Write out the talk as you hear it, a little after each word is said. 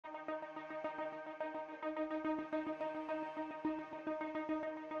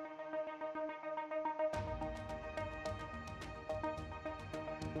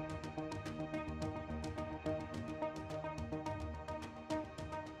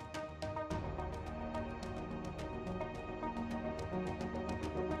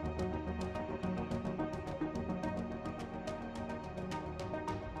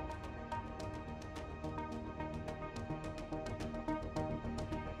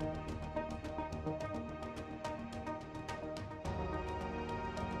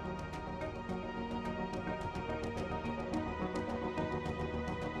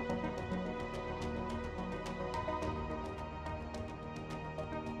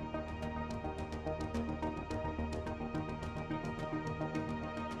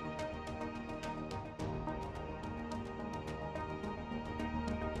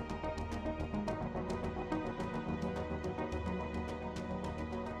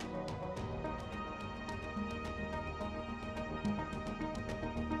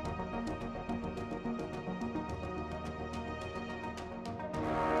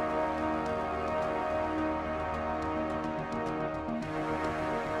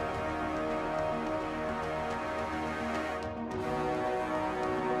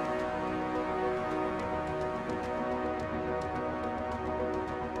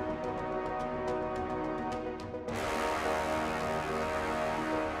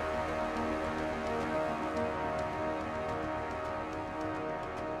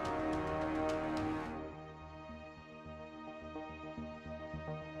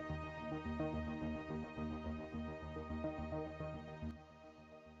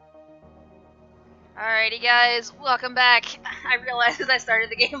Alrighty guys, welcome back. I realized as I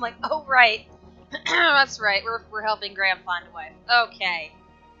started the game, like, oh right. That's right, we're helping Graham find a wife. Okay.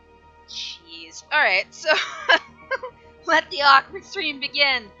 Jeez. Alright, so let the awkward stream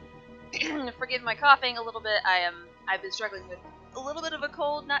begin. Forgive my coughing a little bit. I've been struggling with a little bit of a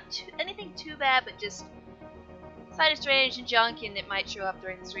cold, not anything too bad, but just side of strange and junk, and it might show up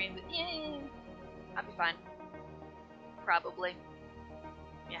during the stream, but yeah, I'll be fine. Probably.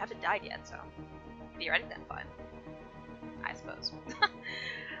 I mean, I haven't died yet, so theoretically I'm fine. I suppose.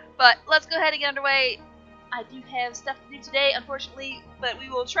 But let's go ahead and get underway. I do have stuff to do today, unfortunately, but we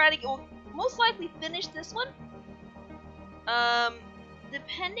will try to we'll most likely finish this one.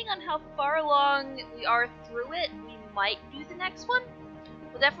 Depending on how far along we are through it, we might do the next one.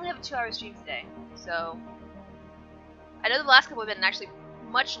 We'll definitely have a 2-hour stream today, so I know the last couple have been actually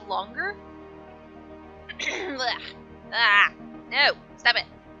much longer. No, stop it.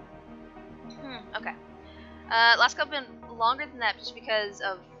 Okay. Last couple have been longer than that just because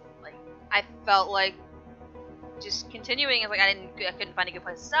of, like, I felt like just continuing is like I couldn't find a good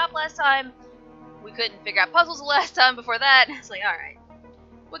place to stop last time. We couldn't figure out puzzles the last time before that. It's like, alright.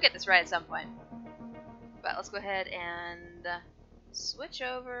 We'll get this right at some point. But let's go ahead and switch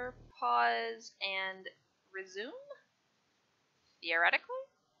over, pause, and resume? Theoretically?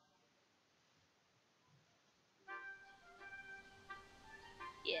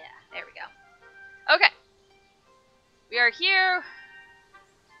 Yeah, there we go. Okay. We are here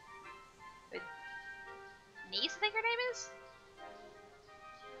with Niece, I think her name is?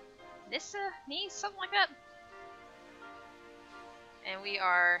 Nissa? Niece? Something like that? And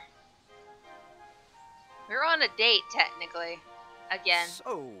we're on a date, technically. Again.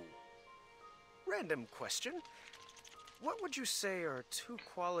 So, random question. What would you say are 2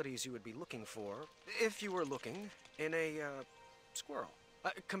 qualities you would be looking for, if you were looking, in a, squirrel?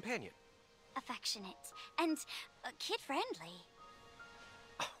 Companion. Affectionate and kid-friendly.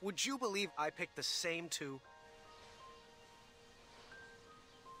 Would you believe I picked the same 2?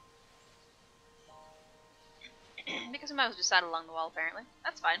 Because my mouse just sat along the wall, apparently.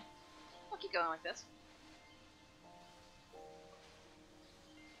 That's fine. We'll keep going like this.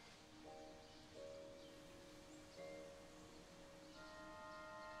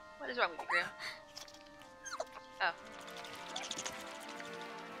 What is wrong with you, Graham? Oh.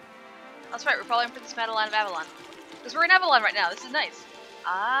 That's right, we're following Princess Madeline of Avalon. Because we're in Avalon right now, this is nice.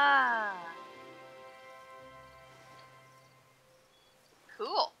 Ah.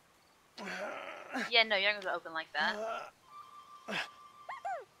 Cool. Yeah, no, you're not going to open like that.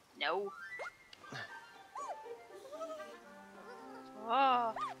 No.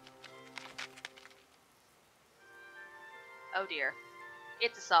 Oh. Oh dear.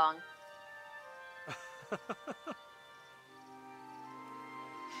 It's a song.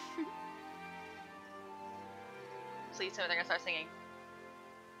 Please tell me they're gonna start singing.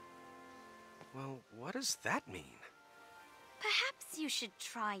 Well, what does that mean? Perhaps you should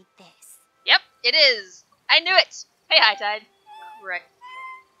try this. Yep, it is! I knew it! Hey, High Tide. Right.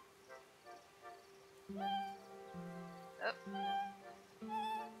 Oh.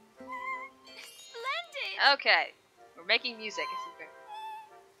 Splendid! Okay. We're making music.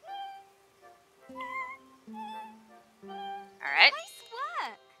 Alright. Nice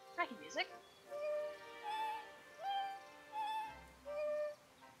work! Making music.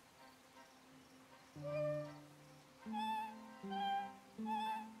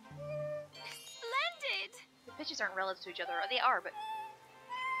 Splendid! The pitches aren't relative to each other. They are, but...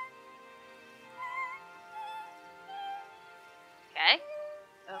 Okay.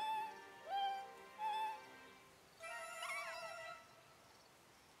 Oh.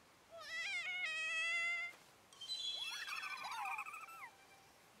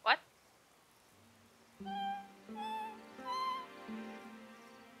 What?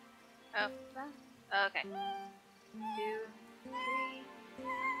 Oh. Okay. 2, 3.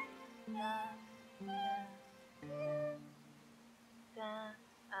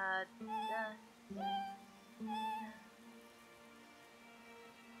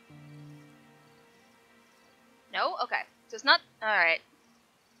 No? Okay. So it's not... Alright.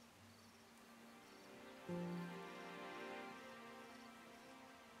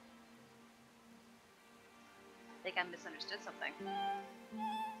 I think I misunderstood something.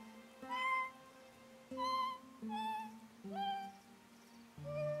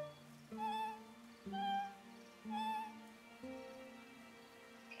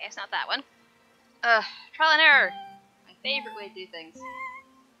 Okay, it's not that one. Trial and error! My favorite way to do things.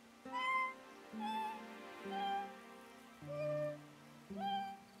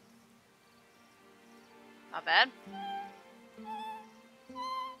 Not bad.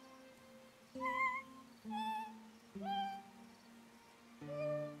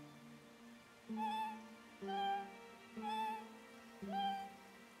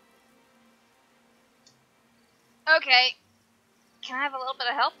 Okay. Can I have a little bit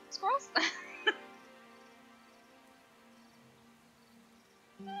of help, squirrels?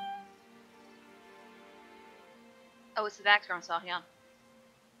 Oh, it's the background song, yeah.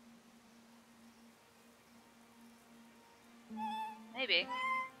 Maybe.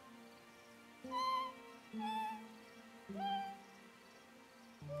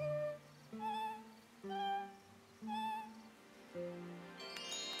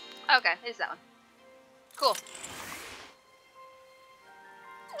 Okay, it's that one. Cool.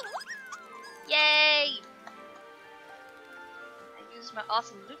 Yay! I used my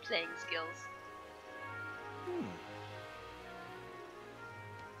awesome lute playing skills.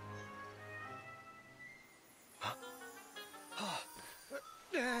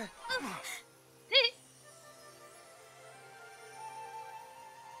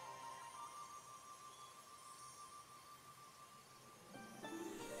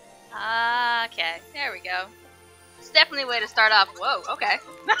 Okay, there we go. It's definitely a way to start off. Whoa, okay.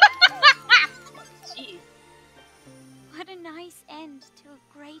 Jeez. What a nice end to a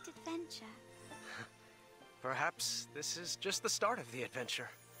great adventure. Perhaps this is just the start of the adventure.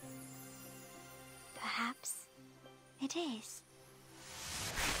 Perhaps it is.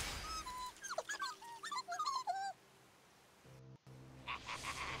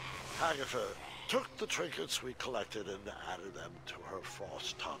 Agatha took the trinkets we collected and added them to her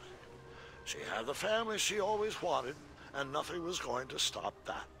frost tonic. She had the family she always wanted, and nothing was going to stop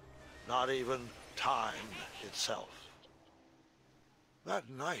that. Not even time itself. That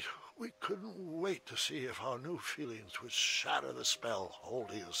night, we couldn't wait to see if our new feelings would shatter the spell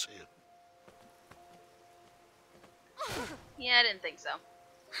holding us in. Yeah, I didn't think so.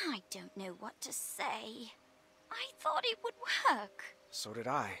 I don't know what to say. I thought it would work. So did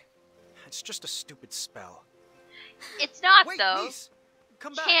I. It's just a stupid spell. It's not, Wait, though. Lise,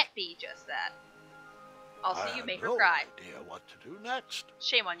 come back. Can't be just that. Also, I you made had her no cry. idea what to do next.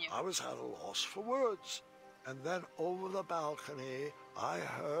 Shame on you. I was at a loss for words. And then over the balcony, I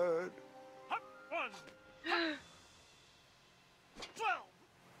heard... Hop 1, hop 12.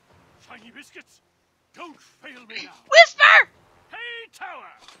 Tiny biscuits, don't fail me now. Whisper! Hey, tower,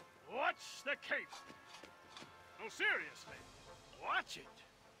 watch the cape. No, seriously, watch it.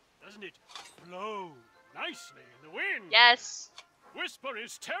 Doesn't it flow nicely in the wind? Yes. Whisper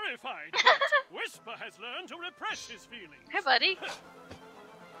is terrified, but Whisper has learned to repress his feelings. Hey, buddy.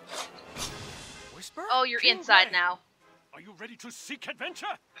 Whisper? Oh, you're King inside Ray, now. Are you ready to seek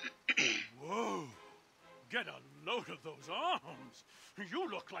adventure? Whoa, get a load of those arms. You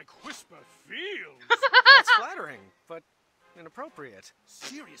look like Whisper feels. That's flattering, but inappropriate.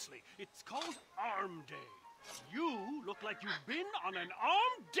 Seriously, it's called Arm Day. You look like you've been on an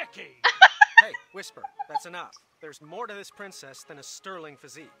arm decade. Hey, Whisper, that's enough. There's more to this princess than a sterling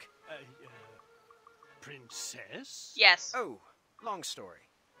physique. Princess? Yes. Oh, long story.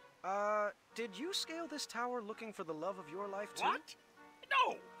 Did you scale this tower looking for the love of your life, too? What?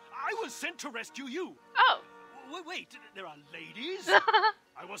 No, I was sent to rescue you. Oh. Wait, there are ladies?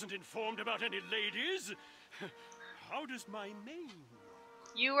 I wasn't informed about any ladies. How does my mane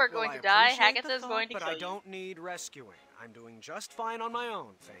look? You are going Well, to die. appreciate the Hagatha's thought, going to but kill I you. don't need rescuing. I'm doing just fine on my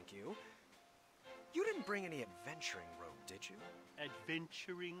own, thank you. You didn't bring any adventuring rope, did you?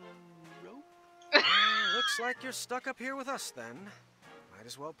 Adventuring rope? Looks like you're stuck up here with us, then. Might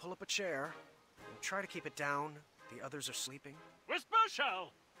as well pull up a chair. And try to keep it down. The others are sleeping. Whisper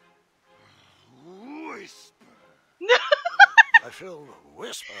shall. Whisper. I filled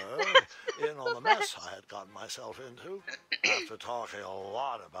Whisper in on the mess I had gotten myself into. After talking a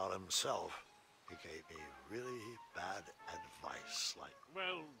lot about himself, he gave me really bad advice, like...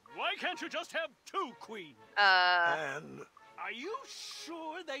 Well, why can't you just have two queens? And Are you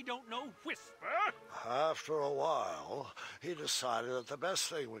sure they don't know Whisper? after a while, he decided that the best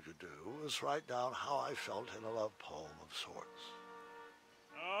thing we could do was write down how I felt in a love poem of sorts.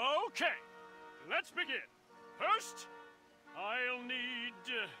 Okay, let's begin. First, I'll need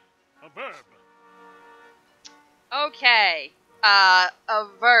a verb. Okay. A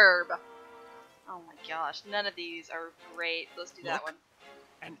verb. Oh my gosh, none of these are great. Let's do that Look. one.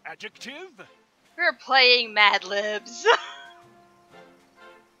 An adjective? We're playing Mad Libs.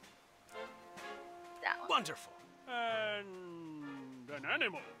 That one. Wonderful. And an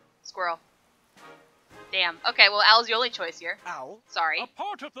animal. Squirrel. Damn. Okay, well, Al's the only choice here. Owl. Sorry. A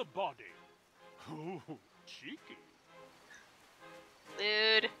part of the body. Ooh, cheeky.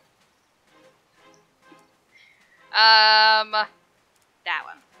 Dude. That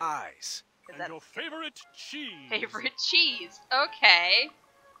one. Eyes. 'Cause And that's your favorite cheese. favorite cheese. Okay.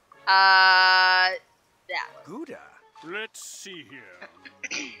 That one. Gouda. Let's see here.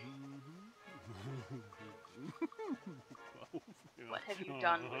 have you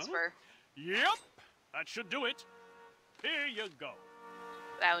done, Whisper? Yep, that should do it. Here you go.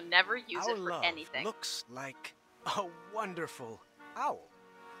 I'll never use Our it for love anything. looks like a wonderful owl.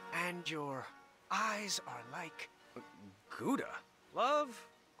 And your eyes are like Gouda. Love,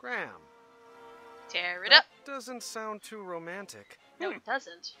 Graham. Tear it That up. doesn't sound too romantic. No, it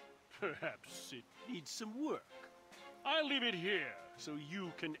doesn't. Perhaps it needs some work. I'll leave it here so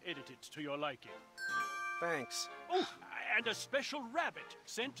you can edit it to your liking. Thanks. Oh, and a special rabbit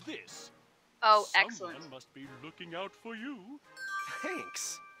sent this. Oh, Someone excellent. must be looking out for you.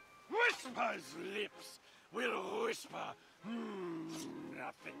 Thanks. Whisper's lips will whisper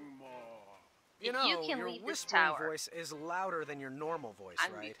nothing more. You If know, you can your leave this whispering tower, voice is louder than your normal voice,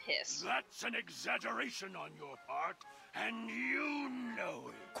 I'm gonna be right? pissed. That's an exaggeration on your part, and you know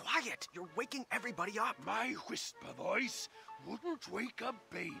it. Quiet! You're waking everybody up. My whisper voice wouldn't wake a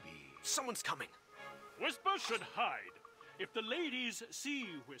baby. Someone's coming. Whisper should hide. If the ladies see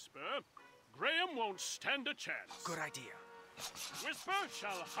Whisper, Graham won't stand a chance. Good idea. Whisper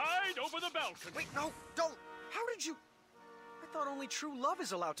shall hide over the balcony. Wait, no, don't! How did you... I thought only true love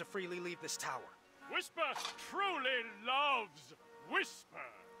is allowed to freely leave this tower. Whisper truly loves Whisper.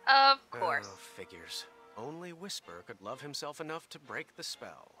 Of course. Oh, figures. Only Whisper could love himself enough to break the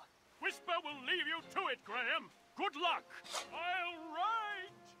spell. Whisper will leave you to it, Graham. Good luck. I'll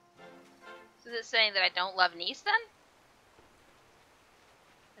ride. So is it saying that I don't love Nice then?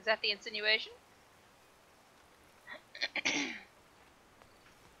 Is that the insinuation?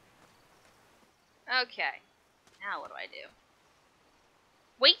 Okay. Now what do I do?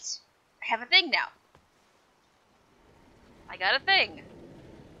 Wait! I have a thing now. I got a thing.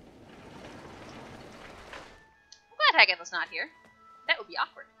 I'm glad Hagatha's not here. That would be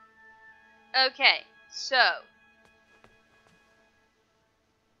awkward. Okay, so.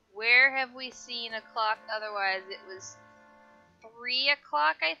 Where have we seen a clock otherwise? It was 3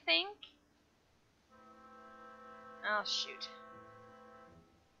 o'clock, I think? Oh, shoot.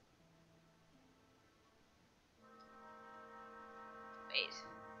 Wait.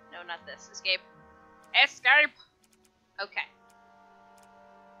 No, not this. Escape. Escape! Okay.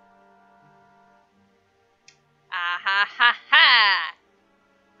 Ah ha ha ha!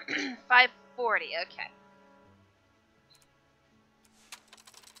 540, okay.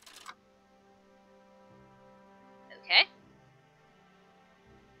 Okay.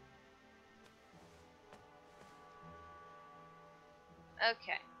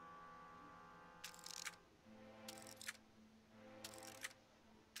 Okay.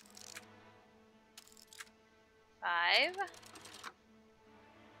 Five.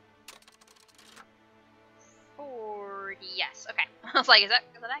 40. Yes. Okay. I was like, is that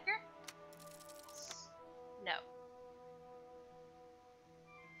accurate? No.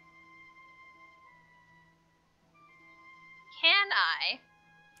 Can I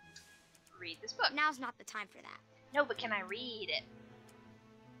read this book? Now's not the time for that. No, but can I read it?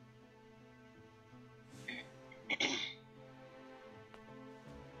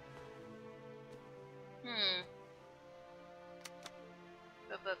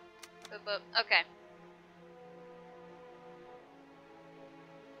 Okay.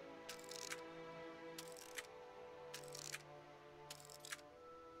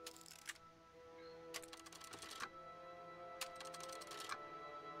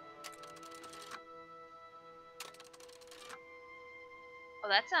 Oh,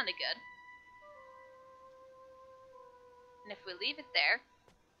 that sounded good. And if we leave it there,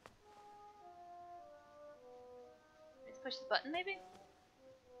 let's push the button maybe?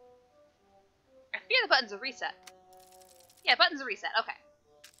 I fear the button's a reset. Yeah, button's a reset, okay.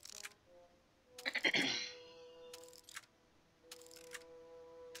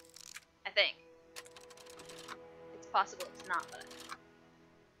 I think. It's possible it's not, but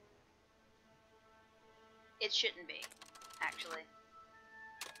it shouldn't be, actually.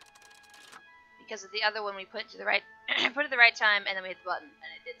 Because of the other one we put to the right put it the right time and then we hit the button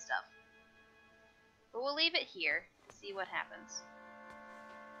and it did stuff. But we'll leave it here to see what happens.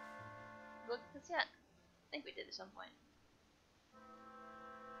 Look at this yet. I think we did at some point.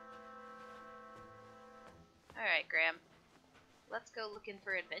 Alright, Graham. Let's go looking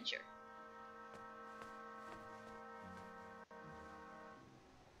for adventure.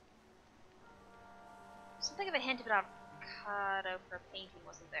 Something of a hint of an avocado for a painting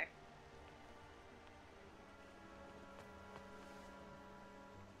wasn't there.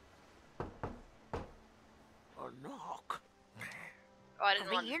 A knock. Oh, I didn't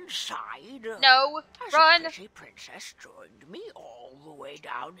On want the inside. No! Has Run! a pretty princess joined me all the way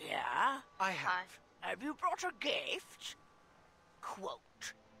down here? I have. Have you brought a gift?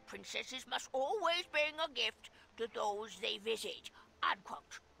 Quote, princesses must always bring a gift to those they visit.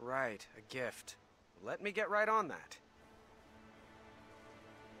 unquote. Right, a gift. Let me get right on that.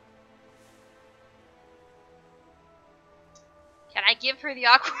 Can I give her the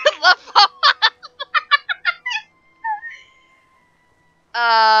awkward love poem?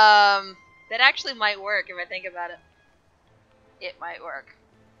 That actually might work if I think about it. It might work.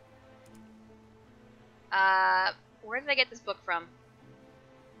 Where did I get this book from?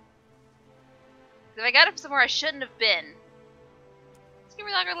 If I got it from somewhere I shouldn't have been. Let's give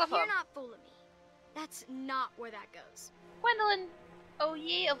her the awkward love poem. You're not fooling me. That's not where that goes. Gwendolyn, oh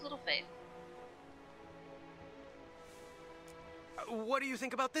ye of little faith. What do you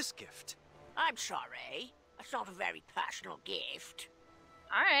think about this gift? I'm sorry. It's not a very personal gift.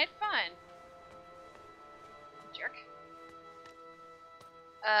 Alright, fine. Jerk.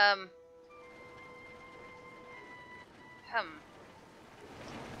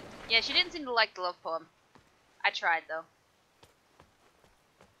 Yeah, she didn't seem to like the love poem. I tried, though.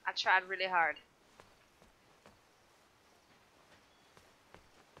 I tried really hard.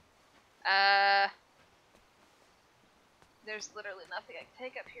 There's literally nothing I can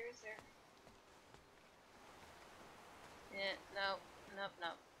take up here, is there? Yeah, no, nope,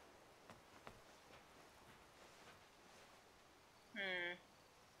 nope.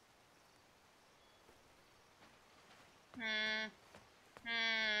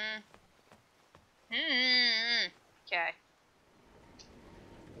 Okay.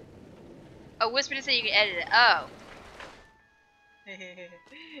 Oh, Whisper to say you can edit it. Oh.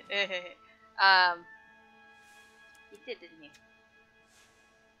 You did, didn't you?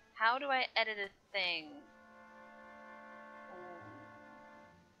 How do I edit a thing?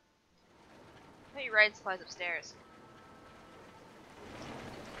 I thought you writing supplies upstairs.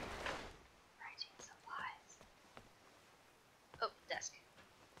 Writing supplies. Oh, desk.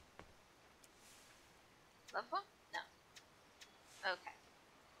 Love one? No. Okay.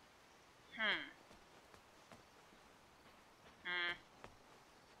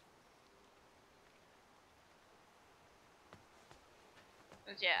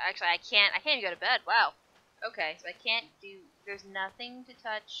 Yeah, actually I can't even go to bed. Wow. Okay, so I can't do, there's nothing to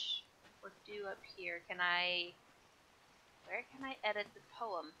touch or do up here. Where can I edit the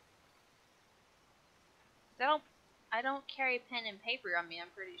poem? I don't carry pen and paper on me, I'm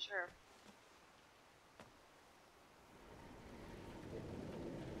pretty sure.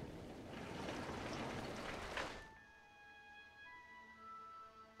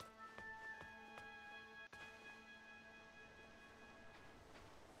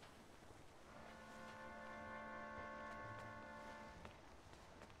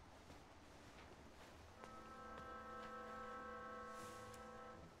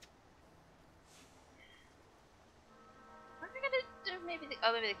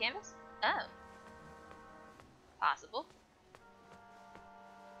 Maybe the canvas? Oh. Possible.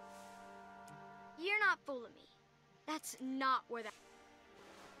 You're not fooling me. That's not where that...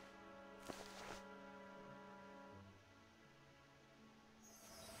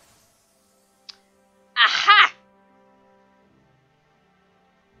 Aha!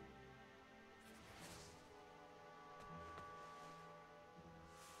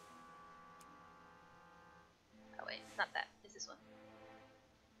 Oh wait, it's not that. It's this one.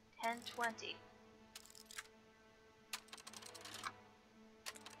 1020.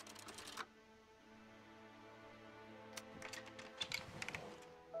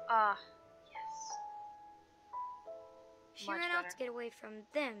 Ah, yes. She Much ran out better. to get away from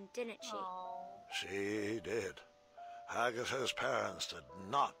them, didn't she? Oh. She did. Agatha's parents did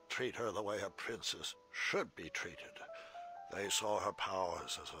not treat her the way a princess should be treated. They saw her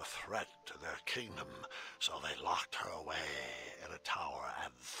powers as a threat to their kingdom, so they locked her away in a tower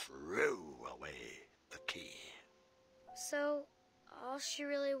and threw away the key. So, all she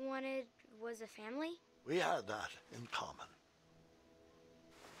really wanted was a family? We had that in common.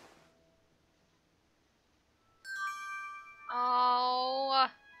 Oh.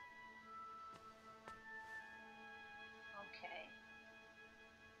 Okay.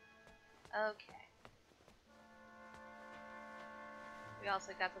 Okay. We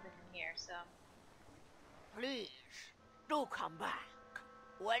also got something from here, so. Please, do come back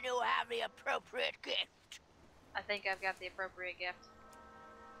when you have the appropriate gift. I think I've got the appropriate gift.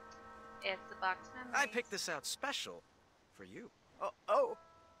 It's the box memories. I picked this out special for you. Oh.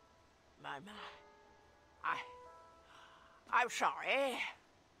 My. I'm sorry.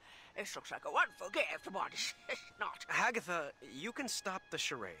 This looks like a wonderful gift, but it's not. Agatha, you can stop the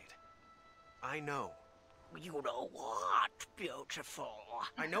charade. I know. You know what, beautiful?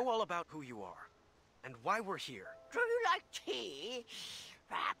 I know all about who you are, and why we're here. Do you like tea?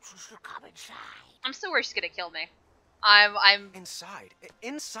 Perhaps you should come inside. I'm still worried she's gonna kill me. I'm Inside.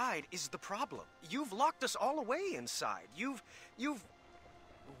 Inside is the problem. You've locked us all away inside. You've...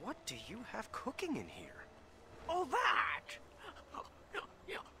 What do you have cooking in here? Oh, that!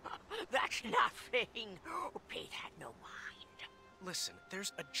 That's nothing. Pete had no mind. Listen,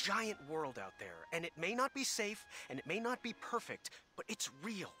 there's a giant world out there, and it may not be safe, and it may not be perfect, but it's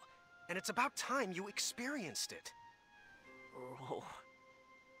real. And it's about time you experienced it. Oh,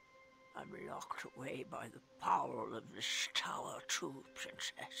 I'm locked away by the power of this tower too,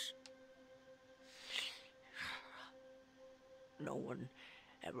 Princess. No one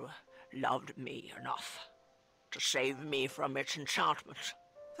ever loved me enough to save me from its enchantments.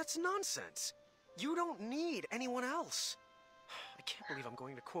 That's nonsense. You don't need anyone else. I can't believe I'm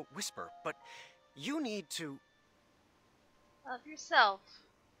going to quote Whisper, but you need to love yourself.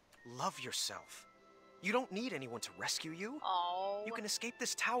 love yourself. You don't need anyone to rescue you. Oh. You can escape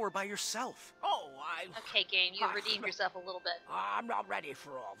this tower by yourself. Oh, Okay, game, you've redeemed yourself a little bit. I'm not ready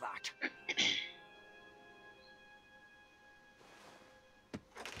for all that.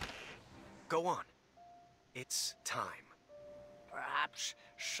 Go on. It's time. Perhaps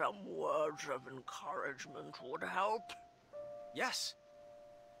some words of encouragement would help. Yes.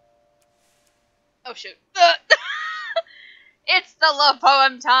 Oh shoot. It's the love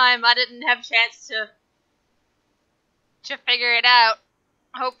poem time. I didn't have a chance to figure it out.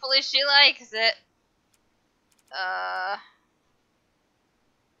 Hopefully she likes it.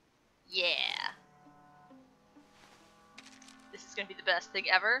 Yeah. This is gonna be the best thing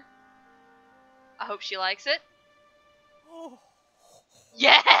ever. I hope she likes it. Oh.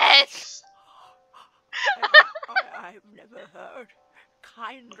 Yes! I've never heard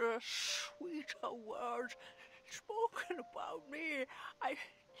kinder, sweeter words spoken about me.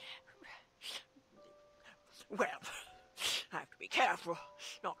 Well, I have to be careful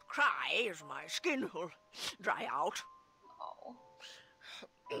not to cry, as my skin will dry out.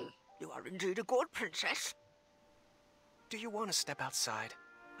 Oh. You are indeed a good princess. Do you want to step outside?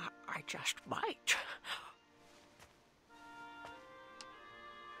 I just might.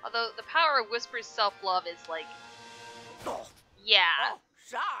 Although the power of Whisper's self-love is like, Oh, yeah. oh,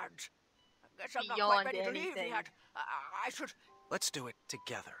 Sarge. I guess I'm not Beyond quite ready to leave anything. yet. I should... Let's do it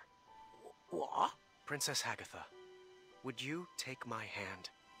together. What? Princess Hagatha, would you take my hand?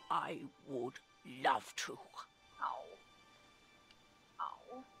 I would love to. Ow.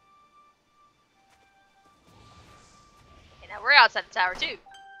 Ow. Okay, now we're outside the tower too.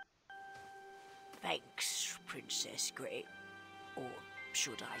 Thanks, Princess Graham. Or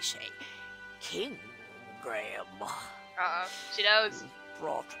should I say, King Graham. Uh-oh. She knows. You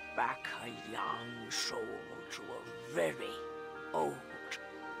brought back a young soul to a very old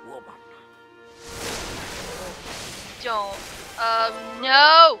woman. Don't.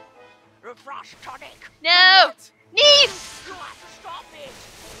 No! The frost tonic. No! Niece! You have to stop it.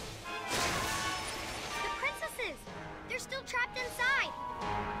 The princesses! They're still trapped inside!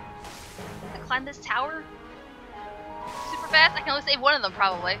 I climb this tower? Super fast? I can only save one of them,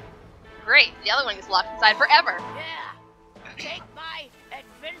 probably. Great. The other one gets locked inside forever. Yeah. Take my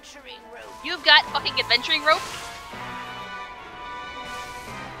adventuring route. You've got fucking adventuring rope?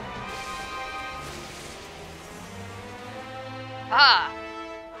 Ah!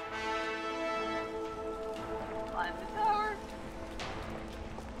 Climb the tower.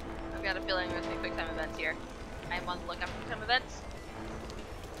 I've got a feeling there's gonna be quick time events here. I am on the lookout for quick time events.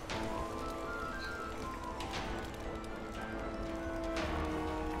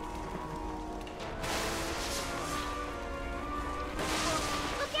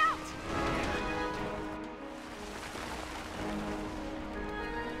 Look out!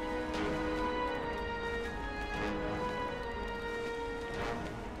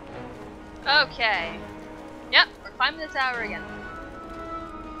 Okay. Yep, we're climbing the tower again.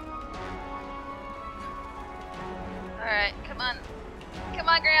 Alright, come on. Come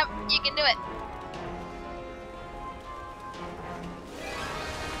on, Graham. You can do it.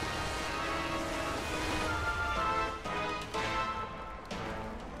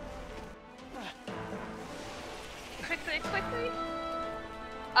 Quickly, quickly.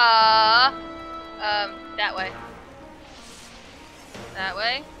 That way. That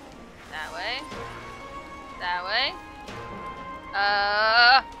way. That way. That way.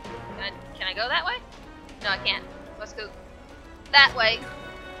 Can I go that way? No, I can't. Let's go that way.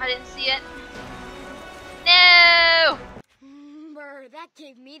 I didn't see it. No! Brr, that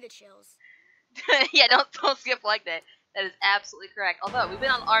gave me the chills. Yeah, don't skip like that. That is absolutely correct. Although we've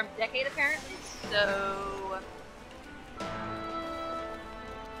been on Armed Decade apparently, so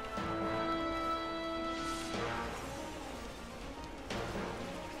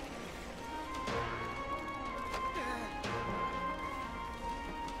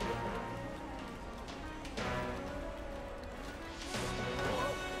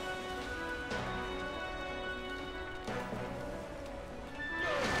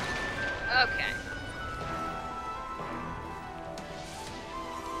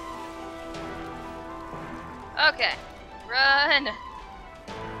Okay. Run!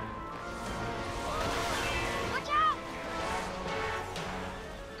 Watch out!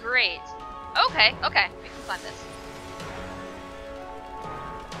 Great. Okay, okay. We can climb this.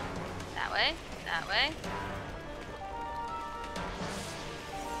 That way. That way.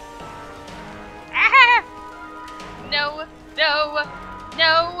 Ah! No! No!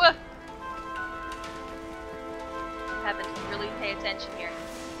 No! Having to really pay attention here.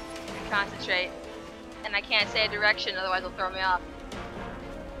 Concentrate. And I can't say a direction, otherwise it'll throw me off.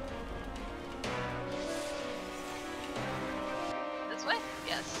 This way?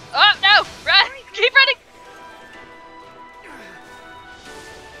 Yes. Oh, no! Run! Keep running!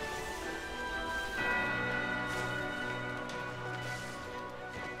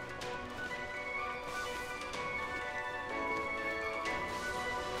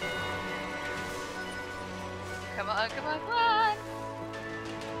 Come on, come on, come on!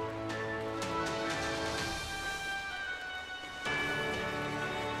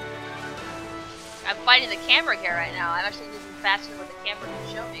 I'm fighting the camera here right now. I'm actually moving faster than what the camera can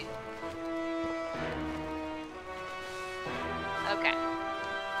show me. Okay.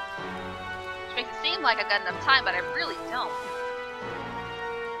 Which makes it seem like I've got enough time, but I really don't.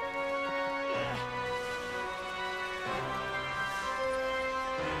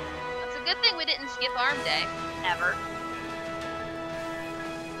 It's a good thing we didn't skip arm day. Ever.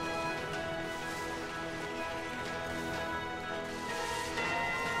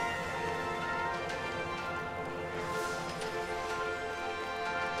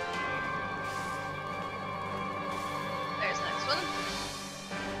 There's the next one.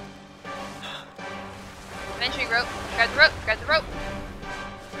 Venturing rope. Grab the rope. Grab the rope.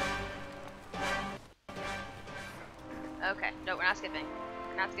 Okay. No, we're not skipping.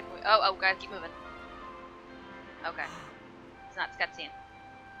 We're not skipping. Oh, gotta keep moving. Okay. It's not cutscene.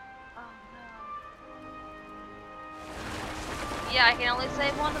 Oh no. Yeah, I can only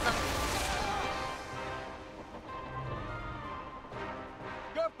save one of them.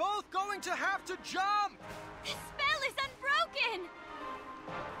 You're both going to have to jump! The spell is unbroken!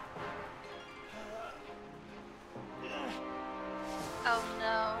 Oh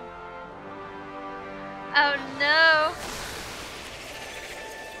no. Oh no.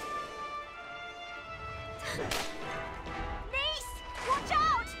 Nice! Watch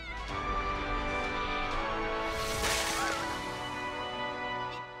out!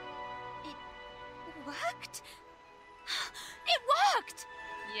 It worked? It worked!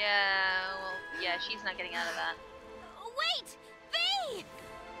 Yeah, well, yeah, she's not getting out of that. Wait! V!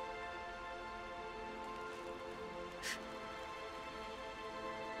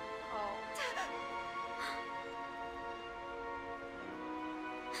 Oh.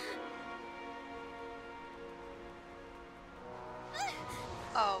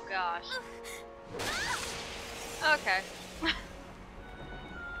 Oh gosh. Okay.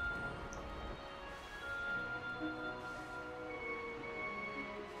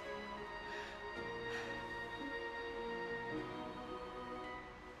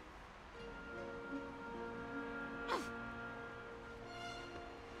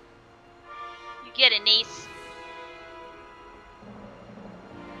 You get it, niece.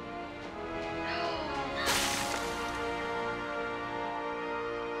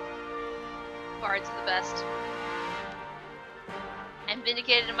 Bards are the best. I'm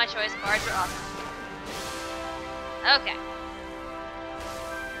vindicated in my choice. Bards are awesome. Okay.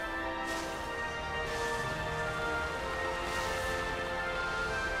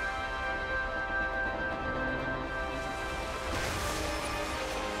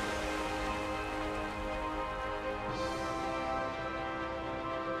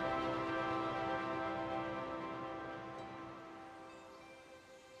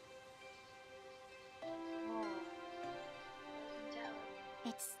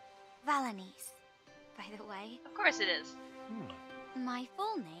 It's Valanice, by the way. Of course it is. My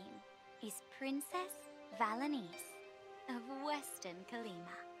full name is Princess Valanice of Western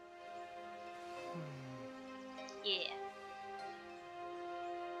Kalima. Yeah.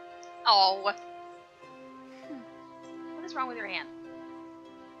 Oh. What is wrong with your hand?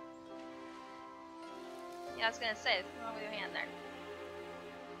 Yeah, I was gonna say, what's wrong with your hand there?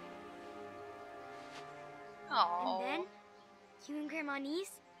 Oh. And then, you and Grandma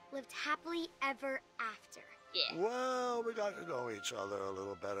Niece lived happily ever after. Yeah. Well, we got to know each other a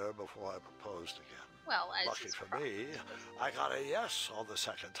little better before I proposed again. Well, Lucky for me, I got a yes on the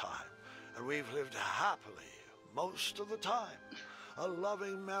second time, and we've lived happily most of the time. A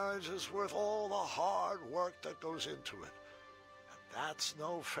loving marriage is worth all the hard work that goes into it. And that's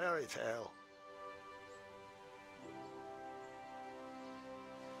no fairy tale.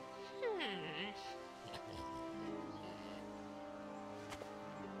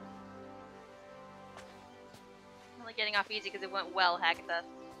 Only getting off easy because it went well, Hagatha.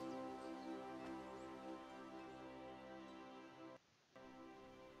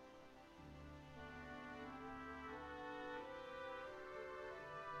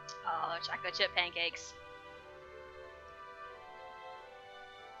 Oh, chocolate chip pancakes.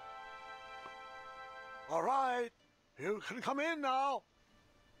 All right, you can come in now.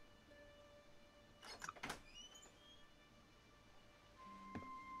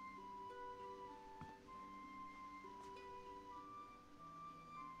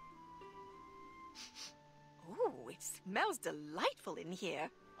 Ooh, it smells delightful in here.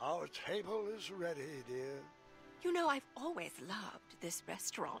 Our table is ready, dear. You know, I've always loved this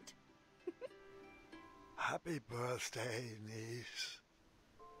restaurant. Happy birthday, niece.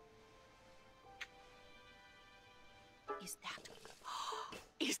 Is that...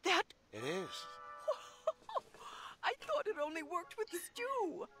 Is that... It is. I thought it only worked with the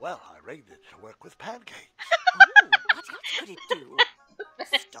stew. Well, I rigged it to work with pancakes. Ooh, what else could it do?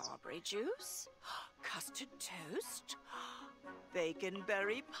 Strawberry juice? Custard toast?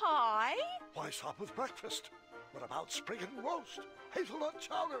 Baconberry pie? Why stop with breakfast? What about spring and roast, hazelnut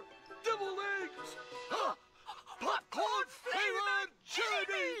chowder, deviled eggs, popcorn-flavored chili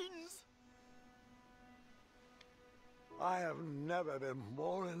beans? I have never been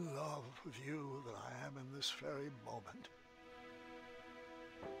more in love with you than I am in this very moment.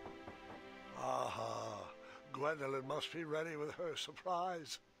 Aha, Gwendolyn must be ready with her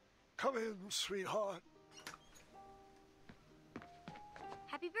surprise. Come in, sweetheart.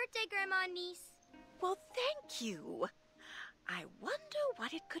 Happy birthday, Grandma and niece. Well, thank you. I wonder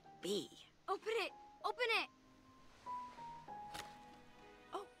what it could be. Open it. Open it.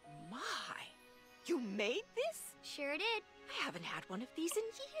 Oh, my. You made this? Sure did. I haven't had one of these in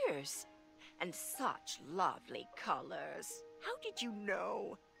years. And such lovely colors. How did you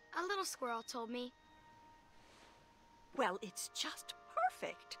know? A little squirrel told me. Well, it's just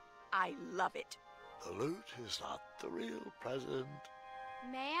perfect. I love it. The loot is not the real present.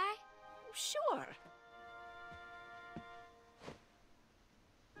 May I? Sure.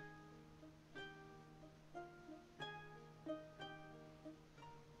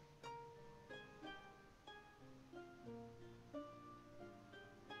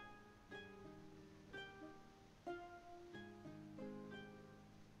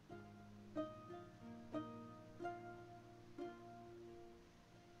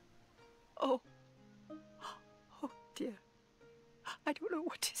 Oh. Oh, dear. I don't know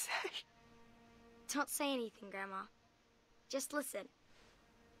what to say. Don't say anything, Grandma. Just listen.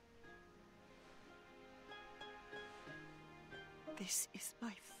 This is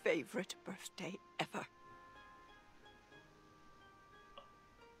my favorite birthday ever.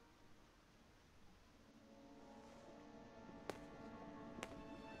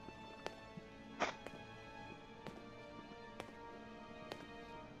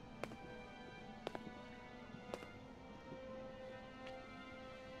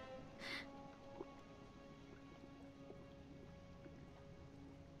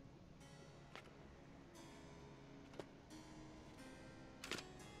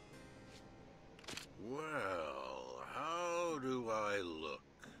 Well, how do I look?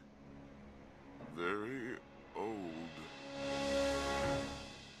 Very old.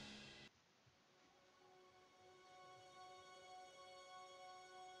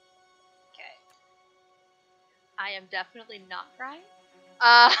 Okay. I am definitely not crying.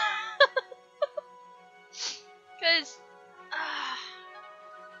 Because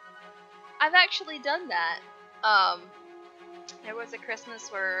I've actually done that. There was a Christmas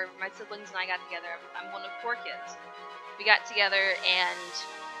where my siblings and I got together. I'm one of 4 kids. We got together and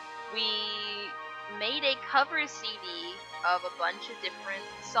we made a cover CD of a bunch of different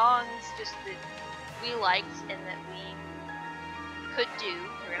songs just that we liked and that we could do.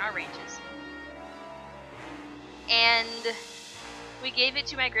 They're in our ranges. And we gave it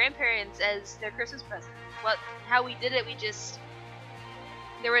to my grandparents as their Christmas present. How we did it, we just...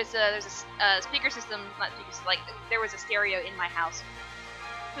 There's a speaker system, not speaker system, like, there was a stereo in my house.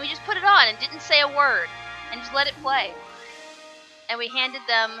 And we just put it on and didn't say a word, and just let it play. And we handed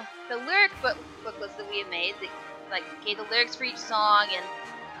them the lyric booklets that we had made, that, like, gave the lyrics for each song, and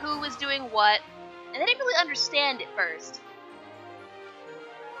who was doing what, and they didn't really understand it first.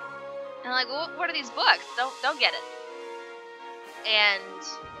 And I'm like, well, what are these books? Don't get it. And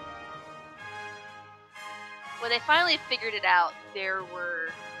when they finally figured it out, there were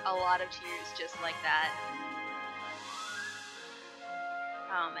a lot of tears just like that.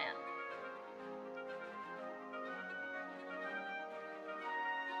 Oh man.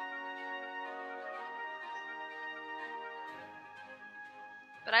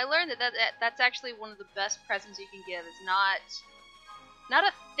 But I learned that that's actually one of the best presents you can give. Is not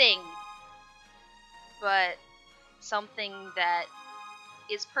a thing, but something that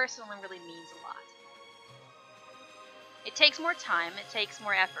is personal and really means a lot. It takes more time, it takes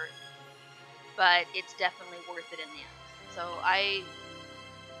more effort, but it's definitely worth it in the end. So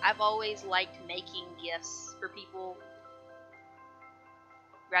I've always liked making gifts for people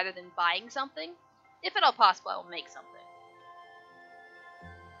rather than buying something. If at all possible, I will make something.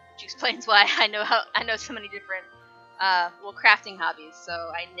 Which explains why I know so many different crafting hobbies. So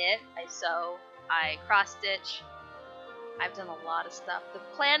I knit, I sew, I cross stitch. I've done a lot of stuff. The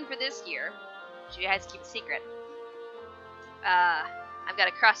plan for this year, which you guys keep a secret, I've got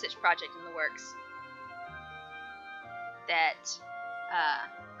a cross stitch project in the works that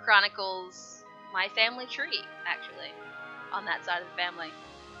chronicles my family tree, actually, on that side of the family.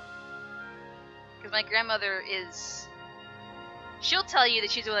 Because my grandmother she'll tell you that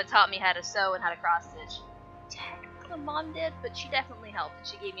she's the one that taught me how to sew and how to cross stitch. Technically my mom did, but she definitely helped, and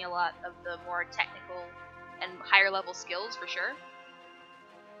she gave me a lot of the more technical and higher level skills for sure.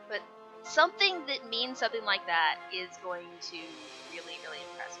 But something that means something like that is going to really, really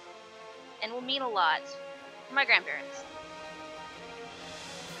impress me. And will mean a lot for my grandparents.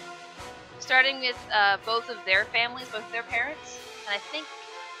 Starting with both of their families, both of their parents, and I think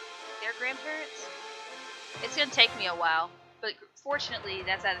their grandparents. It's going to take me a while, but fortunately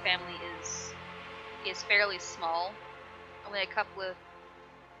that side of the family is fairly small. Only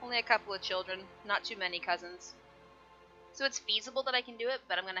a couple of children, not too many cousins. So it's feasible that I can do it,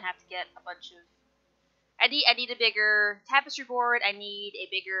 but I'm gonna have to get a bunch of. I need a bigger tapestry board. I need a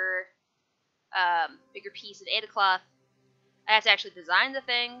bigger piece of Ada cloth. I have to actually design the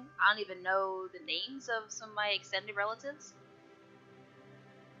thing. I don't even know the names of some of my extended relatives,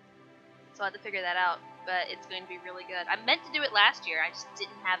 so I have to figure that out. But it's going to be really good. I meant to do it last year. I just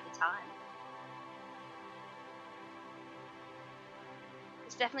didn't have the time.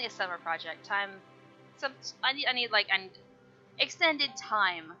 It's definitely a summer project. I need extended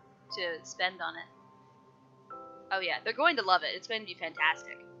time to spend on it. Oh yeah, they're going to love it. It's going to be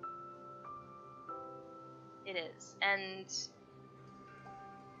fantastic. It is. And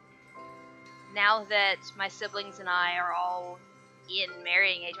now that my siblings and I are all in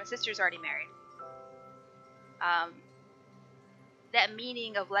marrying age, my sister's already married. That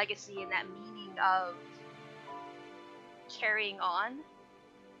meaning of legacy and that meaning of carrying on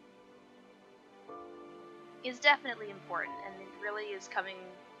is definitely important, and it really is coming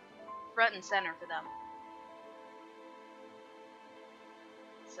front and center for them.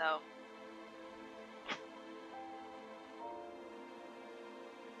 So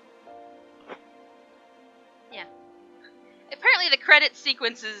yeah. Apparently the credit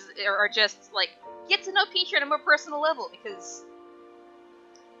sequences are just like get to know Peter on a more personal level, because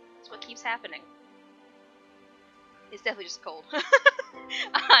it's what keeps happening. It's definitely just cold.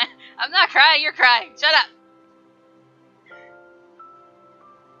 I'm not crying, you're crying. Shut up.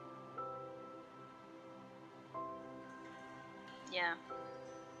 Yeah.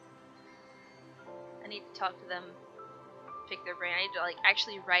 I need to talk to them, pick their brain. I need to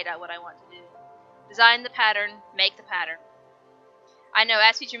actually write out what I want to do. Design the pattern, make the pattern. I know,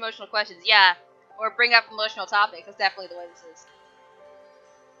 ask future emotional questions, yeah. Or bring up emotional topics, that's definitely the way this is.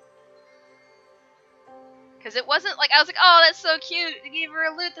 Because it wasn't like, I was like, oh, that's so cute, they gave her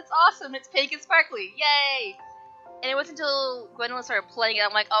a lute, that's awesome, it's pink and sparkly, yay! And it wasn't until Gwendolyn started playing it,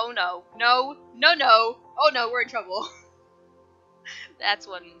 I'm like, oh no, no, no, no, oh no, we're in trouble. That's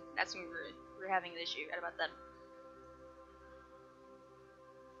when we're having an issue right about then.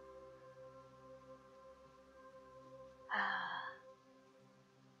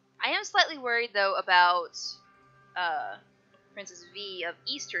 I am slightly worried though about Princess V of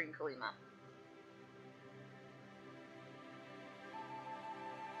Eastern Kalima.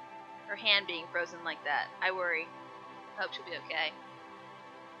 Her hand being frozen like that. I worry. I hope she'll be okay.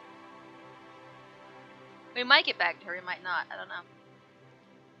 We might get back to her, we might not. I don't know.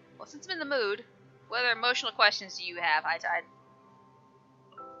 Well, since I'm in the mood, what other emotional questions do you have, High Tide?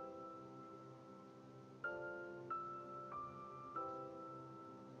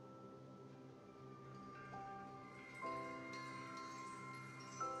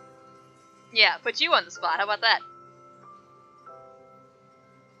 Yeah, put you on the spot. How about that?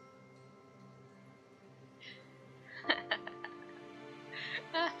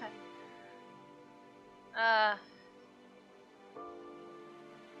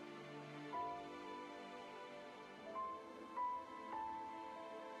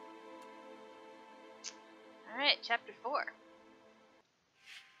 Alright, chapter 4.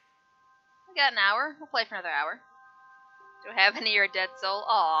 We got an hour. We'll play for another hour. Don't have any or a dead soul.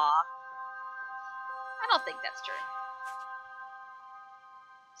 Aww. I don't think that's true.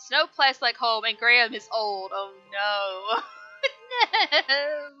 Snow plays like home and Graham is old. Oh no.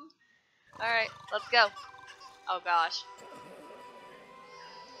 No. Alright, let's go. Oh gosh.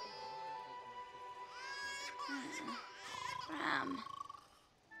 Ram.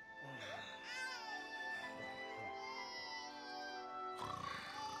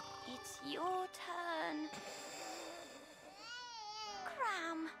 It's your turn.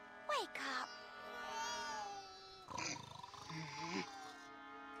 Cram, wake up.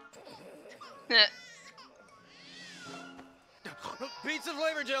 Pizza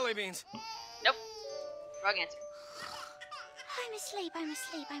flavor jelly beans. Nope. Wrong answer. I'm asleep, I'm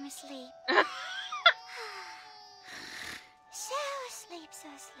asleep, I'm asleep. So asleep, so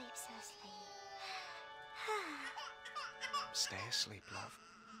asleep, so asleep. Stay asleep, love.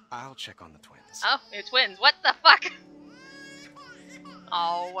 I'll check on the twins. Oh, they're twins. What the fuck?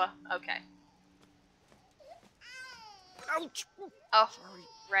 Oh, okay. Ouch! Oh, Sorry.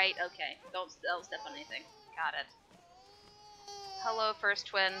 right, okay. Don't step on anything. Got it. Hello, first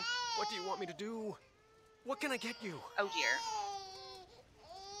twin. What do you want me to do? What can I get you? Oh dear.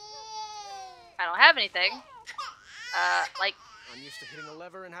 I don't have anything. Like... I'm used to hitting a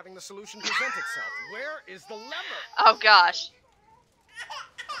lever and having the solution present itself. Where is the lever? Oh gosh.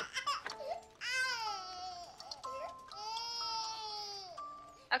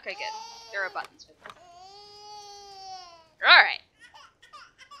 Okay, good. There are buttons with them. Alright.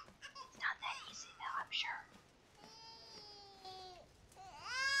 It's not that easy though, I'm sure.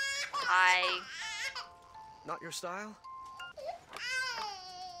 Hi. Not your style?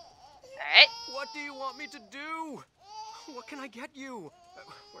 Alright. What do you want me to do? What can I get you?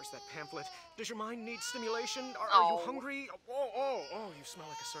 Where's that pamphlet? Does your mind need stimulation? Are you hungry? Oh, you smell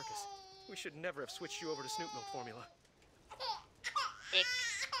like a circus. We should never have switched you over to Snoop Milk formula. Ick.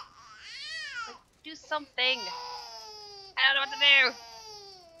 Like, do something. I don't know what to do.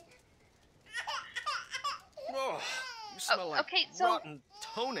 Oh, you smell like okay, so... rotten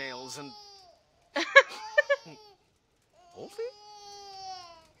toenails and... Wolfie?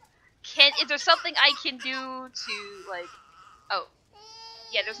 Is there something I can do to, like... Oh.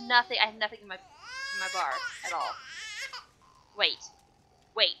 Yeah, there's nothing... I have nothing in my bar at all. Wait.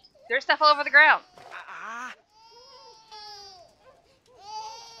 There's stuff all over the ground.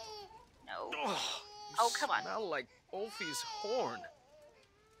 No. Oh, come on. Smell like Wolfie's horn.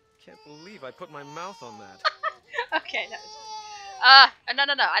 Can't believe I put my mouth on that. Okay, that was...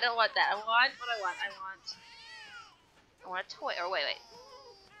 no. I don't want that. I want what I want. I want a toy. Or wait.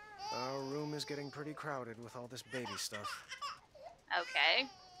 Our room is getting pretty crowded with all this baby stuff. Okay.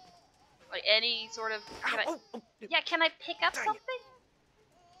 Like any sort of... Yeah, can I pick up something?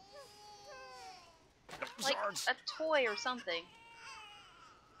 Like a toy or something.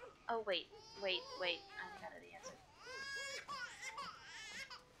 Oh, wait. I think I know the answer.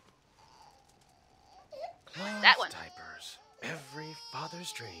 Cloth That one. diapers. Every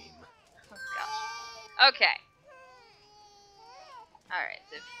father's dream. Oh, gosh. Okay. Alright,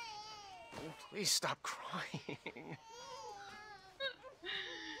 so... Oh, please stop crying.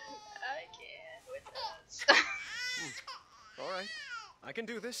 I can't with this. Alright, I can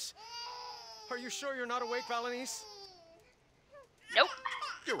do this. Are you sure you're not awake, Valenice? Nope.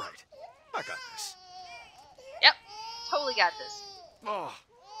 You're right. I got this. Yep. Totally got this. Oh,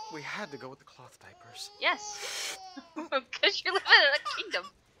 we had to go with the cloth diapers. Yes. Because you're living in a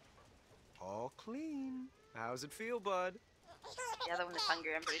kingdom. All clean. How's it feel, bud? The other one is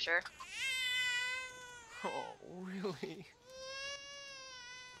hungry, I'm pretty sure. Oh, really?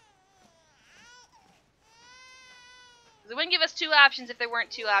 They wouldn't give us two options if there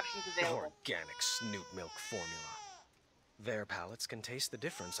weren't two options available. Organic Snoop Milk formula. Their palates can taste the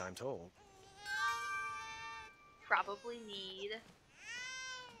difference, I'm told. Probably need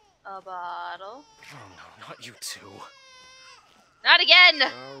a bottle. Oh no, not you two. Not again!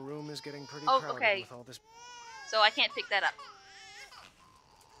 Our room is getting pretty crowded with all this... So I can't pick that up.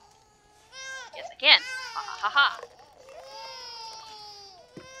 Yes, I can. Ha ha ha ha.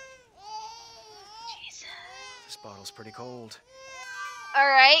 Jeez. This bottle's pretty cold.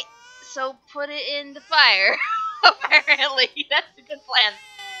 Alright, so put it in the fire. Apparently, that's a good plan.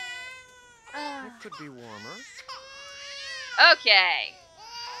 It could be warmer. Okay.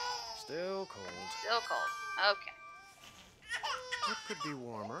 Still cold. Still cold. Okay. It could be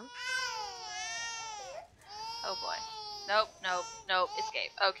warmer. Oh boy. Nope.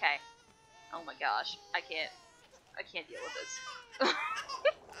 Escape. Okay. Oh my gosh. I can't deal with this.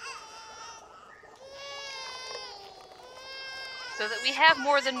 So that we have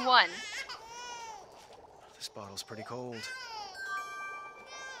more than one. This bottle's pretty cold.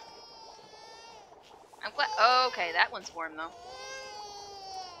 I'm glad. Okay, that one's warm though.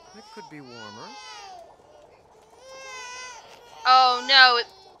 It could be warmer. Oh no!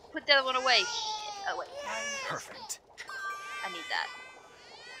 Put the other one away. Shit. Oh wait. Perfect. I need that.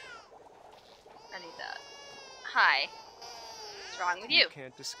 I need that. Hi. What's wrong with you?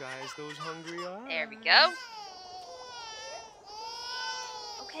 Can't disguise those hungry eyes. There we go.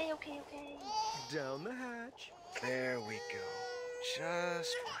 Okay. Down the hatch. There we go.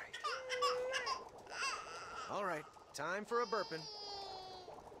 Just right. All right, time for a burping.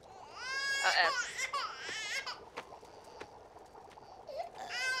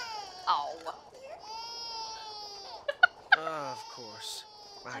 Oh. Of course.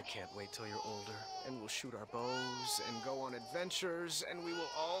 I can't wait till you're older, and we'll shoot our bows and go on adventures, and we will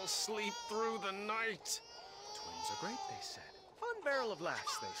all sleep through the night. Twins are great, they said. Fun barrel of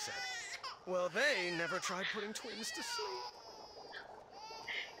laughs, they said. Well, they never tried putting twins to sleep.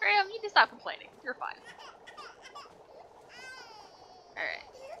 Graham, you need to stop complaining. You're fine. Alright.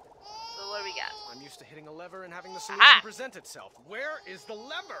 So what do we got? I'm used to hitting a lever and having the solution present itself. Where is the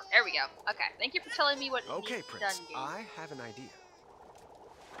lever? There we go. Okay, thank you for telling me what Okay, needs Prince, done. I have an idea.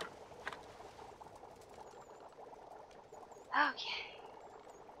 Okay.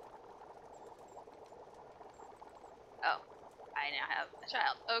 Oh, I now have a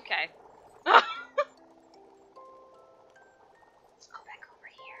child. Okay. Let's go back over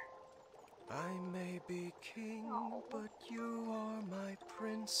here. I may be king, but you are my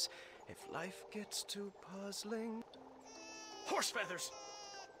prince. If life gets too puzzling... Horse feathers!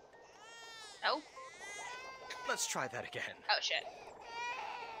 No? Let's try that again. Oh, shit.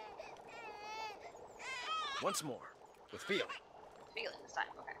 Once more, with feeling. Feeling this time,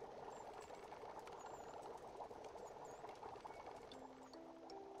 okay.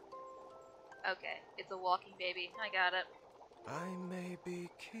 Okay, it's a walking baby. I got it. I may be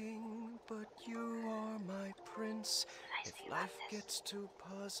king, but you are my prince. If life gets too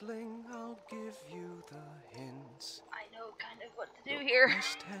puzzling, I'll give you the hints. I know kind of what to do here. Your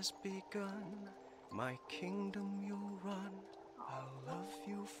quest has begun. My kingdom you'll run. I'll love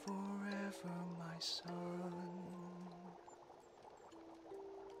you forever, my son.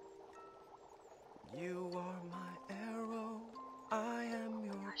 You are my arrow. I am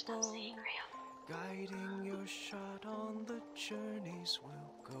your bow. Guiding your shot on the journeys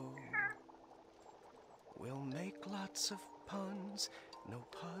we'll go. We'll make lots of puns, no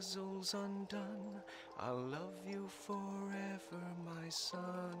puzzles undone. I'll love you forever, my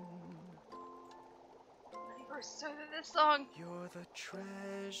son. Many verses are in this song. You're the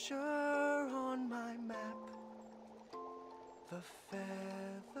treasure on my map, the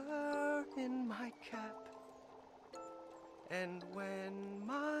feather in my cap. And when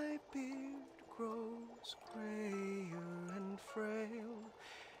my beard grows grayer and frail,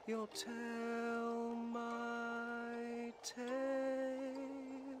 you'll tell my tale.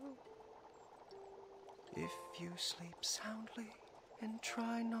 If you sleep soundly and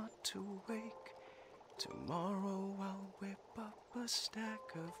try not to wake, tomorrow I'll whip up a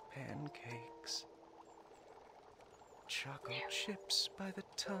stack of pancakes. Chocolate chips by the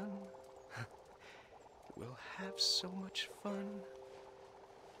ton. We'll have so much fun.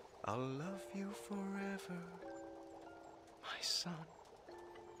 I'll love you forever, my son.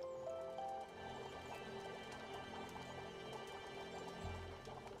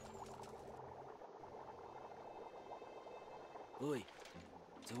 Oi,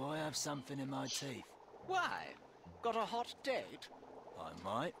 do I have something in my teeth? Why? Got a hot date? I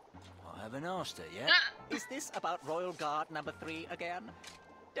might. I haven't asked her yet. Is this about Royal Guard number 3 again?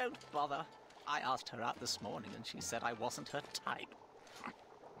 Don't bother. I asked her out this morning and she said I wasn't her type.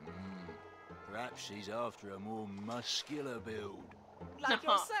 Perhaps she's after a more muscular build. Like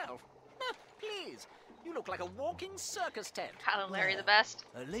yourself? Please, you look like a walking circus tent. Kyle and Larry the best.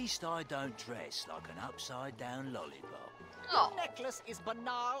 At least I don't dress like an upside-down lollipop. Your necklace is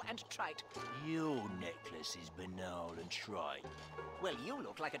banal and trite. Your necklace is banal and trite. Well, you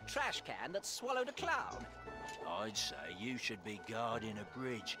look like a trash can that swallowed a clown. I'd say you should be guarding a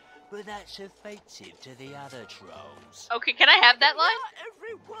bridge, but that's offensive to the other trolls. Okay, can I have that line?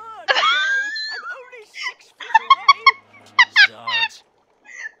 Every word, I'm only 6 feet away. Zods,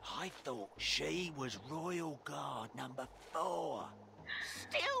 I thought she was Royal Guard number 4.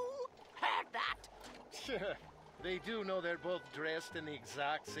 Still heard that. They do know they're both dressed in the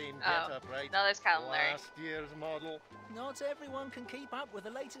exact same getup, right? No, there's Kyle and Larry. Last year's model. Not everyone can keep up with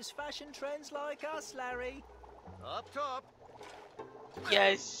the latest fashion trends like us, Larry. Up top.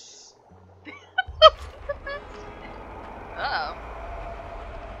 Yes. Uh-oh.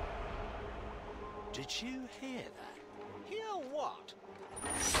 Did you hear that? Hear what?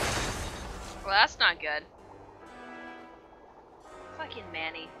 Well, that's not good. Fucking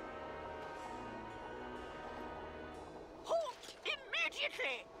Manny. Halt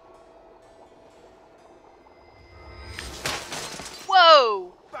immediately!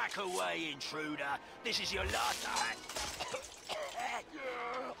 Whoa! Back away, intruder. This is your last time.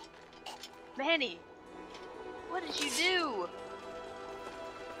 Manny, what did you do?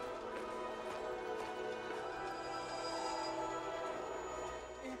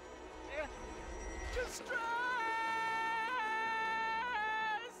 Distress!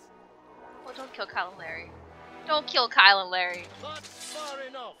 Well, don't kill Kyle and Larry. Don't kill Kyle and Larry. That's far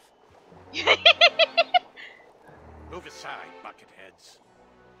enough. Move aside, bucketheads.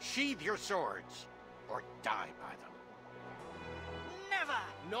 Sheathe your swords, or die by them. Never!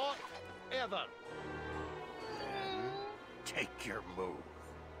 Not ever. Take your move.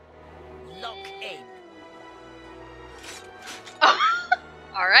 Lock in.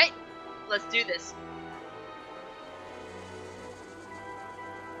 Alright, let's do this.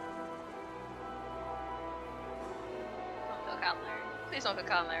 Don't kill Kyle and Larry. Please don't kill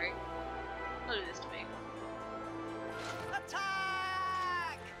Kyle and Larry. Don't do this to me.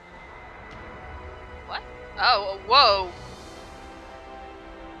 Attack! What? Oh, whoa!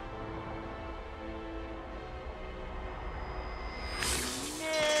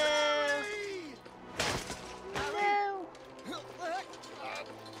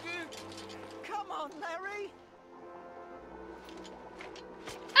 Come on, Larry.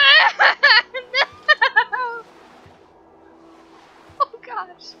 No! Oh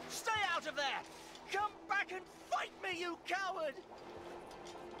gosh. Stay out of there. Come back and fight me, you coward.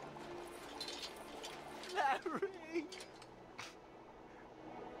 Larry.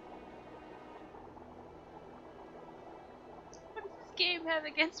 What does this game have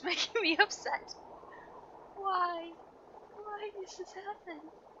against making me upset? Why? Why does this happen?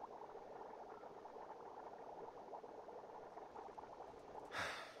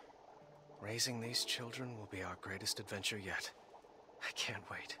 Raising these children will be our greatest adventure yet. I can't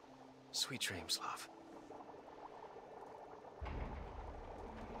wait. Sweet dreams, love.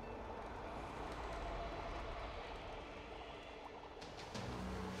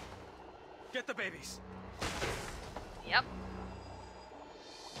 Get the babies. Yep.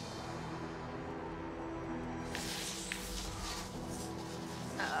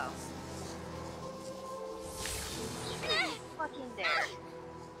 Uh-oh. You fucking dare.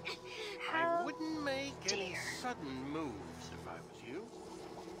 I wouldn't make any sudden moves if I was you.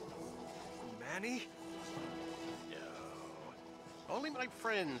 Manny? No. Only my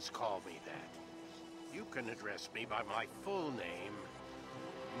friends call me that. You can address me by my full name,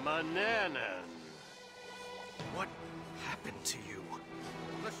 Manannan. What happened to you?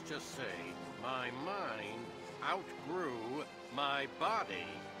 Let's just say my mind outgrew my body.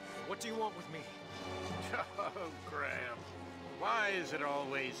 What do you want with me? Oh, Graham. Why is it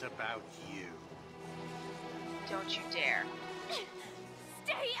always about you? Don't you dare.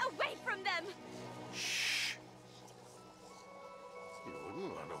 Stay away from them! Shh. You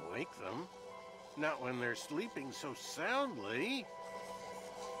wouldn't want to wake them. Not when they're sleeping so soundly.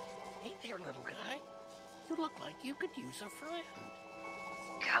 Hey there, little guy. You look like you could use a friend.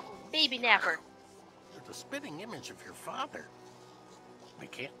 God, baby napper. You're the spitting image of your father. We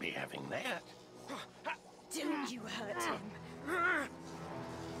can't be having that. Don't you hurt him.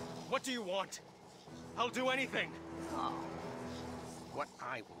 What do you want? I'll do anything. Oh. What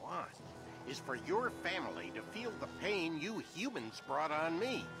I want is for your family to feel the pain you humans brought on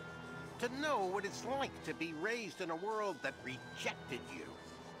me. To know what it's like to be raised in a world that rejected you.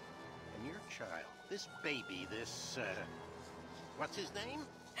 And your child, this baby, this, what's his name?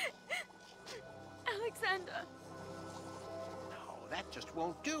 Alexander. No, that just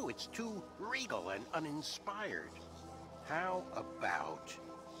won't do. It's too regal and uninspired. How about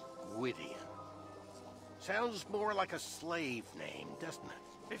Gwydion? Sounds more like a slave name, doesn't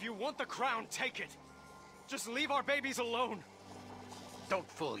it? If you want the crown, take it. Just leave our babies alone. Don't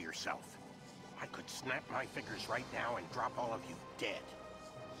fool yourself. I could snap my fingers right now and drop all of you dead.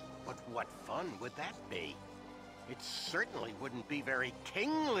 But what fun would that be? It certainly wouldn't be very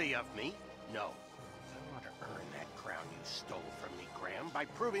kingly of me. No. I want to earn that crown you stole from me, Graham, by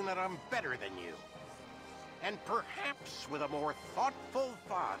proving that I'm better than you. And perhaps with a more thoughtful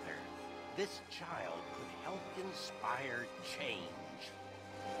father, this child could help inspire change.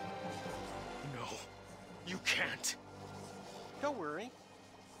 No, you can't. Don't worry.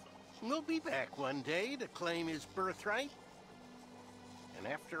 We'll be back one day to claim his birthright. And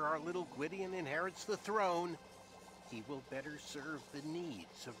after our little Gwydion inherits the throne, he will better serve the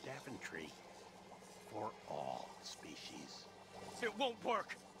needs of Daventry. for all species. It won't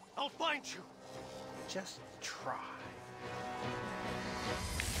work. I'll find you. Just try.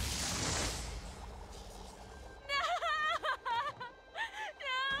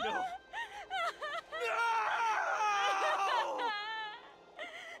 No! No!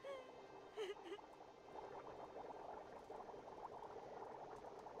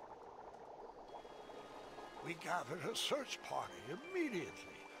 We gathered a search party immediately.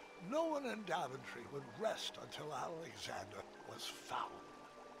 No one in Daventry would rest until Alexander was found.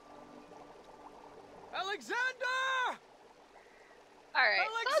 Alexander! Alright.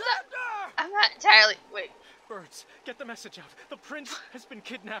 Alexander! I'm not entirely. Wait. Birds, get the message out. The prince has been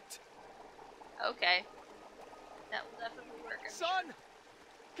kidnapped. Okay. That will definitely work. Son!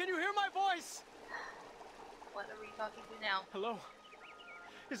 Can you hear my voice? What are we talking to now? Hello?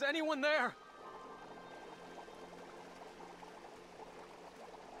 Is anyone there?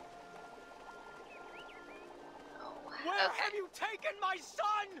 Where have you taken my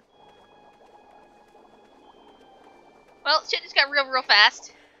son? Well, shit just got real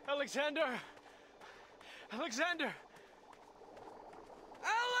fast. Alexander! Alexander!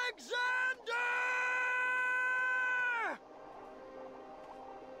 Alexander!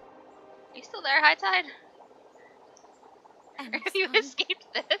 Are you still there, High Tide? Have you escaped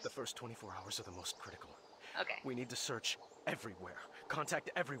this? The first 24 hours are the most critical. Okay. We need to search everywhere.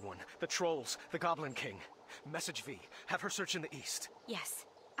 Contact everyone. The trolls, the Goblin King. Message V. Have her search in the east. Yes,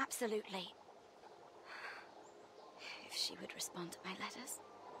 absolutely. If she would respond to my letters.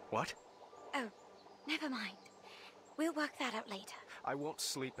 What? Oh, never mind. We'll work that out later. I won't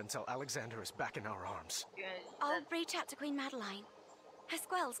sleep until Alexander is back in our arms. I'll reach out to Queen Madeline. Her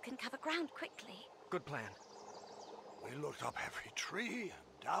squells can cover ground quickly. Good plan. We looked up every tree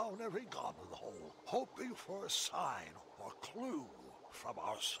and down every goblin hole, hoping for a sign or clue from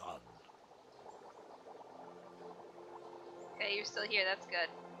our son. Okay, you're still here. That's good.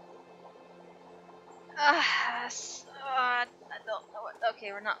 I don't know what.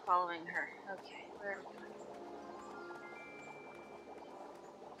 Okay, we're not following her. Okay, where are we going?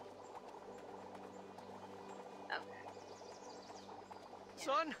 Okay. Yeah,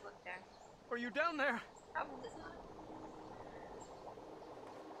 Son? look there. Are you down there? Probably not.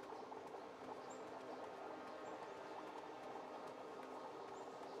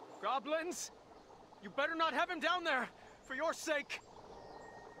 Goblins? You better not have him down there, for your sake.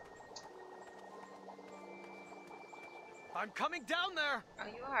 I'm coming down there. Oh,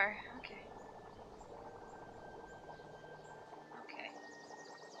 you are? Okay. Okay.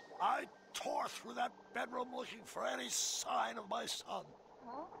 I tore through that bedroom looking for any sign of my son.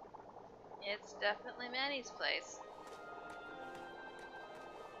 Well, it's definitely Manny's place.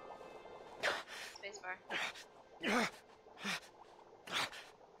 Spacebar.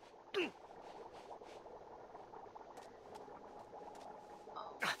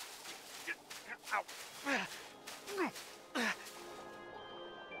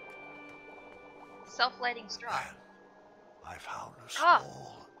 Self-lighting straw. I found a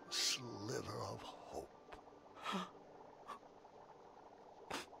small sliver of hope.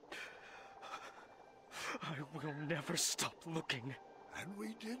 I will never stop looking. And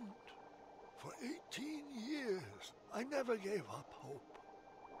we didn't. For 18 years, I never gave up hope.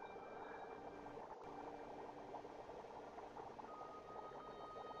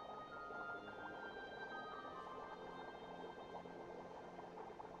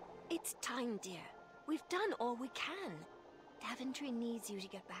 It's time, dear. We've done all we can. Daventry needs you to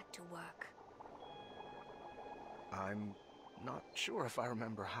get back to work. I'm not sure if I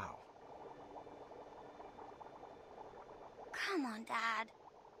remember how. Come on, Dad.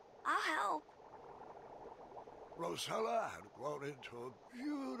 I'll help. Rosella had grown into a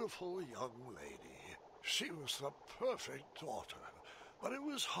beautiful young lady. She was the perfect daughter, but it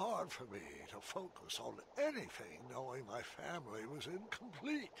was hard for me to focus on anything knowing my family was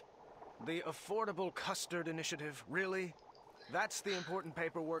incomplete. The Affordable Custard Initiative, really? That's the important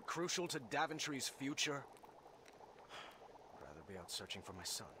paperwork crucial to Daventry's future? I'd rather be out searching for my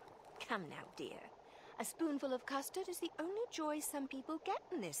son. Come now, dear. A spoonful of custard is the only joy some people get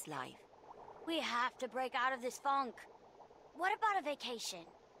in this life. We have to break out of this funk. What about a vacation?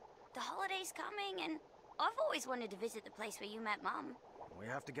 The holiday's coming, and I've always wanted to visit the place where you met Mom. We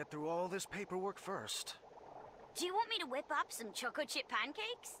have to get through all this paperwork first. Do you want me to whip up some chocolate chip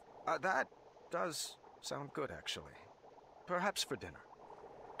pancakes? That does sound good, actually. Perhaps for dinner.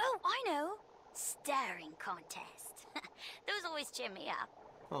 Oh, I know. Staring contest. Those always cheer me up.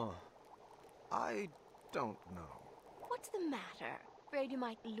 Oh, I don't know. What's the matter? Afraid you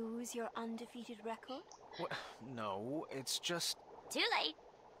might lose your undefeated record? No, it's just... Too late.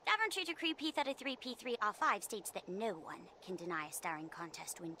 Daventry Decree P33 P3R5 states that no one can deny a starring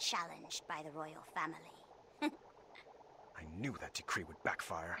contest when challenged by the royal family. I knew that decree would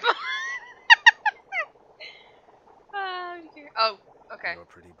backfire. Oh, okay. You're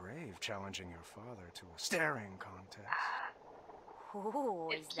pretty brave, challenging your father to a staring contest. Ooh,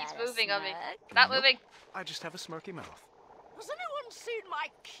 It is keeps that a moving on me. smirk? Not Nope. moving. I just have a smirky mouth. Has anyone seen my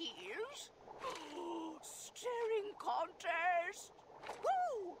keys? Staring contest.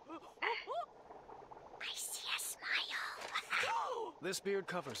 Woo! I see a smile. This beard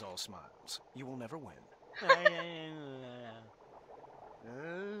covers all smiles. You will never win. Have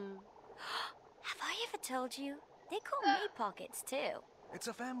I ever told you? They call me Pockets too. It's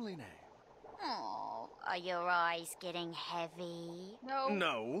a family name. Oh, are your eyes getting heavy? No.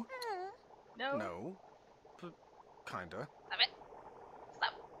 No. No. No. But kinda. Stop it.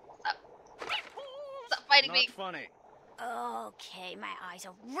 Stop. Stop. Stop fighting Not me. funny. Okay, my eyes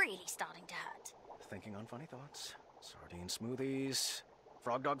are really starting to hurt. Thinking on funny thoughts. Sardine smoothies.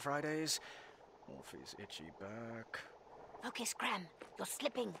 Frog Dog Fridays. Wolfie's itchy back. Focus, Graham. You're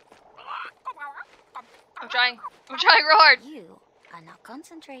slipping. I'm trying. I'm trying real hard. You are not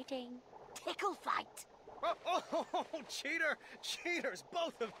concentrating. Tickle fight. Oh, cheater! Cheaters,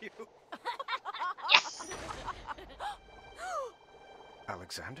 both of you! Yes!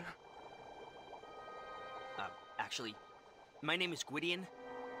 Alexander? Actually, my name is Gwydion.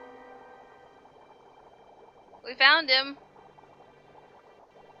 We found him.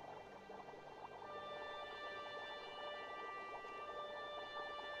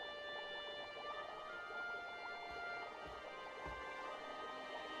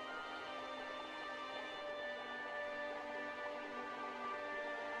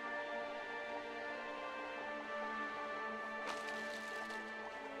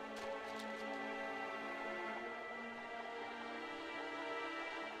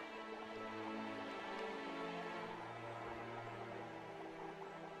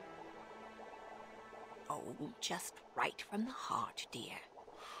 Oh, just right from the heart, dear.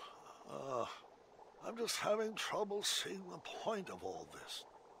 I'm just having trouble seeing the point of all this.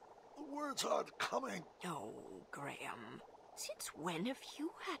 The words aren't coming. Oh, Graham. Since when have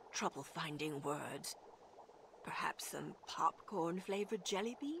you had trouble finding words? Perhaps some popcorn-flavored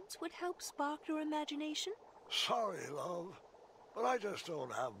jelly beans would help spark your imagination? Sorry, love, but I just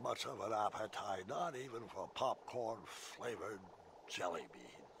don't have much of an appetite, not even for popcorn-flavored jelly beans.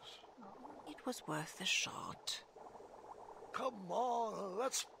 It was worth a shot. Come on,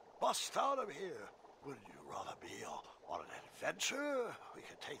 let's bust out of here. Wouldn't you rather be on an adventure? We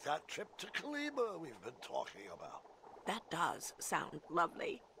could take that trip to Kaliba we've been talking about. That does sound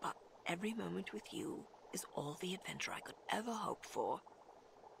lovely, but every moment with you is all the adventure I could ever hope for.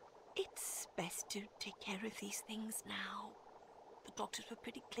 It's best to take care of these things now. The doctors were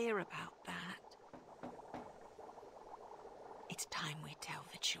pretty clear about that. It's time we tell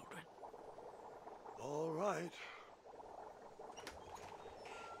the children. All right.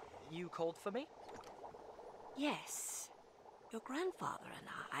 You called for me? Yes. Your grandfather and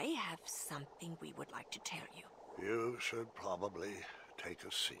I have something we would like to tell you. You should probably take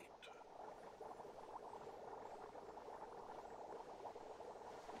a seat.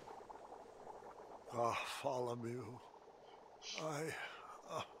 Bartholomew,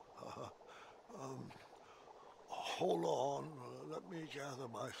 hold on, let me gather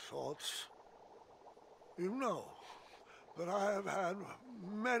my thoughts. You know that I have had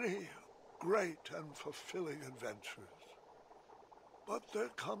many great and fulfilling adventures. But there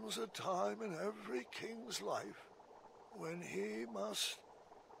comes a time in every king's life when he must...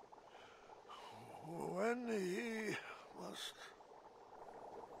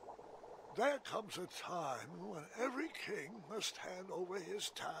 There comes a time when every king must hand over his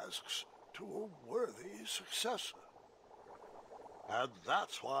tasks to a worthy successor. And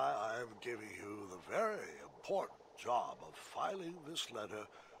that's why I am giving you the very important job of filing this letter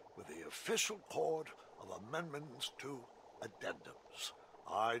with the official court of amendments to addendums.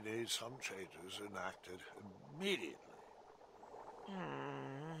 I need some changes enacted immediately.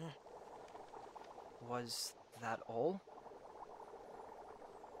 Was that all?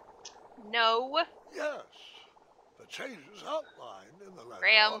 No. Yes. The changes outlined in the letter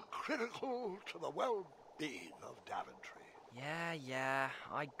Graham. are critical to the well-being of Daventry. Yeah,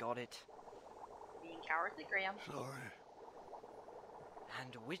 I got it. Being cowardly, Graham. Sorry.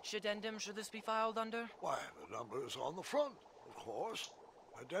 And which addendum should this be filed under? Why, the number's on the front, of course.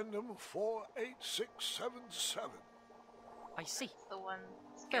 Addendum 48677. I see. The one.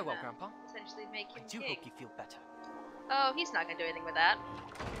 Farewell, Grandpa. Essentially make him I do king. hope you feel better. Oh, he's not gonna do anything with that.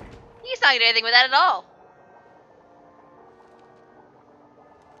 He's not gonna do anything with that at all.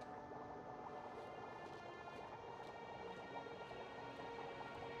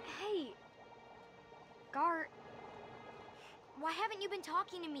 Why haven't you been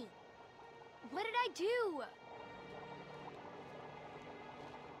talking to me? What did I do?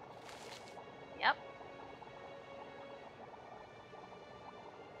 Yep.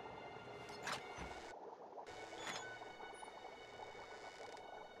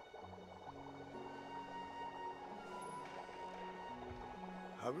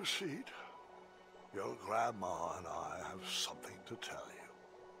 Have a seat. Your grandma and I have something to tell you.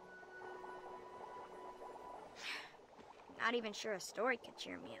 Not even sure a story could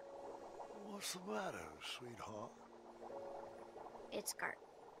cheer me up. What's the matter, sweetheart? It's Gart.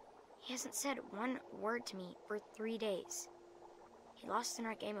 He hasn't said one word to me for 3 days. He lost in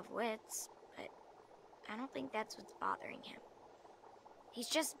our game of wits, but I don't think that's what's bothering him. He's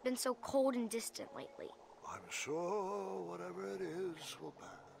just been so cold and distant lately. I'm sure whatever it is will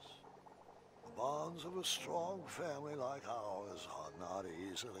pass. The bonds of a strong family like ours are not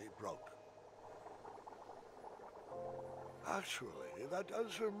easily broken. Actually, that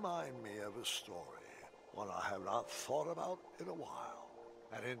does remind me of a story, one I have not thought about in a while.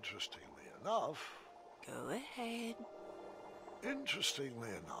 And interestingly enough... Go ahead. Interestingly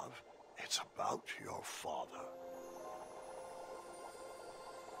enough, it's about your father.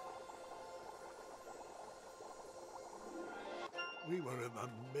 We were in the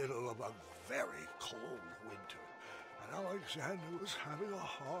middle of a very cold winter, and Alexander was having a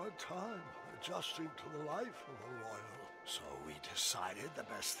hard time adjusting to the life of a royal. So we decided the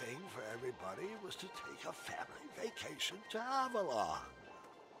best thing for everybody was to take a family vacation to Avalon.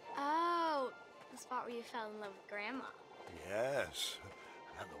 Oh, the spot where you fell in love with Grandma. Yes,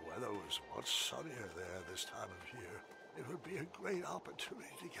 and the weather was much sunnier there this time of year. It would be a great opportunity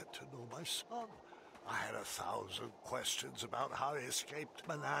to get to know my son. I had 1,000 questions about how he escaped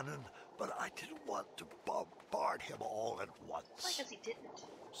Manannan, but I didn't want to bombard him all at once. Why, because he didn't.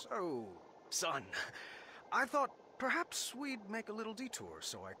 So, son, I thought perhaps we'd make a little detour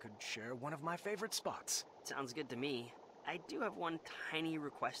so I could share one of my favorite spots. Sounds good to me. I do have one tiny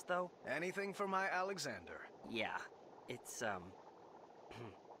request, though. Anything for my Alexander. Yeah, it's,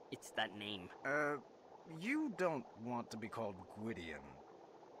 it's that name. You don't want to be called Gwydion,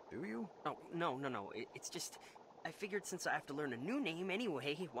 do you? Oh, no. It's just, I figured since I have to learn a new name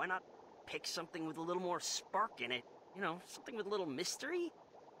anyway, why not pick something with a little more spark in it? You know, something with a little mystery?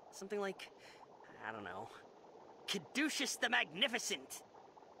 Something like, I don't know, Caduceus the Magnificent!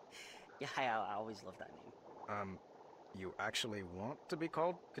 Yeah, I always loved that name. You actually want to be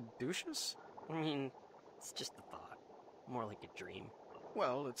called Caduceus? I mean, it's just a thought. More like a dream.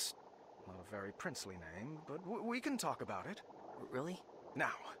 Well, it's not a very princely name, but we can talk about it. Really?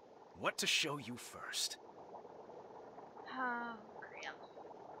 Now, what to show you first?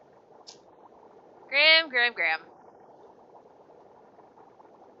 Graham.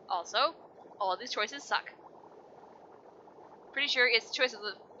 Also, all of these choices suck. Pretty sure it's the choice of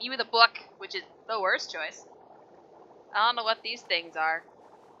you the book, which is the worst choice. I don't know what these things are.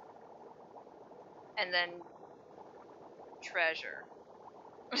 And then treasure.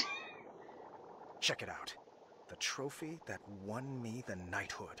 Check it out. The trophy that won me the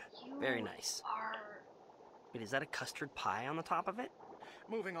knighthood. Very nice. Wait, is that a custard pie on the top of it?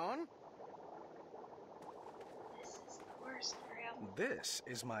 Moving on. This is the worst, Graham. This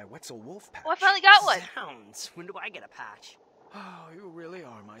is my Wetzel Wolf patch. Oh, I finally got one! Sounds. When do I get a patch? Oh, you really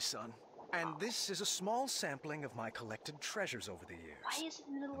are my son. And this is a small sampling of my collected treasures over the years. Why is it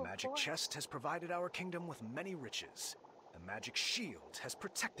in the middle The of magic forest? chest has provided our kingdom with many riches. The magic shield has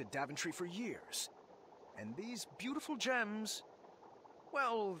protected Daventry for years. And these beautiful gems...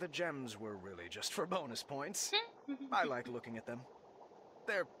 Well, the gems were really just for bonus points. I like looking at them.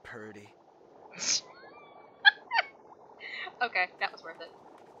 They're purty. Okay, that was worth it.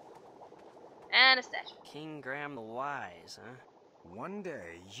 And a statue. King Graham the Wise, huh? One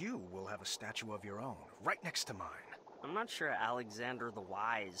day, you will have a statue of your own, right next to mine. I'm not sure Alexander the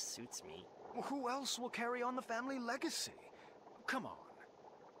Wise suits me. Well, who else will carry on the family legacy? Come on.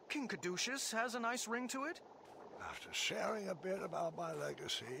 King Caduceus has a nice ring to it. After sharing a bit about my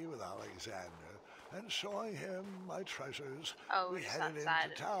legacy with Alexander and showing him my treasures, we headed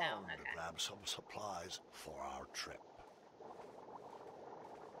into town to grab some supplies for our trip.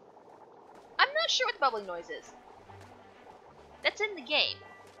 I'm not sure what the bubbling noise is. That's in the game.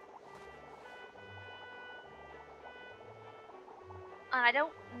 And I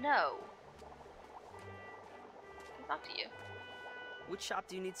don't know. I'll talk to you. Which shop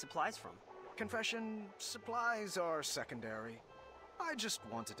do you need supplies from? Confession, supplies are secondary. I just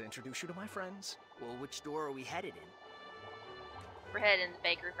wanted to introduce you to my friends. Well, which door are we headed in? We're headed in the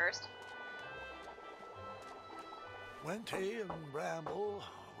bakery first. Wenty and Bramble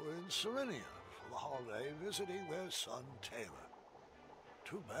were in Serenia for the holiday visiting their son Taylor.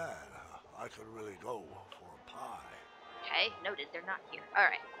 Too bad. I could really go for a pie. Okay, noted. They're not here.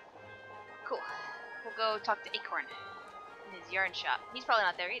 Alright. Cool. We'll go talk to Acorn in his yarn shop. He's probably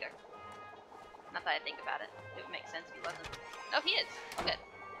not there either. Not that I think about it. It would make sense if he wasn't. No, he is. Oh, good.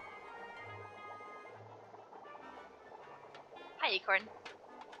 Hi, Acorn.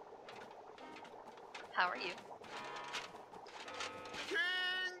 How are you?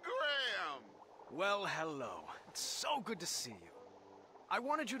 King Graham! Well, hello. It's so good to see you. I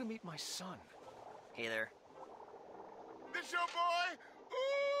wanted you to meet my son. Hey there. This your boy?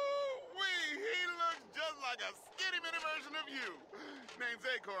 Ooh-wee! He looks just like a skinny mini version of you. Name's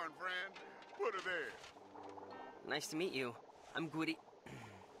Acorn, friend. Put her there. Nice to meet you. I'm Gwitty.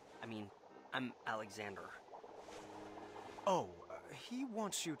 I'm Alexander. Oh, he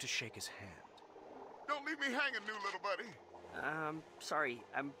wants you to shake his hand. Don't leave me hanging, new little buddy. Sorry.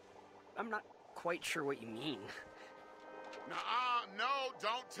 I'm not quite sure what you mean. No,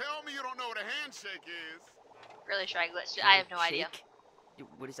 don't tell me you don't know what a handshake is. Really shy glitch. I have no idea.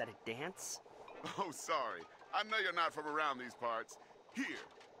 What is that, a dance? Oh, sorry. I know you're not from around these parts. Here,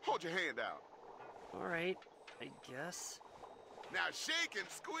 hold your hand out. Alright, I guess. Now shake and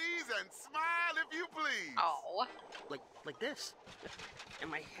squeeze and smile if you please. Oh. Like this? Am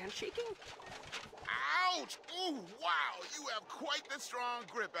my hand shaking? Ouch! Ooh, wow! You have quite the strong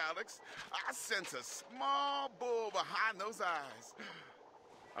grip, Alex. I sense a small bull behind those eyes.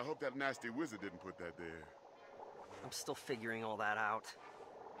 I hope that nasty wizard didn't put that there. I'm still figuring all that out.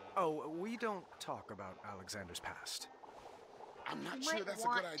 Oh, we don't talk about Alexander's past. I'm not You sure might that's a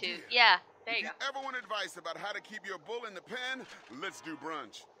want good to. idea. Yeah, there If you you go. ever want advice about how to keep your bull in the pen, let's do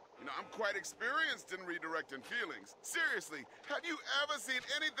brunch. You know, I'm quite experienced in redirecting feelings. Seriously, have you ever seen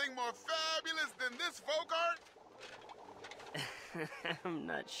anything more fabulous than this folk art? I'm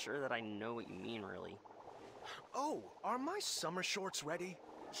not sure that I know what you mean, really. Oh, are my summer shorts ready?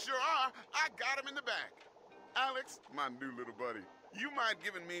 Sure are. I got him in the back. Alex, my new little buddy, you mind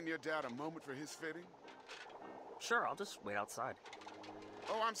giving me and your dad a moment for his fitting? Sure, I'll just wait outside.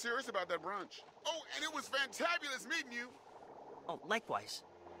 Oh, I'm serious about that brunch. Oh, and it was fantabulous meeting you. Oh, likewise.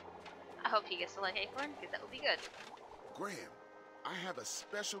 I hope he gets to like Acorn, because that would be good. Graham, I have a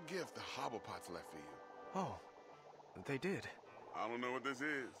special gift the Hobblepots left for you. Oh, they did. I don't know what this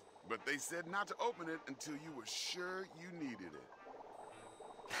is, but they said not to open it until you were sure you needed it.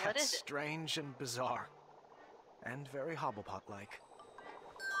 What That's is it? strange and bizarre. And very Hobblepot-like.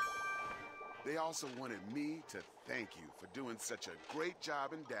 They also wanted me to thank you for doing such a great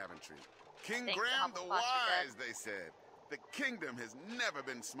job in Daventry. King Thanks, Graham the Hobblepots, Wise, they said. The kingdom has never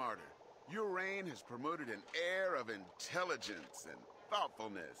been smarter. Your reign has promoted an air of intelligence and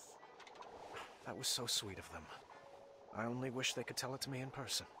thoughtfulness. That was so sweet of them. I only wish they could tell it to me in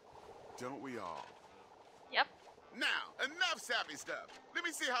person. Don't we all? Yep. Now, enough sappy stuff. Let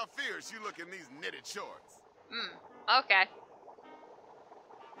me see how fierce you look in these knitted shorts. Okay.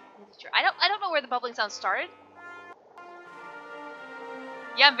 I don't know where the bubbling sound started.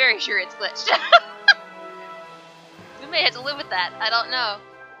 Yeah, I'm very sure it's glitched. We may have to live with that. I don't know.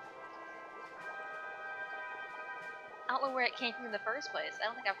 I don't know where it came from in the first place. I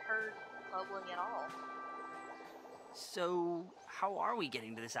don't think I've heard bubbling at all. So, how are we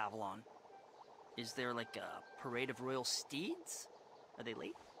getting to this Avalon? Is there like a parade of royal steeds? Are they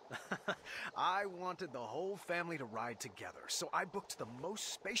late? I wanted the whole family to ride together, so I booked the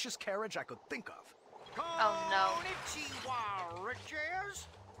most spacious carriage I could think of. Oh no. Konnichiwa, riches!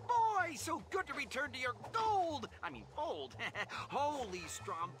 Boy, so good to return to your gold! I mean, fold. Holy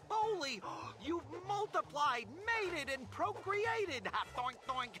Stromboli! You've multiplied, mated, and procreated! Ha, doink,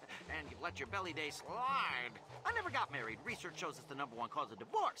 doink! And you've let your belly day slide. I never got married. Research shows it's the #1 cause of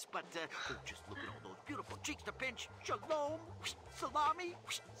divorce, but oh, just look at all those beautiful cheeks to pinch. Shalom, salami,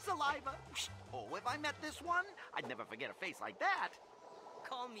 saliva. Oh, if I met this one, I'd never forget a face like that.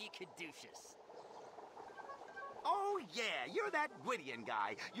 Call me Caduceus. Oh, yeah, you're that Gwydion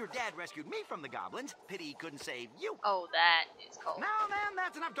guy. Your dad rescued me from the goblins. Pity he couldn't save you. Oh, that is cold. Now, then,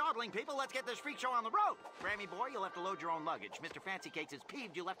 that's enough dawdling, people. Let's get this freak show on the road. Grammy boy, you'll have to load your own luggage. Mr. Fancy Cakes is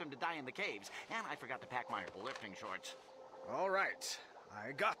peeved you left him to die in the caves. And I forgot to pack my lifting shorts. All right,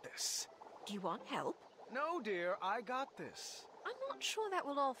 I got this. Do you want help? No, dear, I got this. I'm not sure that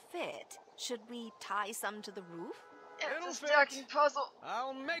will all fit. Should we tie some to the roof? It'll It's a fit. stacking puzzle.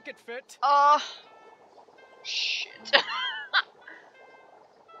 I'll make it fit. Shit.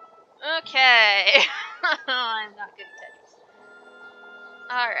 Okay. I'm not good at Tetris.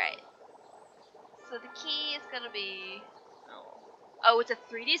 Alright. So the key is gonna be... Oh, it's a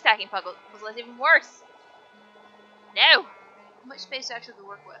 3D stacking puzzle. That's even worse. No! How much space do I actually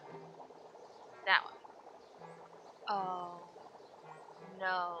work with? That one. Oh.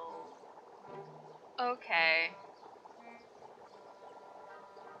 no. Okay.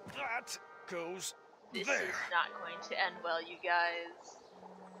 That goes This there. is not going to end well, you guys.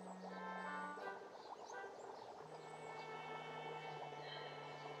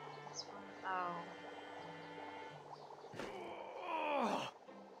 This one, oh.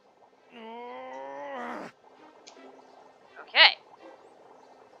 Okay.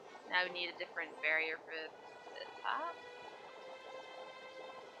 Now we need a different barrier for the top.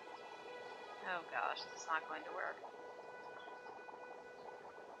 Oh gosh, this is not going to work.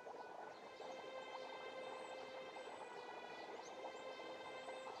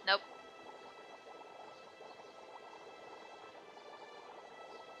 Nope.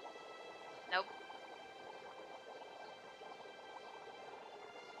 Nope.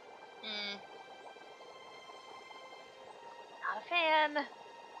 Not a fan.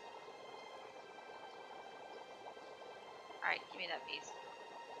 Alright, give me that piece.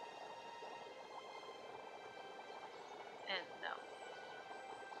 And no.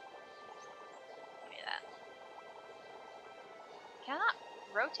 Give me that. Can I not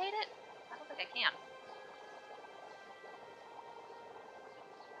rotate it? I don't think I can.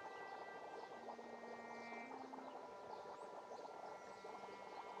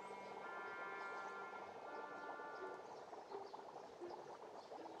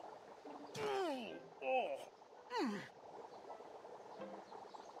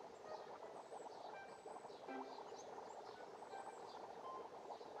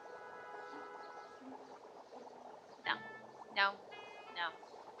 No. No.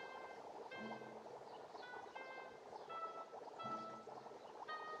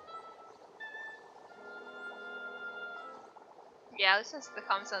 Yeah, this is the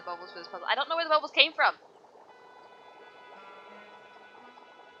comments on the bubbles for this puzzle. I don't know where the bubbles came from.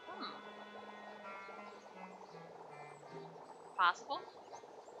 Possible?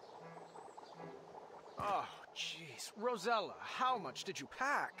 Oh, jeez. Rosella, how much did you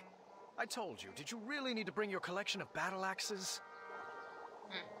pack? I told you, did you really need to bring your collection of battle axes?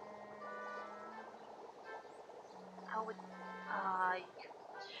 How would...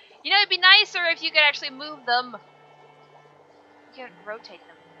 you know, it'd be nicer if you could actually move them. You could rotate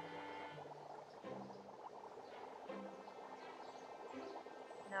them.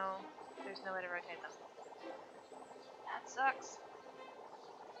 No, there's no way to rotate them. That sucks.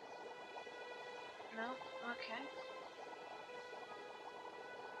 No? Okay.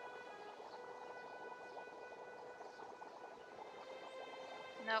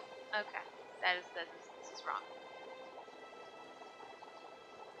 Nope. Okay. This is wrong.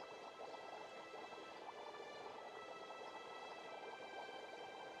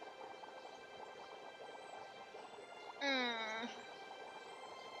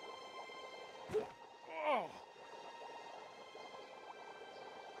 Oh.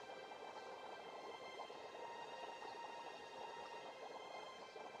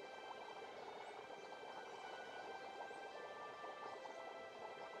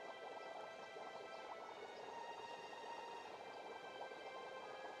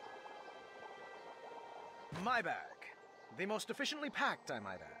 My bag. The most efficiently packed, I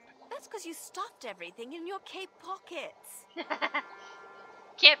might add. That's because you stuffed everything in your cape pockets.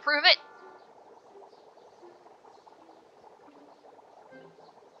 Can't prove it.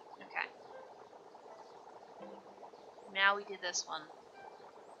 Okay. Now we do this one.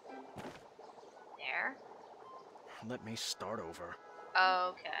 There. Let me start over.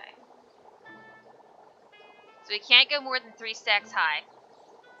 Okay. So we can't go more than 3 stacks high.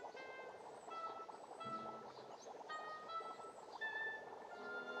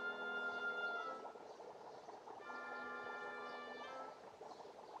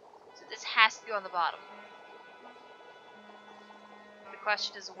 So this has to go on the bottom. The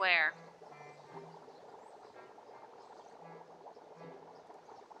question is where.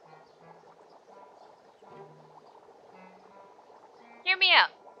 Hear me out.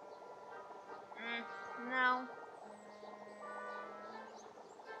 No.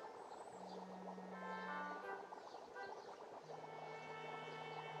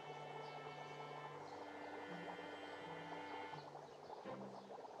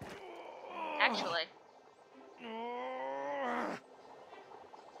 Actually.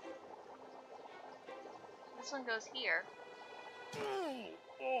 This one goes here.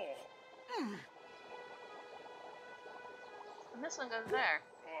 And this one goes there.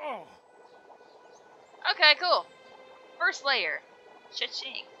 Okay, cool. First layer.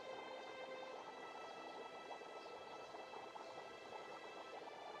 Cha-ching.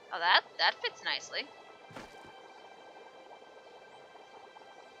 Oh, that fits nicely.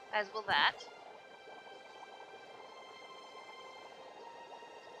 As will that.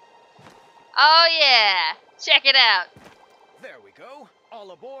 Oh yeah! Check it out! There we go. All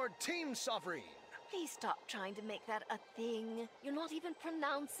aboard Team Sovereign. Please stop trying to make that a thing. You're not even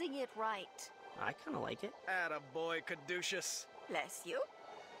pronouncing it right. I kind of like it. Attaboy, Caduceus. Bless you.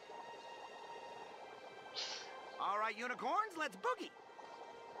 All right, unicorns, let's boogie.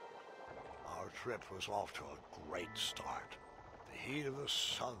 Our trip was off to a great start. The heat of the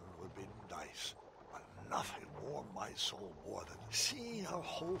sun would be nice, but nothing warmed my soul more than seeing our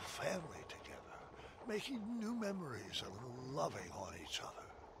whole family together, making new memories and loving on each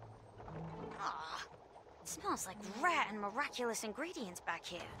other. Ah, it smells like rare and miraculous ingredients back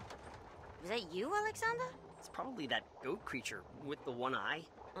here. Was that you, Alexander? It's probably that goat creature with the one eye.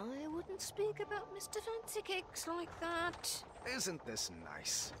 I wouldn't speak about Mr. Fancy Cakes like that. Isn't this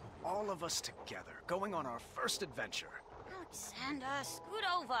nice? All of us together, going on our first adventure. Alexander, scoot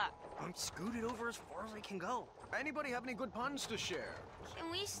over. I'm scooted over as far as I can go. Anybody have any good puns to share?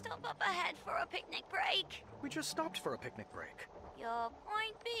 Can we stop up ahead for a picnic break? We just stopped for a picnic break. Your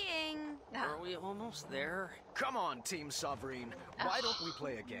point being... Are we almost there? Come on, Team Sovereign. Why don't we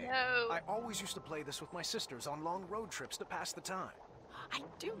play a game? No. I always used to play this with my sisters on long road trips to pass the time. I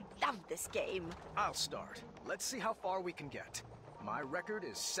do love this game. I'll start. Let's see how far we can get. My record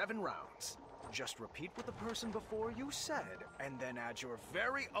is 7 rounds. Just repeat what the person before you said, and then add your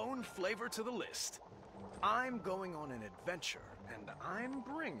very own flavor to the list. I'm going on an adventure, and I'm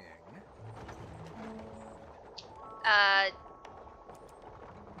bringing...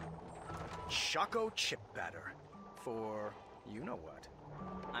 Choco Chip Batter. For you-know-what.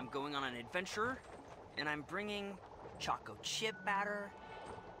 I'm going on an adventure, and I'm bringing Choco Chip Batter.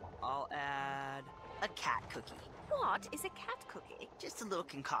 I'll add a cat cookie. What is a cat cookie? Just a little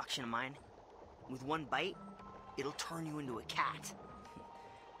concoction of mine. With one bite, it'll turn you into a cat.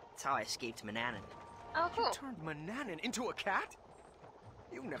 That's how I escaped Manannan. Oh, cool. You turned Manannan into a cat?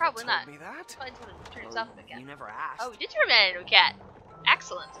 You never Probably told not. me that. Probably told him to turn himself into a cat. You never asked. Oh, we did turn man into a cat.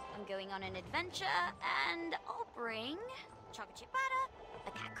 Excellent. I'm going on an adventure, and I'll bring chocolate chip batter,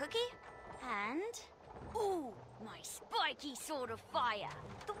 a cat cookie, and... Ooh, my spiky sword of fire.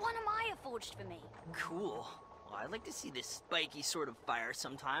 The one Amaya forged for me. Cool. Well, I'd like to see this spiky sword of fire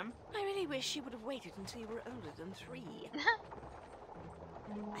sometime. I really wish you would have waited until you were older than 3.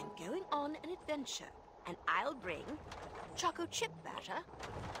 I'm going on an adventure, and I'll bring choco chip batter,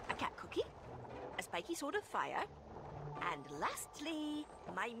 a cat cookie, a spiky sword of fire, and lastly,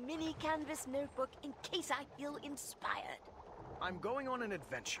 my mini canvas notebook in case I feel inspired. I'm going on an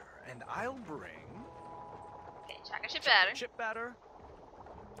adventure, and I'll bring... Okay, chocolate chip batter. Chip batter.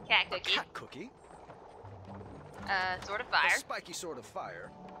 Cat A cookie. cat cookie. Sword of fire. A spiky sword of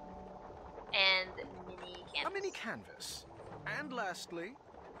fire. And mini canvas. A mini canvas. And lastly...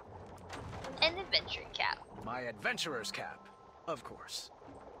 An adventuring cap. My adventurer's cap, of course.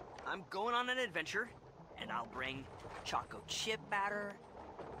 I'm going on an adventure, and I'll bring choco chip batter,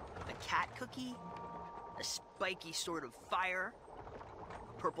 a cat cookie, a spiky sword of fire,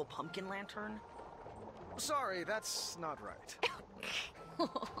 a purple pumpkin lantern. Sorry, that's not right.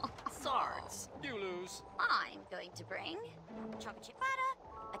 Swords. You lose. I'm going to bring chocolate chip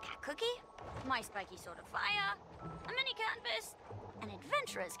batter, a cat cookie, my spiky sword of fire, a mini canvas, an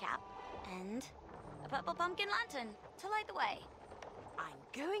adventurer's cap, and a purple pumpkin lantern to light the way. I'm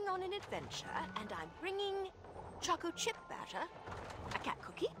going on an adventure, and I'm bringing choco chip batter, a cat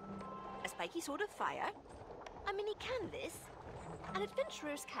cookie, a spiky sword of fire, a mini canvas, an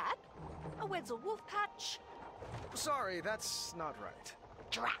adventurer's cap, a Wetzel wolf patch. Sorry, that's not right.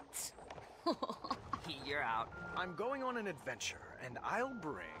 Drats. You're out. I'm going on an adventure, and I'll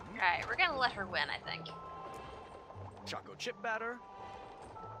bring... Alright, we're gonna let her win, I think. Choco chip batter,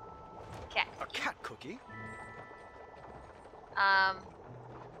 Cat a cat cookie,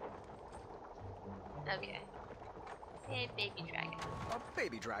 Okay. Hey, baby dragon. a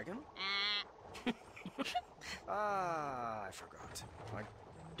baby dragon. Ah, I forgot. I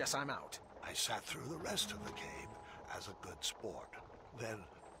guess I'm out. I sat through the rest of the game as a good sport, then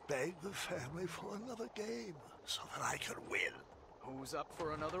begged the family for another game so that I could win. Who's up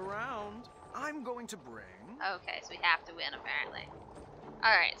for another round? I'm going to bring... Okay, so we have to win, apparently.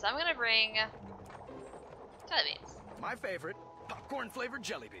 Alright, so I'm gonna bring... jelly beans. My favorite, popcorn-flavored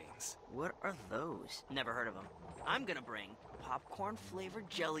jelly beans. What are those? Never heard of them. I'm gonna bring popcorn-flavored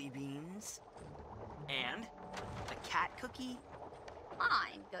jelly beans and a cat cookie.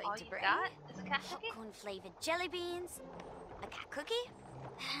 I'm going All to you bring got is a cat cookie? popcorn-flavored jelly beans, a cat cookie,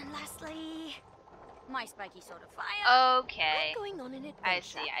 and lastly, my spiky sword of fire. Okay. I'm going on an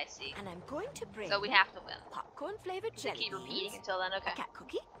adventure. I see. And I'm going to bring... So we have to win. popcorn-flavored So jelly keep beans, repeating until then, okay. a cat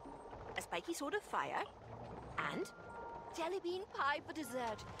cookie, a spiky sword of fire, and jelly bean pie for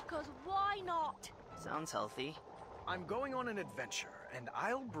dessert, cause why not? Sounds healthy. I'm going on an adventure, and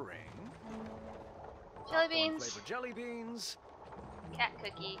I'll bring Jelly beans. flavored jelly beans, Cat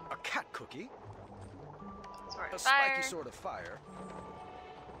cookie. a cat cookie, Sword a of fire. spiky sword of fire,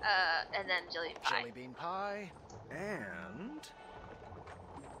 And then jelly pie. jelly bean pie, and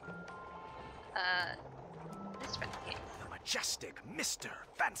This fancy cake. the majestic Mr.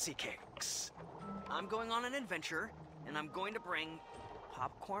 Fancy Cakes. I'm going on an adventure, and I'm going to bring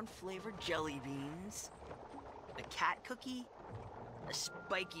popcorn-flavored jelly beans, a cat cookie, a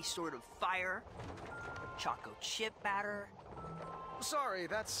spiky sword of fire, choco chip batter. Sorry,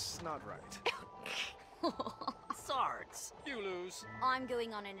 that's not right. Swords. You lose. I'm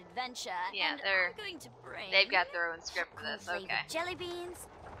going on an adventure, Yeah, and they're- I'm going to bring... They've got their own script for this. popcorn-flavored Okay. jelly beans,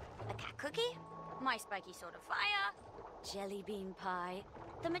 a cat cookie, my spiky sword of fire, jelly bean pie,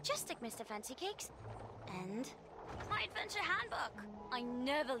 the majestic Mr. Fancy Cakes, and my adventure handbook. I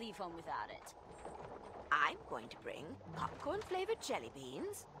never leave home without it. I'm going to bring popcorn-flavored jelly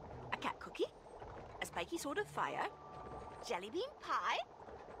beans, a cat cookie, a spiky sword of fire, jelly bean pie,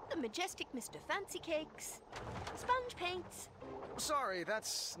 the majestic Mr. Fancy Cakes, sponge paints. Sorry,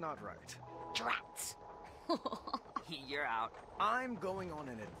 that's not right. Drats. You're out. I'm going on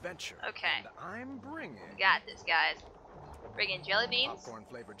an adventure. Okay. And I'm bringing We got this, guys. Bringing jelly beans, popcorn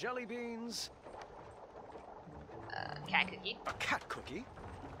flavored jelly beans, cat cookie, a cat cookie,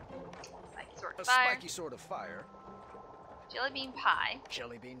 spiky sword a of fire, spiky sword of fire, jelly bean pie,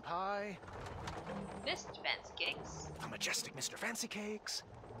 jelly bean pie, Mr. Fancy Cakes, the majestic Mr. Fancy Cakes,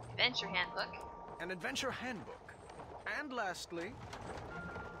 adventure handbook, an adventure handbook, and lastly,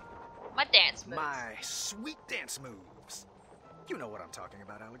 my dance moves. my sweet dance moves. You know what I'm talking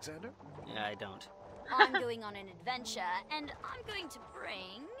about, Alexander? Yeah, I don't. I'm going on an adventure, and I'm going to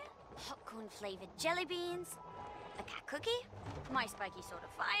bring popcorn-flavored jelly beans, a cat cookie, my spiky sword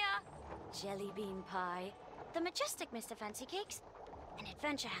of fire, jelly bean pie, the majestic Mr. Fancy Cakes, an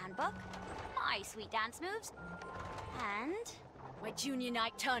adventure handbook, my sweet dance moves, and my junior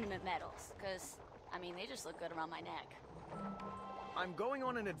night tournament medals. Because, I mean, they just look good around my neck. I'm going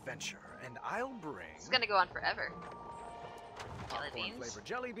on an adventure, and I'll bring It's gonna go on forever. Jelly popcorn beans. flavored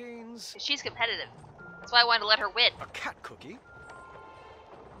jelly beans, She's competitive. That's why I wanted to let her win. a cat cookie,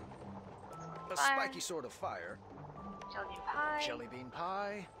 a Fire. spiky sword of fire, Jelly bean pie, jelly bean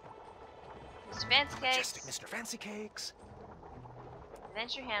pie, Mr. Fancy majestic Cakes, Mr. Fancy Cakes,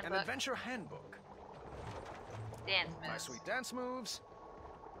 adventure an handbook, adventure handbook, dance my moves, sweet dance moves,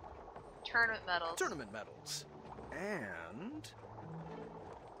 tournament medals, tournament medals, and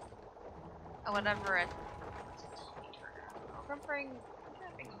oh, whatever. What's a Tommy Turner? Oh, I'm bring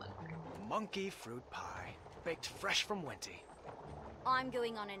the monkey. monkey fruit pie, baked fresh from Wenty. I'm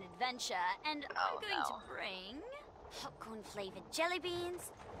going on an adventure, and I'm Oh, going no. to bring popcorn-flavored jelly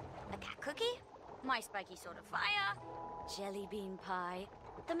beans, a cat cookie, my spiky sword of fire, jelly bean pie,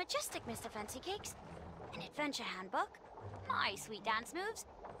 the majestic Mr. Fancy Cakes, an adventure handbook, my sweet dance moves,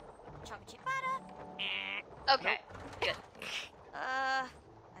 chocolate chip batter. Okay, good. I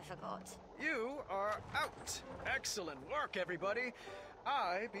forgot. You are out. Excellent work, everybody.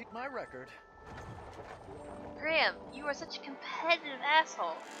 I beat my record. Graham, you are such a competitive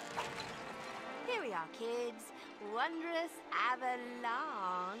asshole. Here we are, kids. Wondrous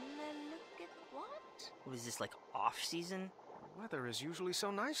Avalon. Look at what? Was this like off-season? Weather is usually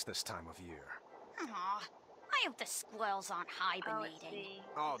so nice this time of year. Aw, I hope the squirrels aren't hibernating.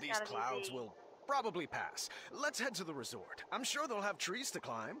 Oh, these clouds will probably pass. Let's head to the resort. I'm sure they'll have trees to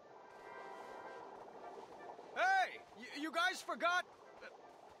climb. Hey! You guys forgot?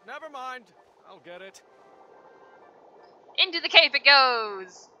 Never mind. I'll get it. Into the cave it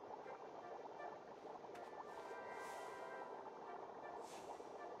goes!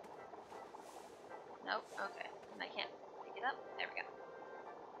 Nope, okay. I can't pick it up. There we go.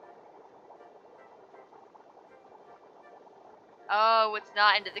 Oh, it's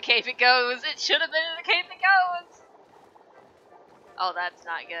not into the cave it goes! It should have been in the cave it goes! Oh, that's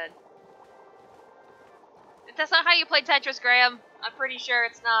not good. That's not how you play Tetris, Graham. I'm pretty sure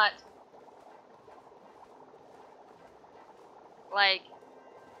it's not. Like,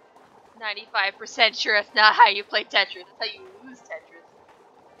 95% sure it's not how you play Tetris. It's how you lose Tetris.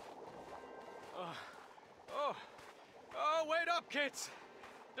 Oh, wait up, kids.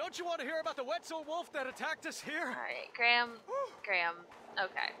 Don't you want to hear about the Wetzel wolf that attacked us here? Alright, Graham.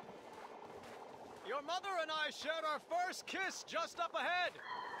 Okay. Your mother and I shared our first kiss just up ahead.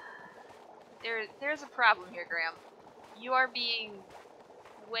 There's a problem here, Graham. You are being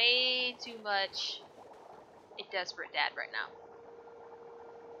way too much a desperate dad right now.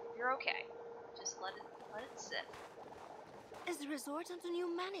 You're okay. Just let it sit. Is the resort under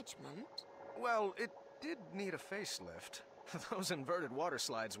new management? Well, it did need a facelift. Those inverted water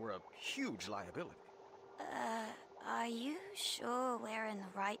slides were a huge liability. Are you sure we're in the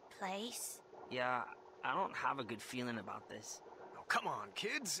right place? Yeah, I don't have a good feeling about this. Oh, come on,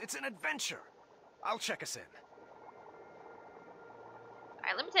 kids. It's an adventure. I'll check us in.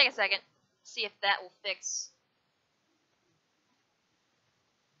 Alright, let me take a second. See if that will fix.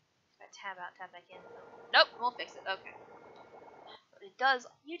 Tab out, tab back in. Nope, won't fix it. Okay. But it does.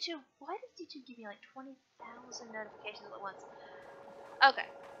 YouTube, why does YouTube give me like 20,000 notifications all at once? Okay.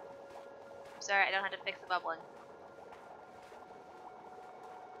 Sorry, I don't have to fix the bubbling.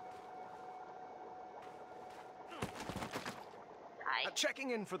 Hi.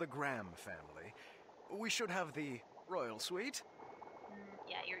 Checking in for the Graham family. We should have the royal suite.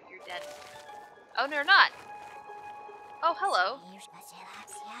 Yeah, you're dead. Oh, no, you're not. Oh, hello.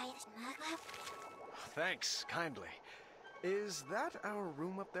 Thanks, kindly. Is that our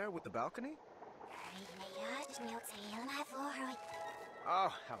room up there with the balcony?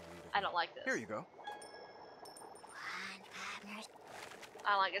 Oh, how neat. I don't like this. Here you go. I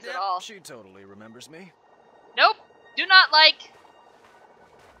don't like this Yep, at all. She totally remembers me. Nope. Do not like.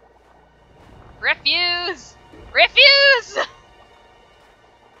 Refuse. Refuse.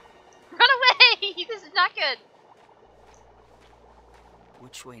 Run away. This is not good.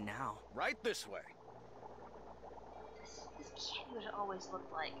 Which way now? Right this way. This can't be what it always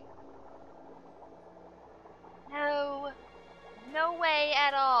looked like. No. No way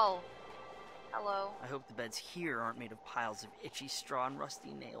at all. Hello. I hope the beds here aren't made of piles of itchy straw and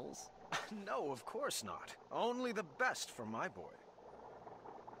rusty nails. No, of course not. Only the best for my boy.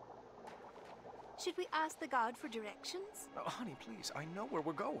 Should we ask the guard for directions? Oh, honey, please. I know where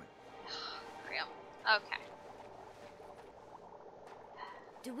we're going. Real. Okay.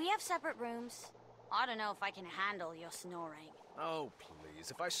 Do we have separate rooms? I don't know if I can handle your snoring. Oh, please.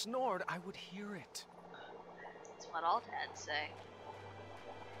 If I snored, I would hear it. That's what all dads say.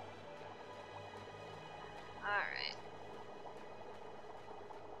 Alright.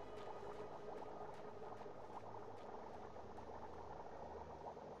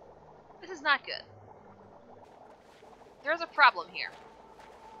 This is not good. There's a problem here.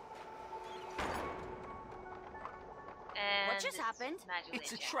 And What just happened?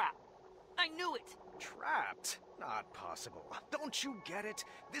 It's a trap. I knew it. Trapped? Not possible. Don't you get it?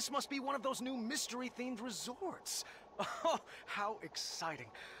 This must be one of those new mystery-themed resorts. Oh, how exciting.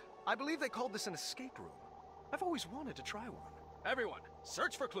 I believe they called this an escape room. I've always wanted to try one. Everyone,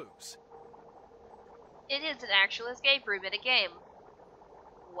 search for clues. It is an actual escape room in a game.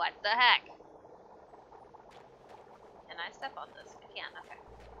 What the heck? Can I step on this? I can, okay.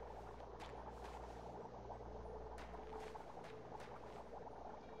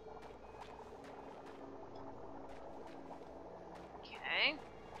 Okay.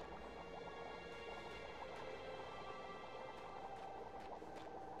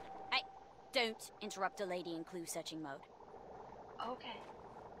 Hey, don't interrupt a lady in clue searching mode. Okay.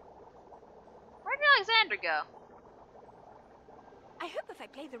 Where did Alexander go? I hope if I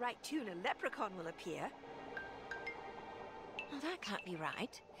play the right tune, a leprechaun will appear. Well, that can't be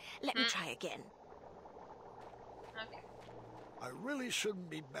right. Let me try again. Okay. I really shouldn't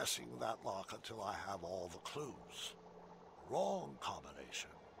be messing with that lock until I have all the clues. Wrong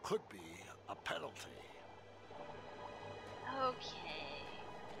combination could be a penalty. Okay.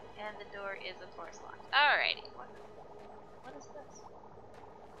 And the door is, of course, locked. Alrighty. What is this?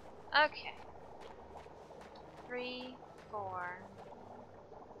 Okay. 3, 4.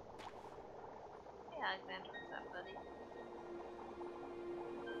 Hey, Alexander, what's up, buddy?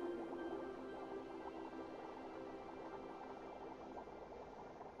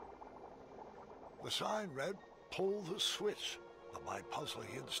 The sign read, "Pull the switch," but my puzzling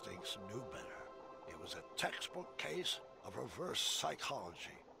instincts knew better. It was a textbook case of reverse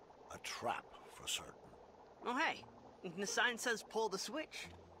psychology. A trap, for certain. Oh, hey. The sign says pull the switch.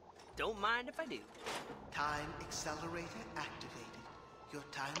 Don't mind if I do. Time accelerator activated. Your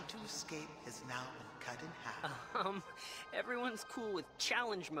time to escape has now been cut in half. Everyone's cool with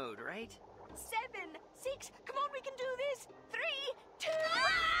challenge mode, right? 7, 6, come on, we can do this! 3, 2...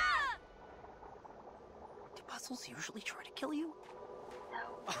 Do puzzles usually try to kill you?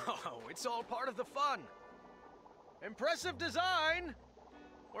 No. Oh, it's all part of the fun. Impressive design!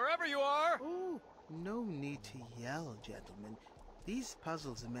 Wherever you are! Oh, no need to yell, gentlemen. These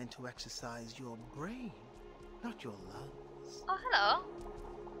puzzles are meant to exercise your brain, not your lungs. Oh, hello.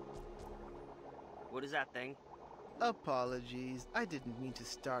 What is that thing? Apologies. I didn't mean to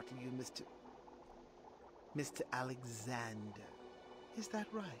startle you, Mr. Alexander. Is that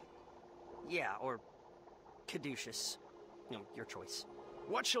right? Yeah, or Caduceus. your choice.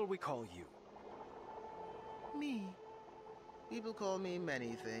 What shall we call you? Me. People call me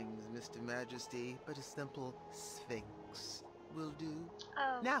many things, Mr. Majesty, but a simple Sphinx will do.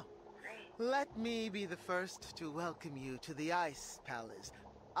 Oh, now, great. let me be the first to welcome you to the Ice Palace.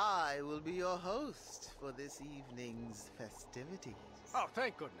 I will be your host for this evening's festivities. Oh,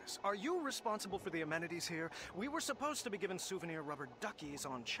 thank goodness. Are you responsible for the amenities here? We were supposed to be given souvenir rubber duckies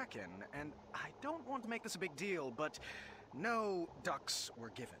on check-in, and I don't want to make this a big deal, but no ducks were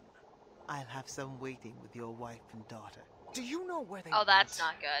given. I'll have some waiting with your wife and daughter. Do you know where they Oh, that's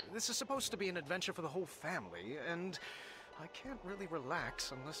went? not good. This is supposed to be an adventure for the whole family, and I can't really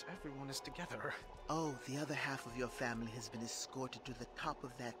relax unless everyone is together. Oh, the other half of your family has been escorted to the top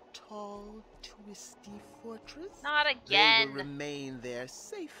of that tall, twisty fortress? Not again. They will remain there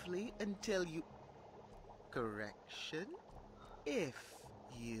safely until you... Correction. If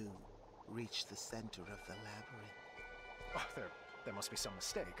you reach the center of the labyrinth. Oh, there must be some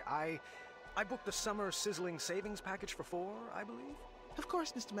mistake. I booked the summer sizzling savings package for 4, I believe? Of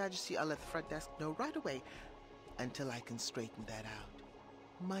course, Mr. Majesty, I'll let the front desk know right away. Until I can straighten that out.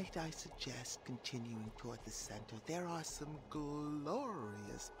 Might I suggest continuing toward the center? There are some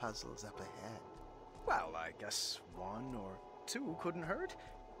glorious puzzles up ahead. Well, I guess 1 or 2 couldn't hurt.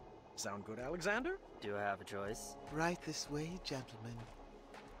 Sound good, Alexander? Do I have a choice? Right this way, gentlemen.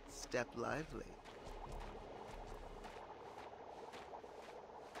 Step lively.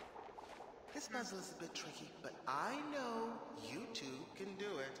 This puzzle is a bit tricky, but I know you two can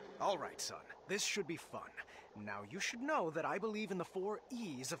do it. All right, son. This should be fun. Now, you should know that I believe in the 4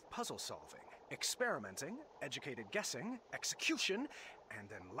 E's of puzzle solving. Experimenting, educated guessing, execution, and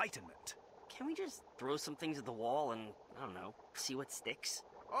enlightenment. Can we just throw some things at the wall and, I don't know, see what sticks?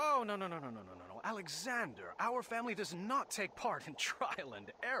 Oh, no. Alexander, our family does not take part in trial and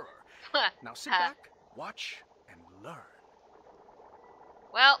error. Now sit back, watch, and learn.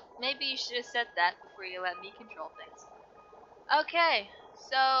 Well, maybe you should have said that before you let me control things. Okay,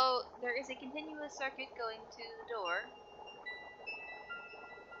 so there is a continuous circuit going to the door.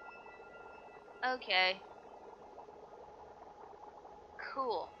 Okay.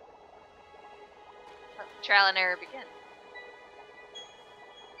 Cool. Let the trial and error begin.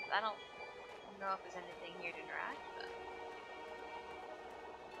 I don't know if there's anything here to interact, but...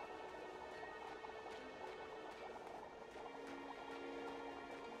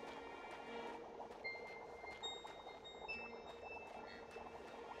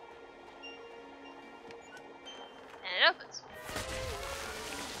 And it opens.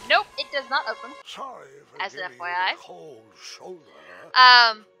 Nope, it does not open. Sorry for As an giving you FYI. the cold shoulder.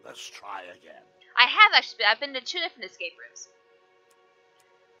 Let's try again. I have actually. I've been to 2 different escape rooms.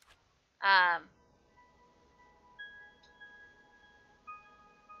 And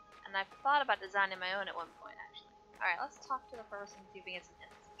I've thought about designing my own at one point, actually. Alright, let's talk to the person and see if we get some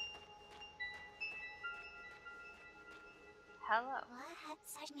hints. Hello.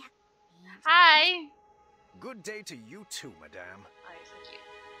 Hi! Good day to you too, madame. Oh, you're so cute.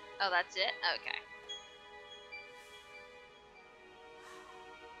 Oh, that's it? Okay.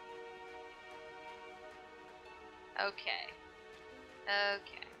 Okay.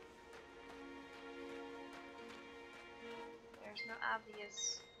 Okay. There's no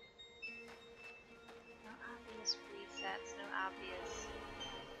obvious resets, no obvious...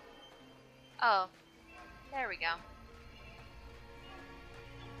 Oh. There we go.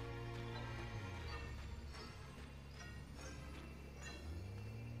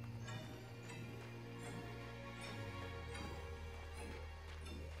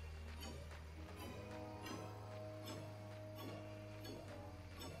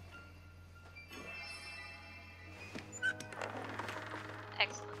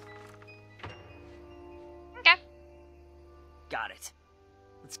 Excellent. Okay. Got it.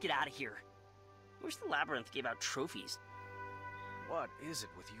 Let's get out of here. I wish the labyrinth gave out trophies. What is it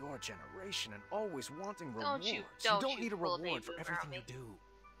with your generation and always wanting Don't rewards? you don't need a pull the reward for baby everything around you do.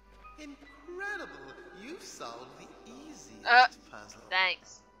 Incredible! You've solved the easiest puzzle.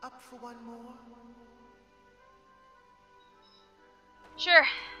 Thanks. Up for one more? Sure.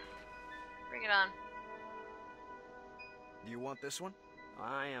 Bring it on. You want this one?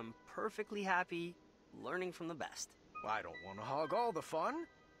 I am perfectly happy learning from the best. I don't want to hog all the fun,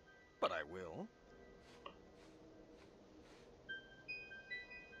 but I will.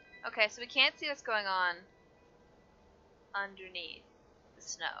 Okay, so we can't see what's going on underneath the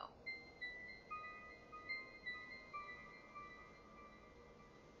snow.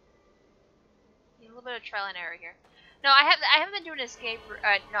 Need a little bit of trial and error here. No, I haven't been doing an escape.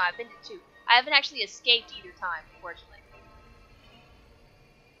 No, I've been to 2. I haven't actually escaped either time, unfortunately.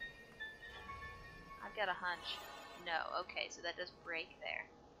 I've got a hunch. No. Okay, so that does break there.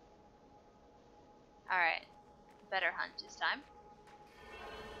 Alright. Better hunt this time.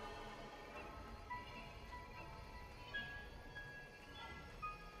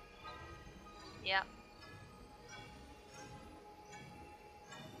 Yep.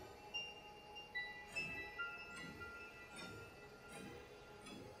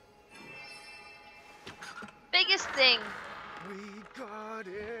 Biggest thing. We got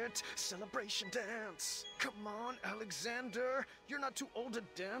it! Celebration dance! Come on, Alexander! You're not too old to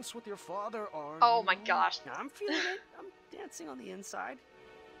dance with your father, are you? Oh my gosh. I'm feeling it. I'm dancing on the inside.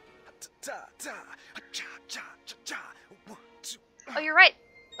 Oh, you're right.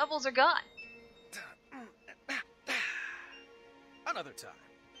 Bubbles are gone. Another time.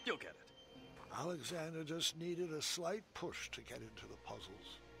 You'll get it. Alexander just needed a slight push to get into the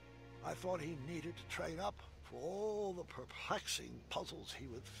puzzles. I thought he needed to train up for all the perplexing puzzles he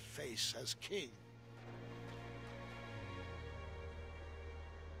would face as king.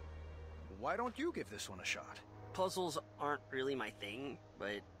 Why don't you give this one a shot? Puzzles aren't really my thing,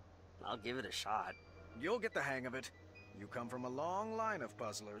 but I'll give it a shot. You'll get the hang of it. You come from a long line of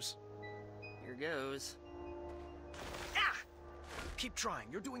puzzlers. Here goes. Ah! Keep trying.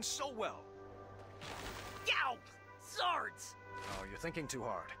 You're doing so well. Yow! Swords! Oh, you're thinking too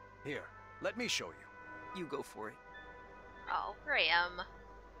hard. Here, let me show you. You go for it. Oh, Graham.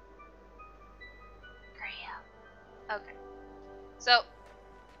 Graham. Okay. So,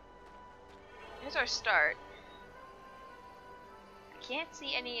 here's our start. I can't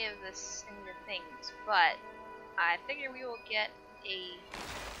see any of the things, but I figure we will get a...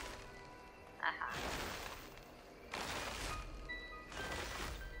 Aha.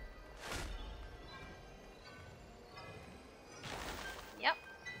 Yep.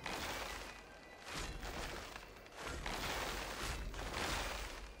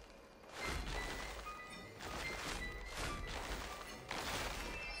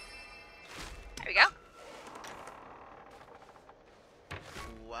 There we go.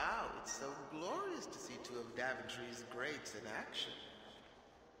 Wow, it's so glorious to see two of Daventry's greats in action.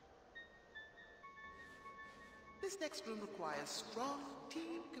 This next room requires strong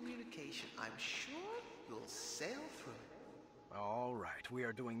team communication. I'm sure you'll sail through it. All right, we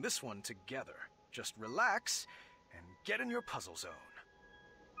are doing this one together. Just relax and get in your puzzle zone.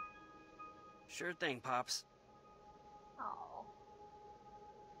 Sure thing, Pops. Oh.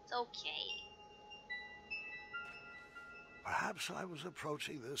 It's okay. Perhaps I was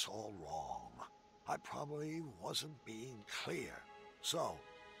approaching this all wrong. I probably wasn't being clear. So,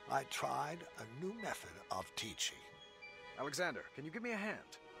 I tried a new method of teaching. Alexander, can you give me a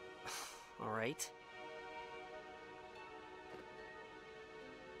hand? All right.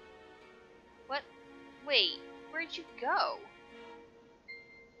 What? Wait, where'd you go?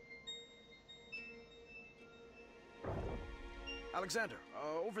 Alexander,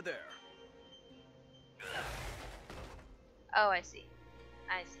 over there. Oh, I see.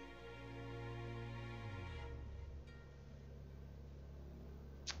 I see.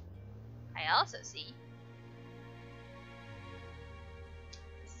 I also see.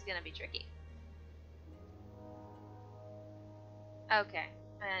 This is gonna be tricky. Okay,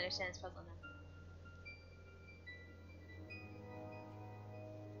 I understand this puzzle now.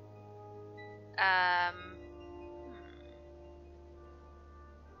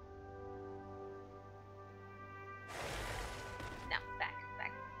 No, back.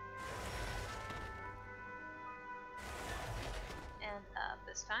 And up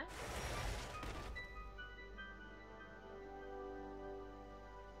this time.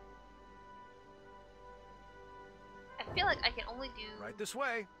 I feel like I can only do... Right this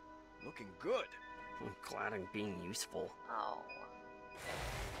way. Looking good. I'm glad I'm being useful. Oh.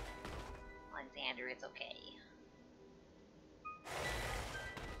 Alexander, it's okay.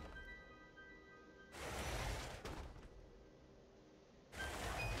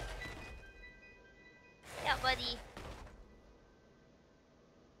 Yeah, buddy.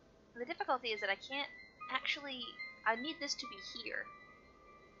 The difficulty is that I can't actually... I need this to be here.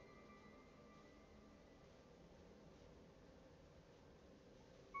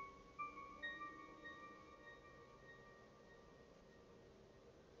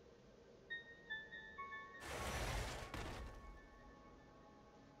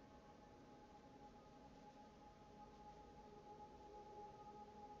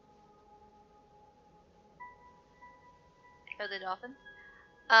 The dolphin.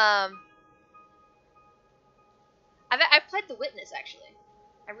 I've played The Witness actually.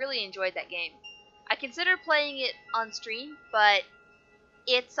 I really enjoyed that game. I consider playing it on stream, but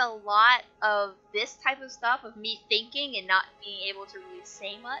it's a lot of this type of stuff of me thinking and not being able to really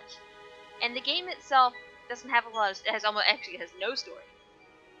say much. And the game itself doesn't have a lot of, it has almost, actually it has no story.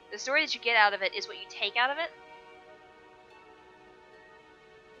 The story that you get out of it is what you take out of it.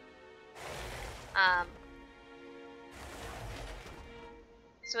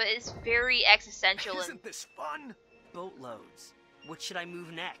 So it is very existential. Isn't this fun? Boatloads. What should I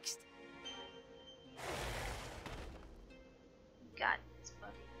move next? God, it's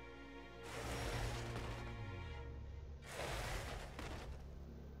funny.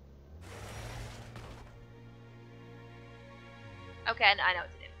 Okay, I know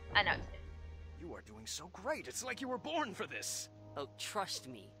what to do. I know what to do. You are doing so great. It's like you were born for this. Oh, trust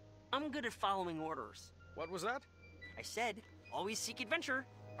me. I'm good at following orders. What was that? I said, always seek adventure.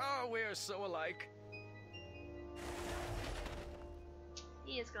 Oh, we're so alike.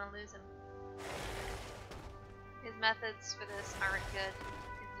 He is gonna lose him. His methods for this aren't good.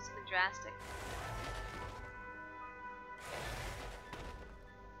 Confusingly drastic.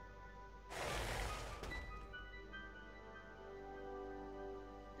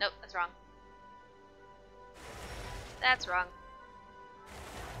 Nope, that's wrong. That's wrong.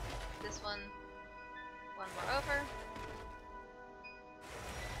 This one more over.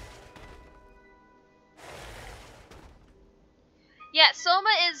 Yeah, Soma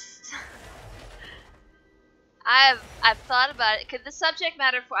is. I've thought about it. Could the subject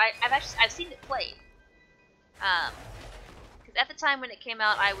matter for I've seen it played. Because at the time when it came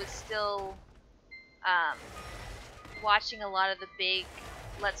out, I was still watching a lot of the big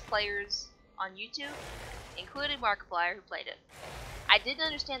Let's Players on YouTube, including Markiplier, who played it. I didn't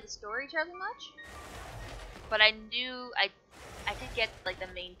understand the story terribly much, but I knew I did get like the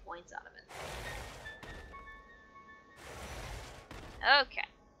main points out of it. Okay.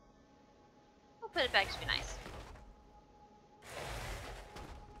 We'll put it back to be nice.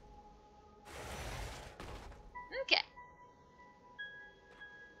 Okay.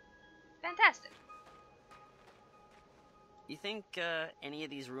 Fantastic. You think any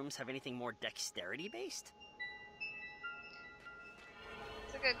of these rooms have anything more dexterity based?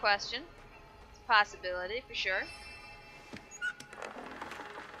 It's a good question. It's a possibility for sure.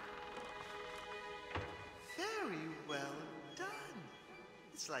 Very well done.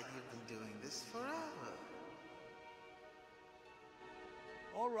 It's like you've been doing this forever.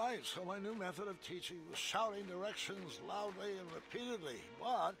 All right, so my new method of teaching was shouting directions loudly and repeatedly,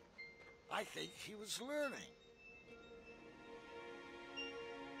 but I think he was learning.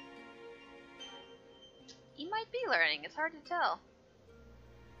 He might be learning. It's hard to tell.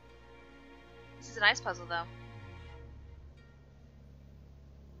 This is a nice puzzle, though.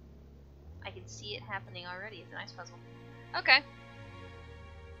 I can see it happening already. It's a nice puzzle. Okay.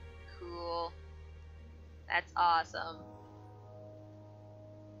 Cool. That's awesome.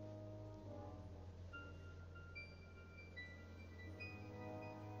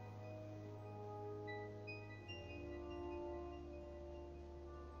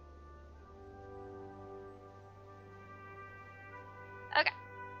 Okay.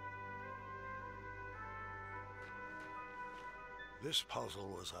 This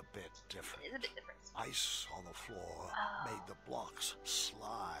puzzle was a bit different. It's a bit different. Ice on the floor made the blocks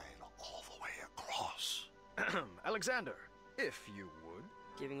slide all the way across. Alexander, if you would.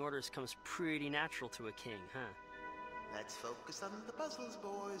 Giving orders comes pretty natural to a king, huh? Let's focus on the puzzles,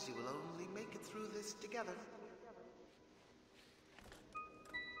 boys. You will only make it through this together.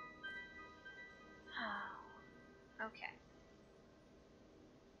 Okay.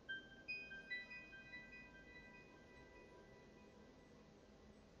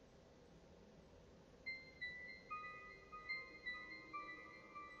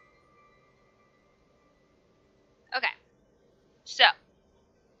 Okay. So,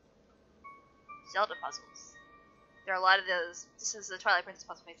 Zelda puzzles. There are a lot of those. This is the Twilight Princess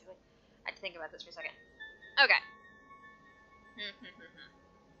puzzle, basically. I had to think about this for a second. Okay.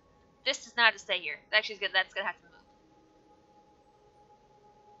 This does not have to stay here. Actually, that's gonna have to move.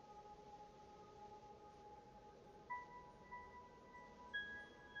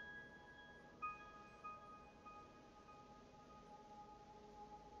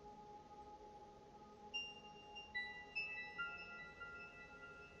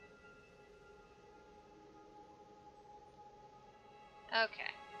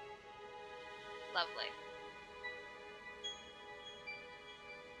 Okay. Lovely.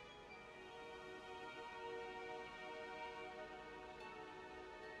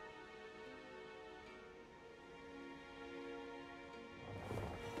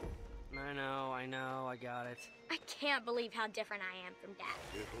 I know, I got it. I can't believe how different I am from Dad.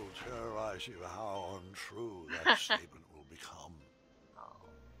 It will terrorize you how untrue that statement will become.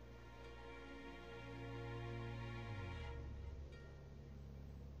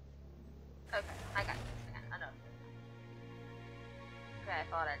 Okay, I got this. Okay, I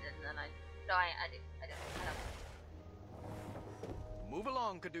thought I did, and then I did. I don't. Move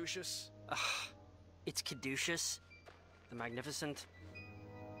along, Caduceus. It's Caduceus, the Magnificent.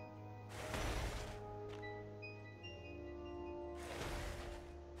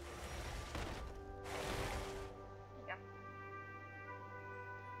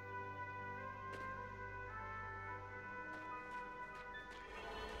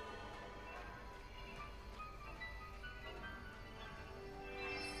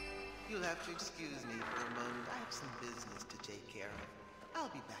 You'll have to excuse me for a moment. I have some business to take care of. I'll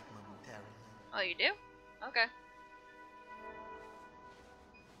be back momentarily. Oh, you do? Okay.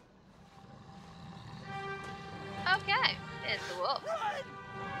 Okay, it's the wolf. Run!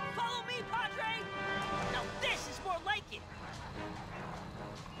 Follow me, Padre! Now this is more like it!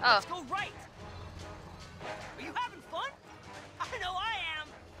 Oh. Let's go right! Are you having fun? I know I am!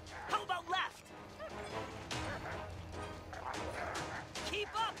 How about left? Keep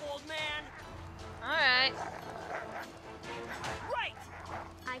up, old man! Alright. Right!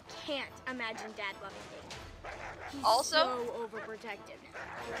 I can't imagine Dad loving me. He's Also? so overprotective.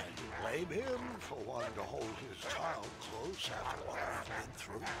 And you blame him for wanting to hold his child close after what we've been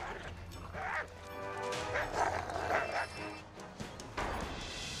through?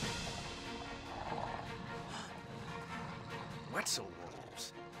 Wetzel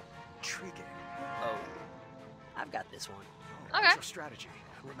wolves. Intriguing. Oh, I've got this one. Okay. What's your strategy?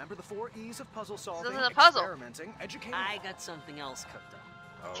 Remember the 4 E's of puzzle solving, is a puzzle. experimenting, educating. I got something else cooked up.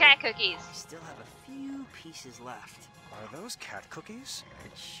 Oh? Cat cookies. I still have a few pieces left. Are those cat cookies?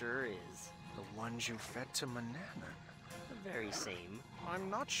 It sure is. The ones you fed to Mananan. The very same. I'm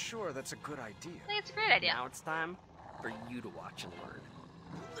not sure that's a good idea. I think it's a great idea. Now it's time for you to watch and learn.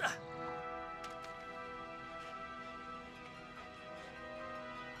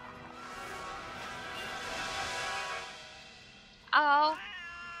 Oh.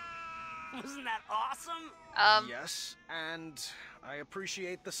 Wasn't that awesome? Yes, and I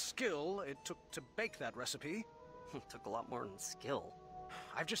appreciate the skill it took to bake that recipe. It took a lot more than skill.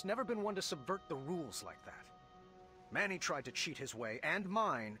 I've just never been one to subvert the rules like that. Manny tried to cheat his way, and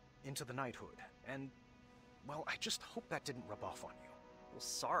mine, into the knighthood. And, well, I just hope that didn't rub off on you. Well,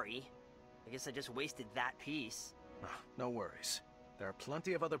 sorry. I guess I just wasted that piece. No worries. There are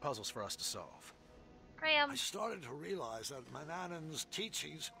plenty of other puzzles for us to solve. I started to realize that Mananan's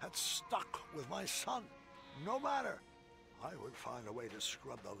teachings had stuck with my son. No matter, I would find a way to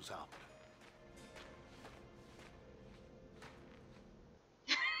scrub those out.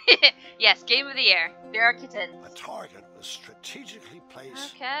 Yes, game of the year. There are kittens. A target was strategically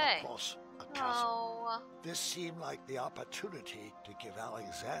placed Okay. across a chasm. Oh. This seemed like the opportunity to give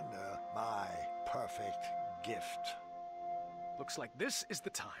Alexander my perfect gift. Looks like this is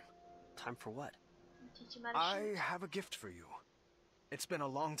the time. Time for what? Teach him how to shoot. I have a gift for you. It's been a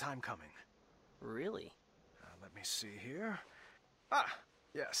long time coming. Really? Let me see here. Ah,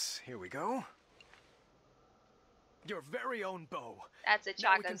 yes, here we go. Your very own bow. That's a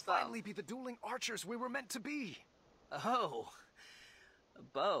Now we can Chaka's bow. finally be the dueling archers we were meant to be. Oh, a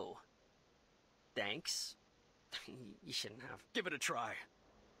bow. Thanks. You shouldn't have. Give it a try.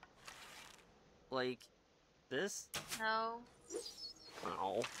 Like this? No.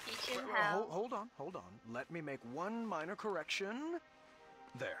 Oh. Teach him how. Hold on. Let me make one minor correction.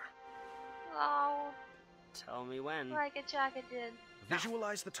 There. Oh. Tell me when. Like a Chaka did.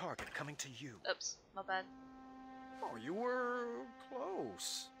 Visualize the target coming to you. Oops. My bad. Oh, you were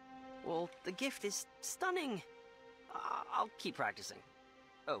close. Well, the gift is stunning. I'll keep practicing.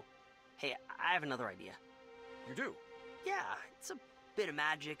 Oh, hey, I have another idea. You do? Yeah, it's a bit of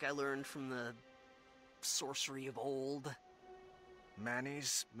magic I learned from the sorcery of old.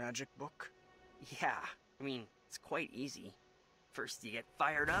 Manny's magic book? Yeah, I mean, it's quite easy. First you get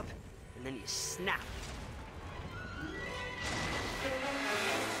fired up, and then you snap.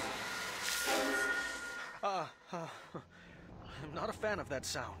 I'm not a fan of that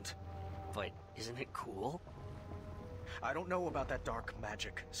sound. But isn't it cool? I don't know about that dark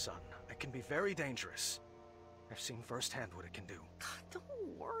magic, son. It can be very dangerous. I've seen firsthand what it can do. Don't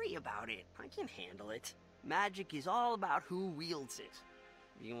worry about it. I can handle it. Magic is all about who wields it.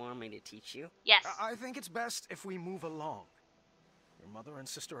 You want me to teach you? Yes. I think it's best if we move along. Your mother and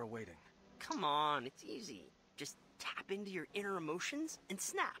sister are waiting. Come on, it's easy. Just tap into your inner emotions and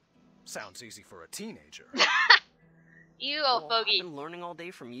snap. Sounds easy for a teenager. You old fogey. I've been learning all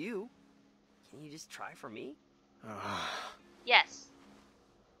day from you. Can you just try for me? Yes.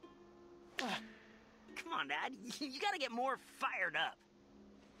 Come on, Dad. You gotta get more fired up.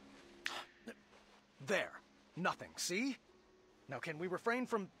 There. Nothing, see? Now can we refrain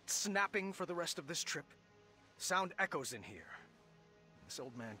from snapping for the rest of this trip? Sound echoes in here. This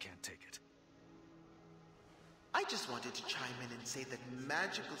old man can't take it. I just wanted to chime in and say that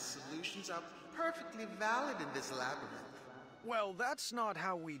magical solutions are perfectly valid in this labyrinth. Well, that's not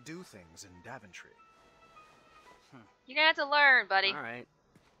how we do things in Daventry. You're gonna have to learn, buddy. All right.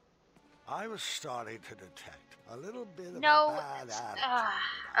 I was starting to detect a little bit of No. a bad attitude,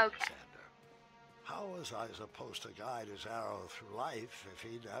 Okay. Alexander. How was I supposed to guide his arrow through life if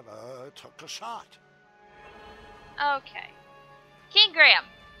he never took a shot? Okay. King Graham,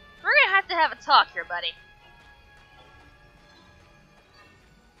 we're gonna have a talk here, buddy.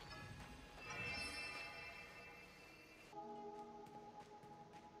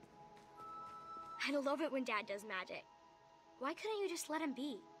 I love it when Dad does magic. Why couldn't you just let him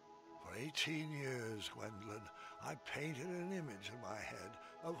be? For 18 years, Gwendolyn, I painted an image in my head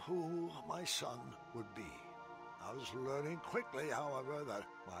of who my son would be. I was learning quickly, however, that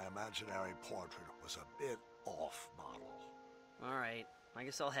my imaginary portrait was a bit off model. All right. I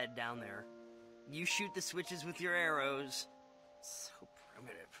guess I'll head down there. You shoot the switches with your arrows. So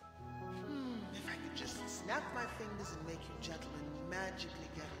primitive. If I could just snap my fingers and make you gentlemen magically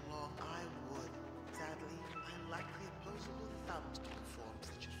get along, I would. Sadly, I lack the opposable thumbs to perform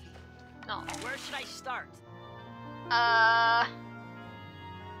such a feat. No. Where should I start? I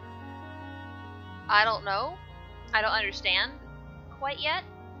don't know. I don't understand quite yet.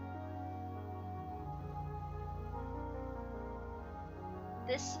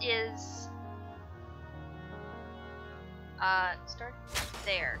 This is start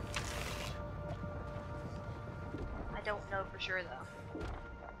there. I don't know for sure though.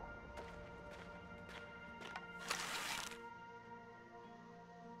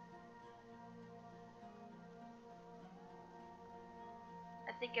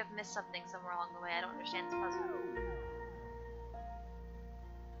 I think I've missed something somewhere along the way. I don't understand this puzzle.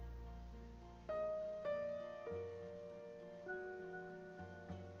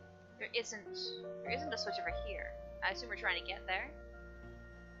 There isn't a switch over here. I assume we're trying to get there.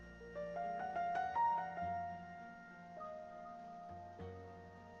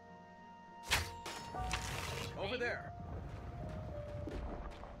 Over there.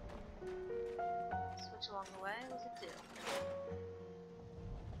 Switch along the way. What's it do?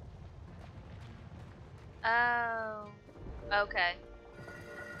 Oh. Okay.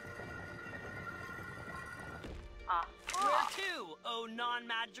 Ah. Where to, oh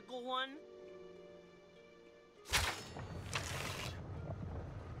non-magical one?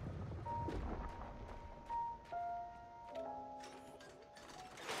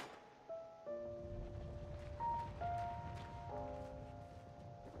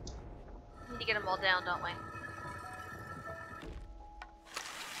 Need to get them all down, don't we?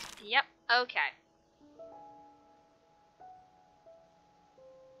 Yep, okay.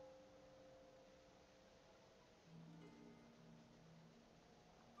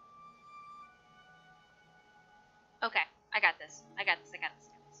 Okay, I got this. I got this. I got it.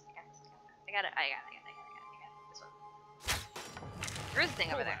 This one. There is a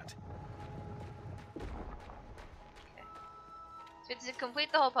thing over there. Okay. So to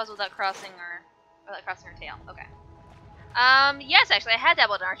complete the whole puzzle without crossing without crossing her tail. Okay. Yes, actually, I had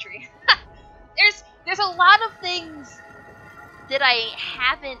dabbled in archery. There's a lot of things that I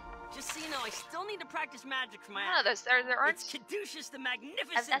haven't. Just so you know, I still need to practice magic for my No, there aren't. It's Caduceus the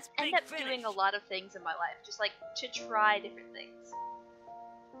Magnificent's I've big ended up finish. doing a lot of things in my life, just like to try different things.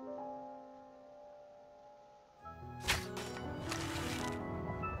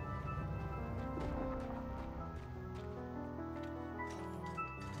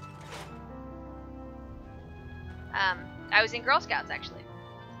 I was in Girl Scouts actually.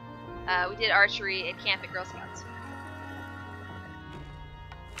 We did archery at camp at Girl Scouts.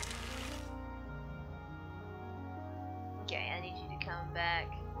 Okay, I need you to come back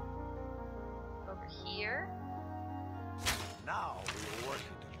over here. Now we are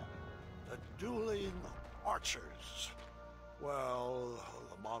working together. The dueling archers. Well,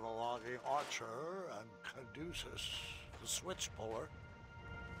 the monologuing archer and Caduceus, the switch puller.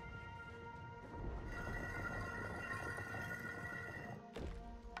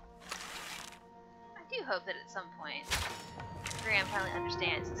 I do hope that at some point Graham finally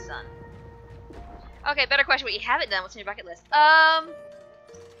understands his son. Okay, better question what you haven't done. What's on your bucket list? I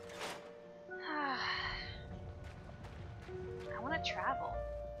want to travel.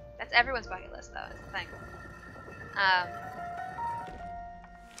 That's everyone's bucket list, though, is the thing.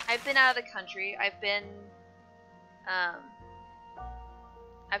 I've been out of the country. I've been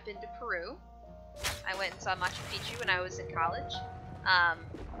to Peru. I went and saw Machu Picchu when I was in college.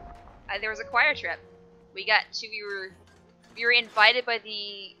 There was a choir trip. We were invited by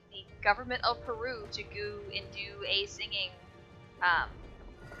the government of Peru to go and do a singing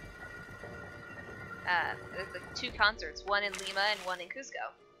the 2 concerts, one in Lima and one in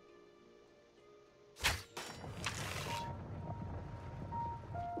Cusco.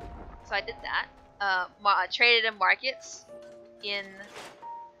 So I did that. Traded in markets in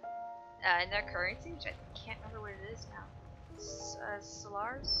their currency, which I can't remember what it is now.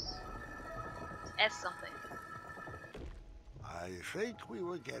 Solars? S something. I think we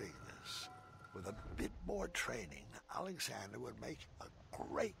were getting this. With a bit more training, Alexander would make a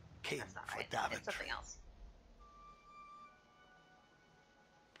great king for Daventry. It's something else.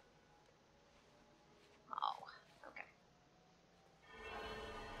 Oh, okay.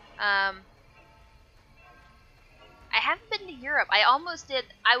 I haven't been to Europe. I almost did.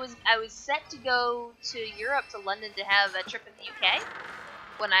 I was set to go to Europe, to London, to have a trip in the UK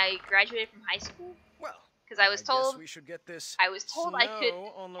when I graduated from high school. Well, because I was told guess we should get this. I was told I could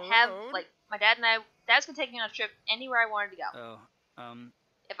on the have road. like my dad's gonna take me on a trip anywhere I wanted to go. Oh,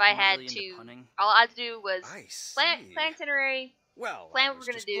 if I I'm not had really to, into punning. all I had to do was I plan see. itinerary, Well, plan I what was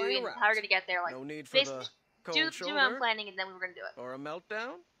we're gonna just do, playing and around. how we're gonna get there. Like No need for basically, the cold do shoulder my own planning, and then we were gonna do it. or a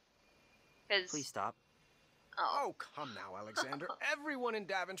meltdown. Please stop. Oh, come now, Alexander. Everyone in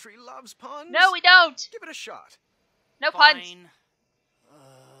Daventry loves puns. No, we don't. Give it a shot. No puns. Fine.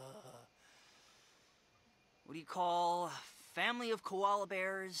 What do you call family of koala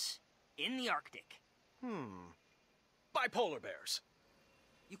bears in the Arctic? Bipolar bears.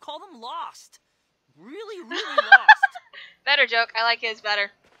 You call them lost. Really, really lost. Better joke. I like his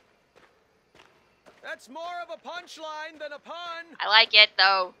better. That's more of a punchline than a pun. I like it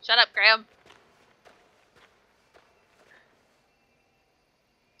though. Shut up, Graham.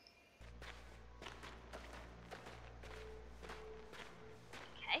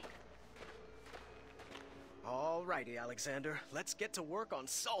 Okay. Alrighty, Alexander. Let's get to work on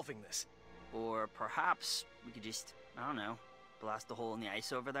solving this. Or perhaps we could just, I don't know, blast a hole in the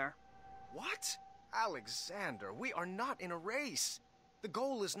ice over there. What? Alexander, we are not in a race. The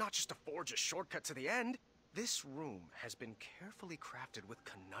goal is not just to forge a shortcut to the end. This room has been carefully crafted with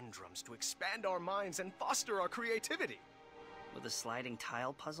conundrums to expand our minds and foster our creativity. With a sliding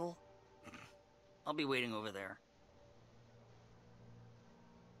tile puzzle? I'll be waiting over there.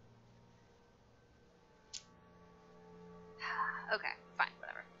 Okay, fine,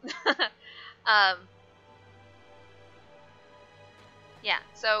 whatever. Yeah,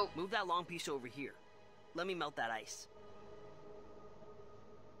 so Move that long piece over here. Let me melt that ice.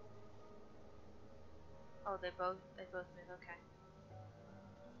 oh, they both move. Okay.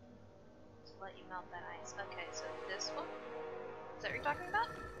 Just let you melt that ice. Okay, so this one. Is that what you're talking about?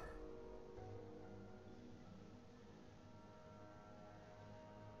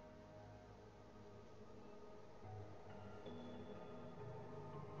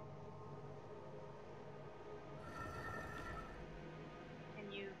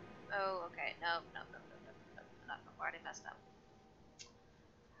 Can you? Oh, okay. No. Already messed up.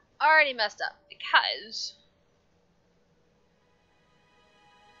 Already messed up because.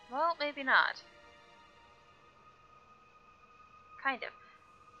 Well, maybe not. Kind of.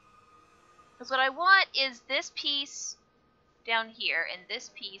 Because what I want is this piece down here and this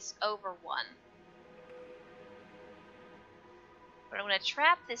piece over one. But I'm going to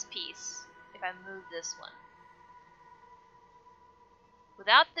trap this piece if I move this one.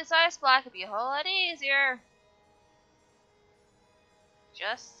 Without this ice block, it'd be a whole lot easier.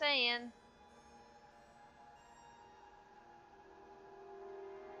 Just saying.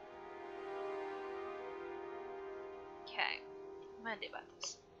 Okay. What am I gonna do about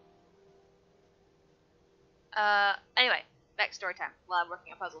this? Anyway, back story time while I'm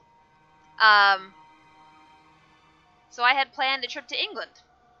working on a puzzle. So I had planned a trip to England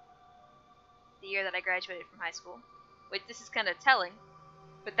the year that I graduated from high school. Which this is kind of telling,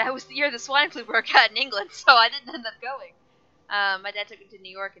 but that was the year the swine flu broke out in England, so I didn't end up going. My dad took me to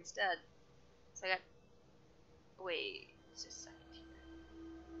New York instead. So I got... Wait, just a second here.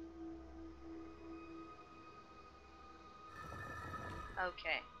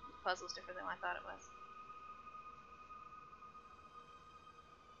 Okay, the puzzle's different than what I thought it was.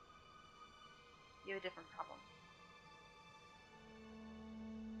 You have a different problem.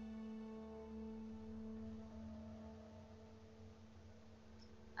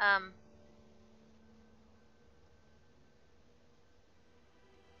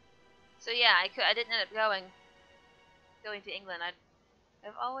 So yeah, I didn't end up going to England.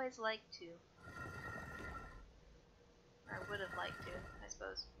 I've always liked to. Or I would have liked to, I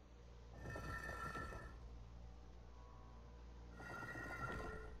suppose.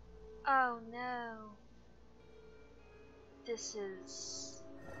 Oh no. This is...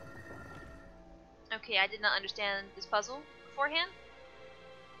 Okay, I did not understand this puzzle beforehand.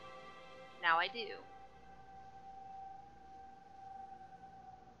 Now I do.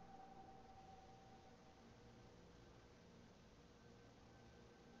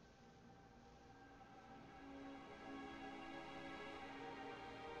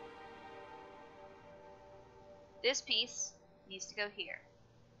 This piece needs to go here.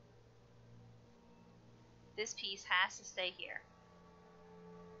 This piece has to stay here.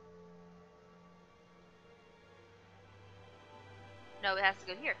 No, it has to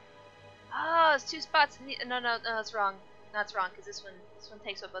go here. Oh, it's 2 spots. No, that's wrong. That's wrong, because this one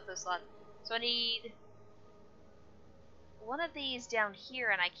takes up both those slots. So I need one of these down here,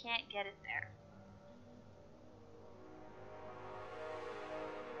 and I can't get it there.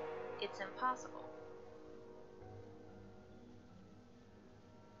 It's impossible.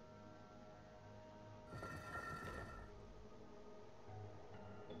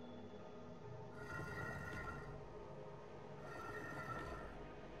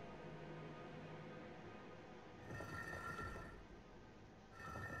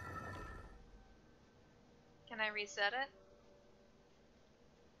 Can I reset it?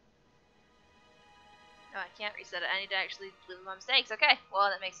 No, I can't reset it. I need to actually live with my mistakes. Okay, well,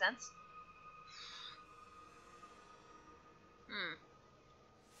 that makes sense.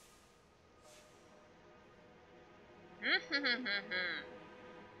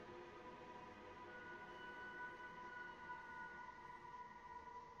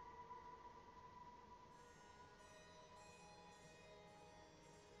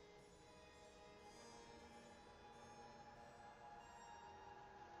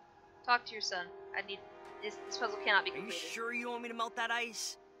 Talk to your son. I need this puzzle cannot be completed. Are you sure you want me to melt that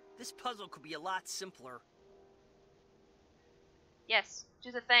ice? This puzzle could be a lot simpler. Yes,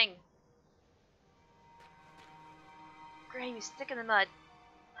 do the thing. Graham, you stick in the mud.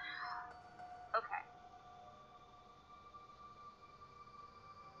 Okay.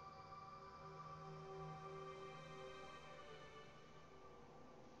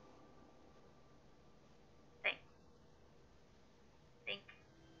 Think. Think.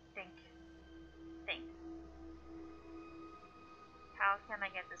 Think. Think. How can I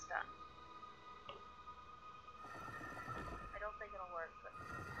get this done? I don't think it'll work, but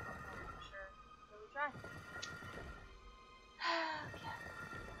I'm not sure. So we try. Okay.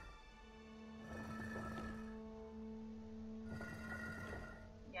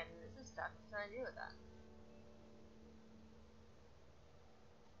 Yeah, this is stuck. What can I do with that?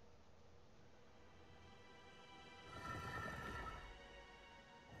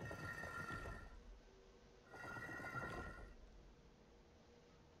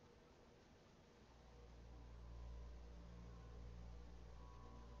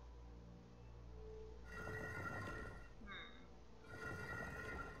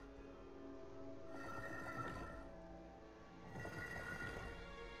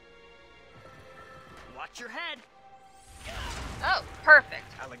 Watch your head. Oh, perfect.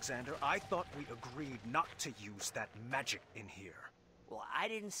 Alexander, I thought we agreed not to use that magic in here. Well, I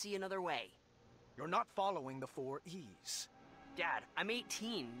didn't see another way. You're not following the 4 E's. Dad, I'm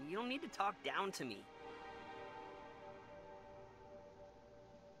 18. You don't need to talk down to me.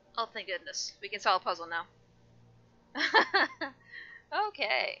 Oh, thank goodness. We can solve a puzzle now.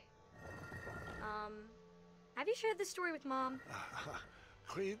 Okay. Have you shared this story with Mom?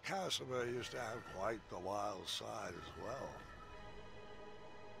 Queen Casimir used to have quite the wild side as well.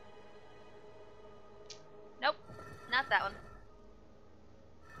 Nope, not that one.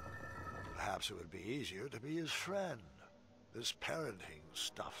 Perhaps it would be easier to be his friend. This parenting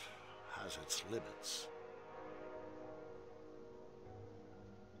stuff has its limits.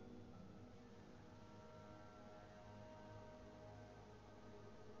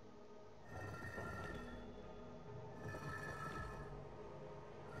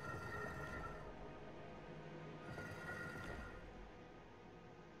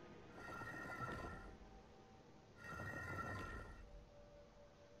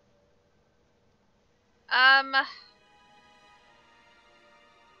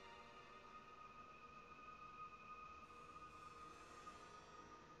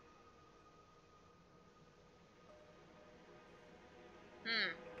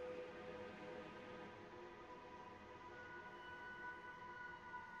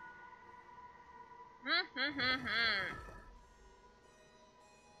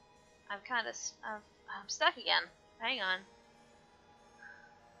 I'm stuck again. Hang on.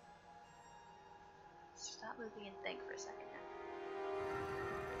 Stop moving and think for a second.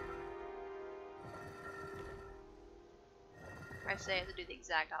 I say I have to do the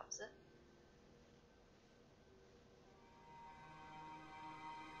exact opposite.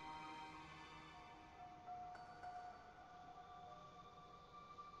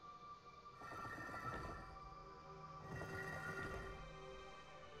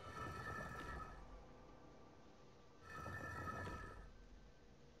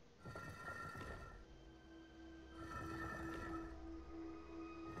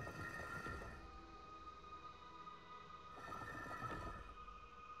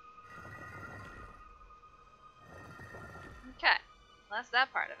 That's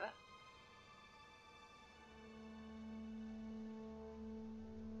that part of it.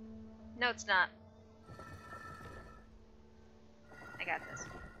 No, it's not. I got this.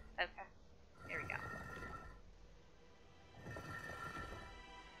 Okay. Here we go.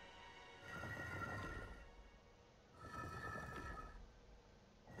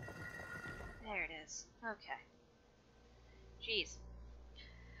 There it is. Okay. Jeez.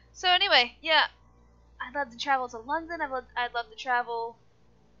 So anyway, yeah. I'd love to travel to London. I'd love to travel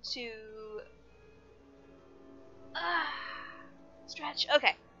to... stretch.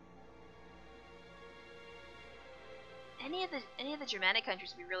 Okay. Any of the Germanic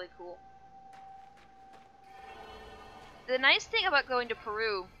countries would be really cool. The nice thing about going to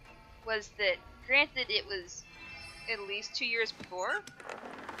Peru was that, granted, it was at least 2 years before,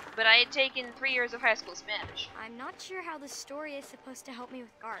 but I had taken 3 years of high school Spanish. I'm not sure how this story is supposed to help me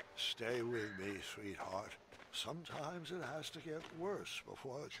with Gart. Stay with me, sweetheart. Sometimes it has to get worse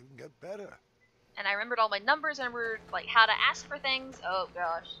before it can get better. And I remembered all my numbers, and I remembered, like, how to ask for things. Oh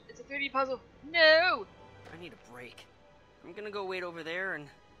gosh, it's a 3D puzzle. No! I need a break. I'm gonna go wait over there and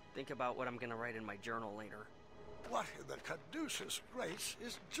think about what I'm gonna write in my journal later. What in the caduceus grace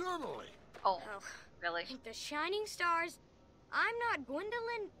is journaling? Oh, really? The Shining Stars. I'm not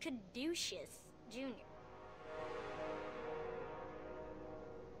Gwendolyn Caduceus Jr.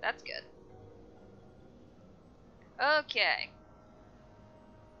 That's good. Okay.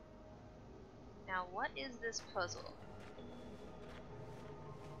 Now, what is this puzzle?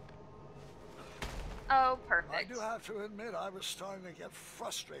 Oh, perfect. I do have to admit I was starting to get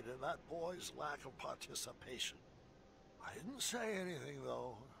frustrated at that boy's lack of participation. I didn't say anything,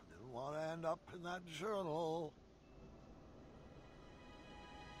 though. I didn't want to end up in that journal.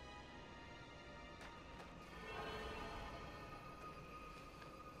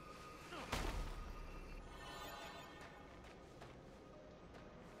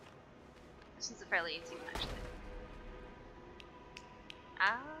 This is a fairly easy one, actually.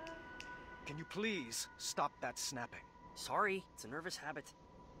 Can you please stop that snapping? Sorry, it's a nervous habit.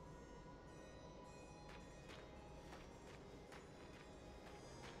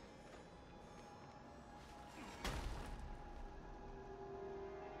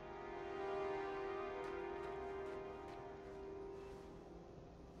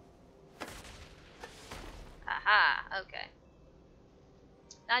 Aha, okay.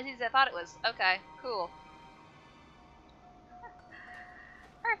 Not as easy as I thought it was. Okay, cool.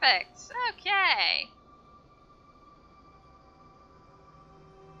 Perfect. Okay.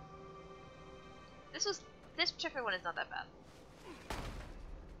 This particular one is not that bad.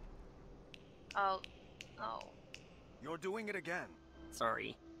 Oh. You're doing it again.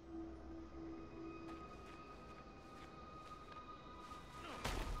 Sorry.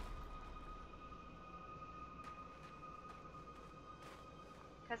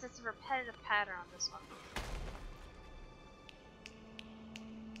 Because it's a repetitive pattern on this one.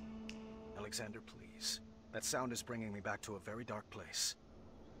 Alexander, please. That sound is bringing me back to a very dark place.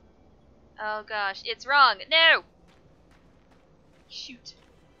 Oh gosh, it's wrong. No! Shoot.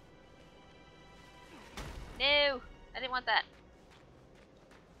 No! I didn't want that.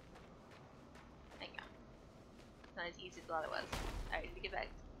 There you go. Not as easy as I thought it was. Alright, let me get back.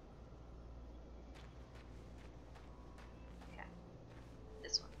 Okay.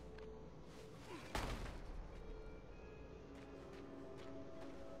 This one.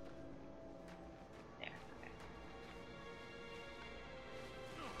 There, okay.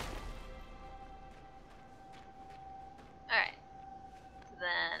 Alright. So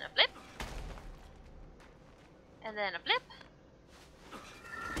then a blip. And then a blip.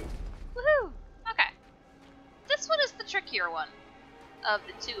 Woohoo! Okay. This one is the trickier one of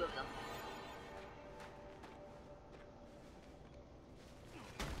the two of them.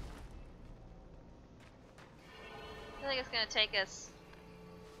 I think it's gonna take us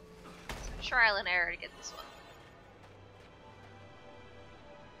some trial and error to get this one.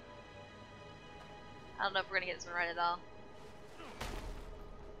 I don't know if we're gonna get this one right at all.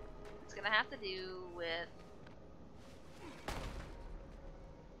 It's gonna have to do with...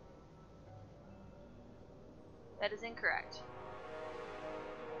 That is incorrect.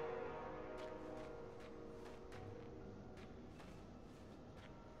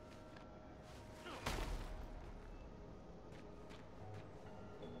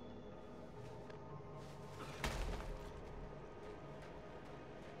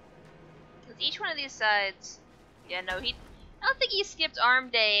 Because each one of these sides... Yeah, no, I don't think he skipped Arm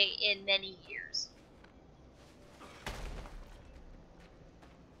Day in many years.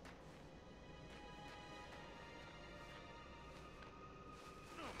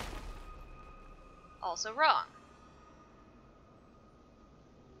 Also wrong.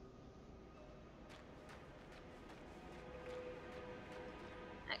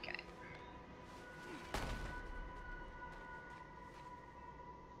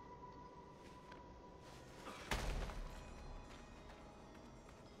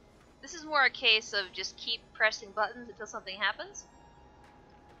 more a case of just keep pressing buttons until something happens.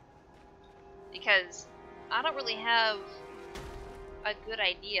 Because I don't really have a good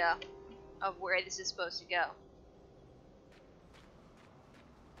idea of where this is supposed to go.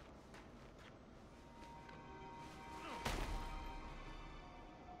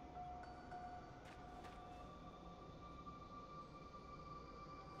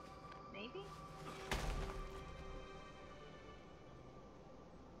 Maybe?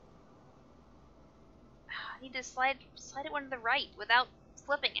 I need to slide it one to the right without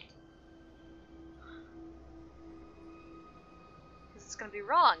flipping it. Because it's going to be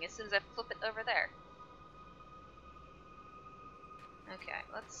wrong as soon as I flip it over there. Okay,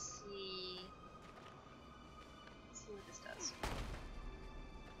 let's see. Let's see what this does.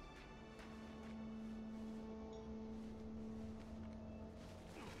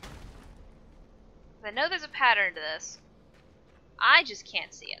 I know there's a pattern to this. I just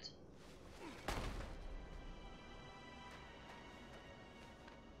can't see it.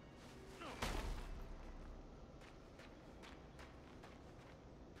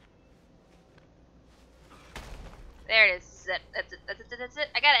 There it is. This is it. That's it. That's it. That's it.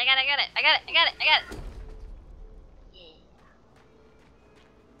 I got it. I got it. I got it. I got it. I got it. I got it. Yeah.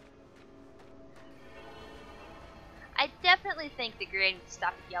 I definitely think the grade needs to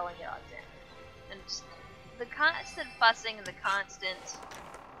stop yelling at Alexander. And just the constant fussing and the constant.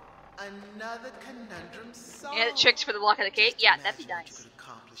 Another conundrum solved. Yeah, the tricks for the lock of the cake. Yeah, that'd be What nice. you could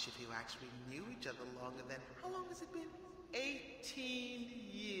accomplish if you actually knew each other longer than, how long has it been? 18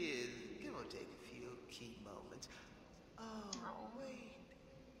 years, give or take a few key moments. Oh, wait.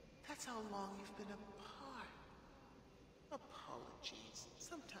 That's how long you've been apart. Apologies.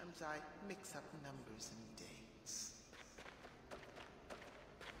 Sometimes I mix up numbers and dates.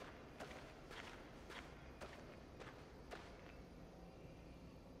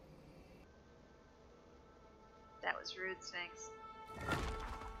 That was rude, Sphinx.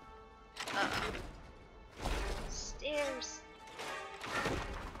 Uh-oh. Stairs.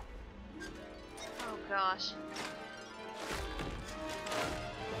 Oh gosh.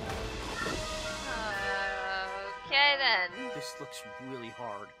 Okay then. This looks really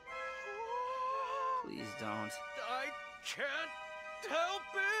hard. Please don't. I can't help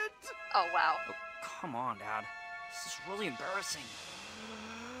it! Oh wow. Oh, come on, Dad. This is really embarrassing.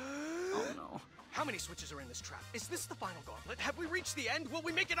 Oh no. How many switches are in this trap? Is this the final gauntlet? Have we reached the end? Will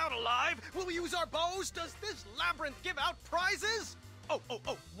we make it out alive? Will we use our bows? Does this labyrinth give out prizes? Oh,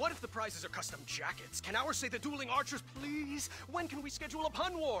 what if the prizes are custom jackets? Can ours say the dueling archers, please? When can we schedule a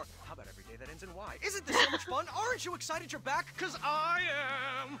pun war? How about every day that ends in Y? Isn't this so much fun? Aren't you excited you're back? Cause I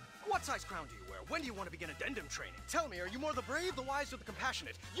am! What size crown do you wear? When do you want to begin addendum training? Tell me, are you more the brave, the wise, or the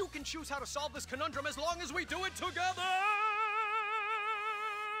compassionate? You can choose how to solve this conundrum as long as we do it together!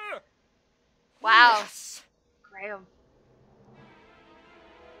 Wow. Yes. Graham.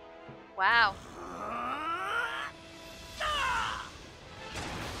 Wow.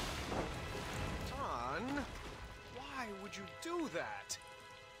 Don, why would you do that?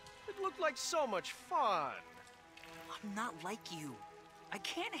 It looked like so much fun. I'm not like you. I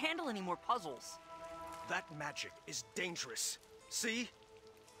can't handle any more puzzles. That magic is dangerous. See?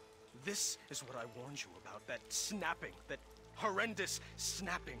 This is what I warned you about, that snapping, that horrendous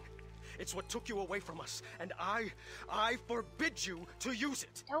snapping. It's what took you away from us, and I forbid you to use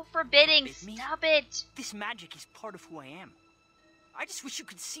it. No forbidding, Me? stop it. This magic is part of who I am. I just wish you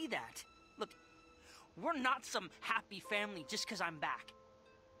could see that. Look, we're not some happy family just because I'm back.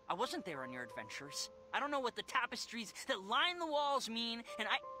 I wasn't there on your adventures. I don't know what the tapestries that line the walls mean, and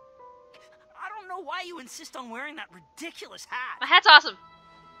I don't know why you insist on wearing that ridiculous hat. My hat's awesome.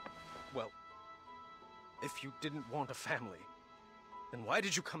 Well, if you didn't want a family, then why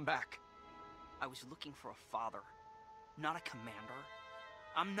did you come back? I was looking for a father, not a commander.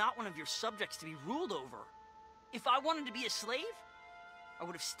 I'm not one of your subjects to be ruled over. If I wanted to be a slave, I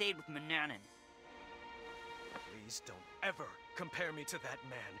would have stayed with Manannan. Please don't ever compare me to that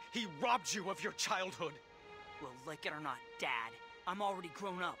man. He robbed you of your childhood. Well, like it or not, Dad, I'm already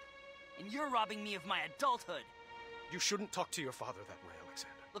grown up. And you're robbing me of my adulthood. You shouldn't talk to your father that way,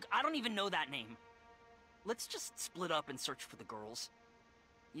 Alexander. Look, I don't even know that name. Let's just split up and search for the girls.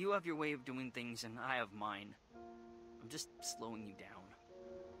 You have your way of doing things, and I have mine. I'm just slowing you down.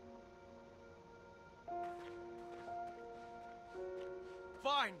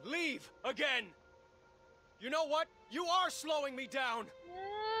 Fine, leave again. You know what? You are slowing me down.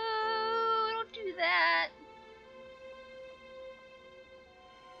 No, don't do that.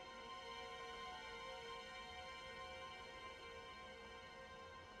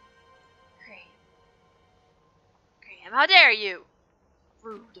 Graham, how dare you?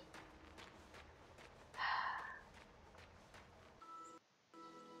 Rude.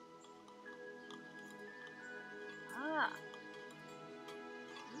 Ah.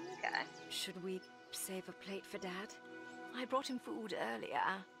 Okay. Should we save a plate for Dad? I brought him food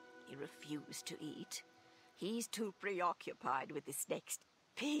earlier. He refused to eat. He's too preoccupied with this next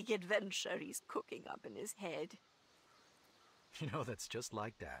big adventure he's cooking up in his head. You know, that's just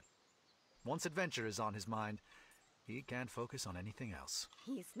like Dad. Once adventure is on his mind, he can't focus on anything else.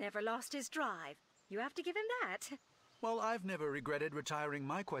 He's never lost his drive. You have to give him that. Well, I've never regretted retiring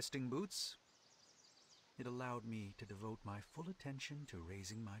my questing boots. It allowed me to devote my full attention to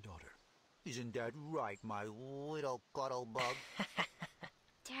raising my daughter. Isn't that right, my little cuddle bug?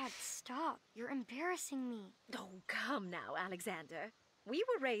 Dad, stop. You're embarrassing me. Oh, come now, Alexander. We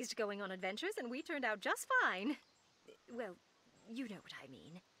were raised going on adventures and we turned out just fine. Well, you know what I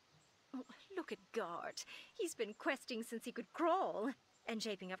mean. Oh, look at Gart. He's been questing since he could crawl, and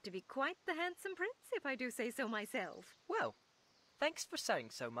shaping up to be quite the handsome prince, if I do say so myself. Well, thanks for saying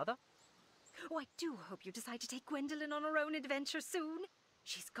so, Mother. Oh, I do hope you decide to take Gwendolyn on her own adventure soon.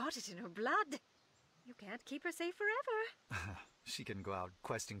 She's got it in her blood. You can't keep her safe forever. She can go out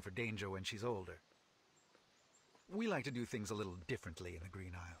questing for danger when she's older. We like to do things a little differently in the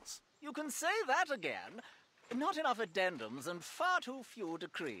Green Isles. You can say that again. Not enough addendums and far too few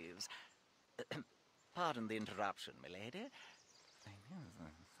decrees. Pardon the interruption, milady.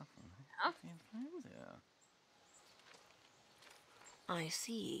 I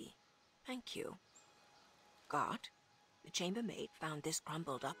see. Thank you. Gart, the chambermaid found this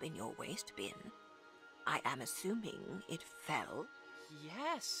crumbled up in your waste bin. I am assuming it fell.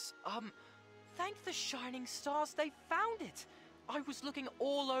 Yes. Thank the shining stars they found it. I was looking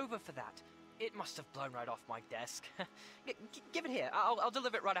all over for that. It must have blown right off my desk. Give it here. I'll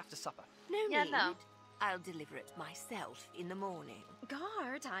deliver it right after supper. No need. no. I'll deliver it myself in the morning.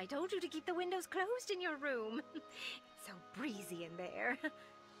 Gart, I told you to keep the windows closed in your room. It's so breezy in there.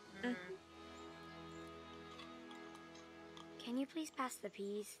 Can you please pass the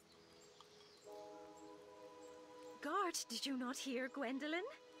peas? Gart, did you not hear Gwendolyn?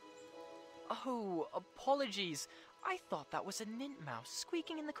 Oh, apologies. I thought that was a nint mouse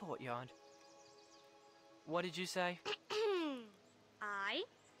squeaking in the courtyard. What did you say? I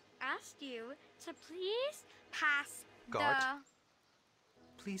asked you to please pass Gart?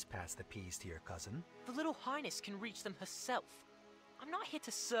 Please pass the peas to your cousin. The little highness can reach them herself. I'm not here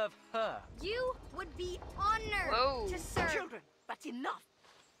to serve her. You would be honored to serve. Children, that's enough.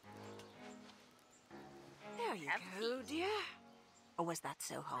 There you go, dear. Or was that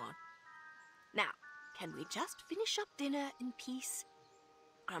so hard? Now, can we just finish up dinner in peace?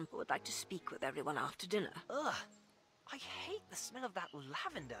 Grandpa would like to speak with everyone after dinner. Ugh, I hate the smell of that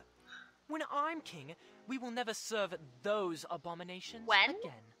lavender. When I'm king, we will never serve those abominations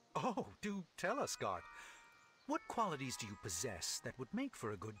again. Oh, do tell us, Gart. What qualities do you possess that would make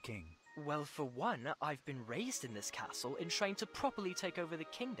for a good king? Well, for one, I've been raised in this castle and trained to properly take over the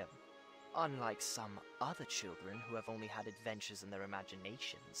kingdom. Unlike some other children who have only had adventures in their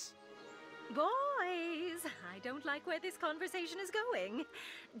imaginations. Boys, I don't like where this conversation is going.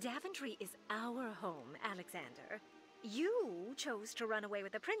 Daventry is our home, Alexander. You chose to run away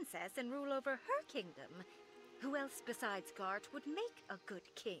with the princess and rule over her kingdom. Who else besides Gart would make a good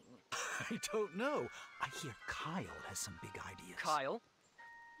king? I don't know. I hear Kyle has some big ideas. Kyle?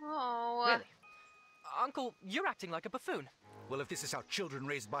 Oh. Really? Uncle, you're acting like a buffoon. Well, if this is how children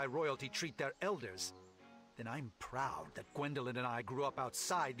raised by royalty treat their elders, then I'm proud that Gwendolyn and I grew up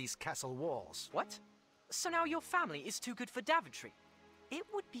outside these castle walls. What? So now your family is too good for Daventry? It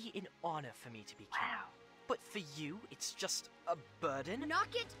would be an honor for me to be king. Wow. But for you, it's just a burden?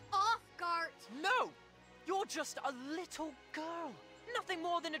 Knock it off, Gart! No! You're just a little girl. Nothing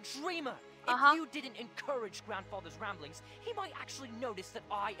more than a dreamer. If you didn't encourage Grandfather's ramblings, he might actually notice that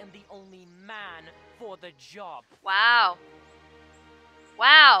I am the only man for the job. Wow.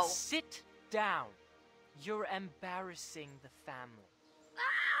 Wow. Sit down. You're embarrassing the family.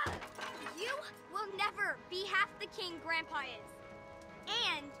 Ah! You will never be half the king Grandpa is.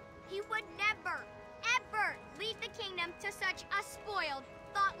 And he would never, ever leave the kingdom to such a spoiled,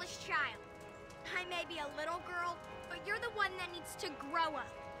 thoughtless child. I may be a little girl, but you're the one that needs to grow up.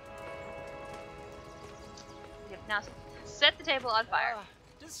 Now set the table on fire.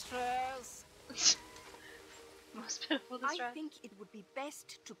 Distress. Most pitiful distress. I think it would be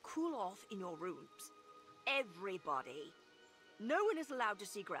best to cool off in your rooms. Everybody. No one is allowed to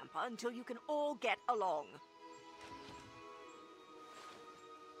see Grandpa until you can all get along.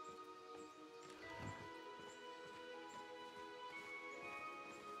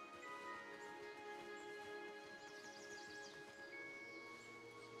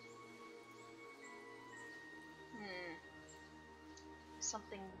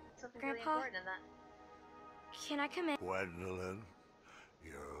 Something really Grandpa? important in that. Can I come in? Gwendolyn,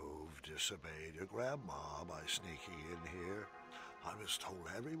 you've disobeyed your grandma by sneaking in here. I was told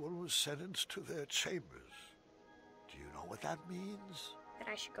everyone was sentenced to their chambers. Do you know what that means? That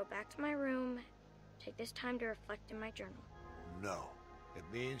I should go back to my room, take this time to reflect in my journal. No. It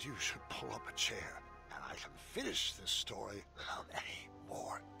means you should pull up a chair, and I can finish this story without any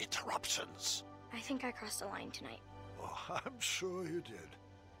more interruptions. I think I crossed a line tonight. Well, I'm sure you did.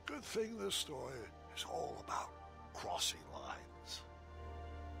 Good thing this story is all about crossing lines.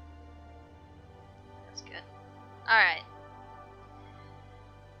 That's good. Alright.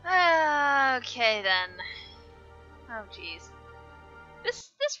 Okay then. Oh jeez.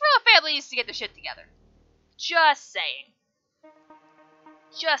 This royal family needs to get their shit together. Just saying.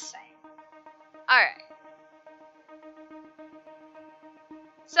 Just saying. Alright.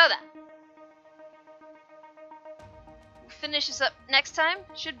 So then. We'll finish this up next time.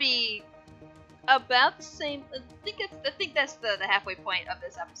 Should be about the same. I think that's the halfway point of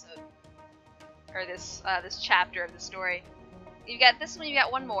this episode. Or this chapter of the story. You got this one, you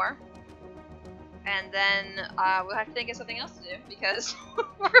got one more. And then we'll have to think of something else to do because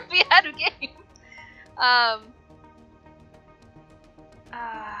we're ahead of game.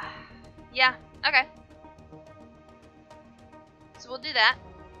 Yeah, okay. So we'll do that.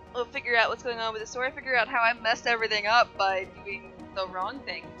 We'll figure out what's going on with the story, figure out how I messed everything up by doing the wrong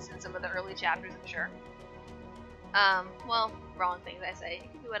things in some of the early chapters, I'm sure. Well, wrong things I say. You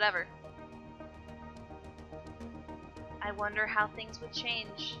can do whatever. I wonder how things would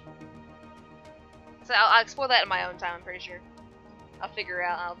change. So I'll explore that in my own time, I'm pretty sure. I'll figure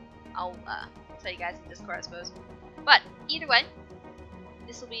out, I'll tell you guys in Discord, I suppose. But, either way,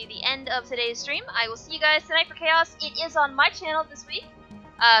 this will be the end of today's stream. I will see you guys tonight for Chaos. It is on my channel this week.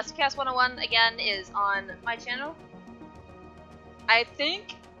 So Chaos 101, again, is on my channel. I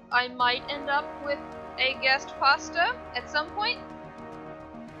think I might end up with a guest pasta at some point.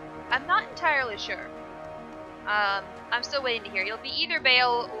 I'm not entirely sure. I'm still waiting to hear. It'll be either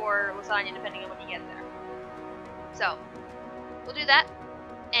Bale or lasagna, depending on when you get there. So, we'll do that,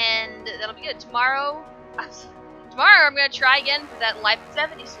 and that'll be good. Tomorrow I'm gonna try again for that Life at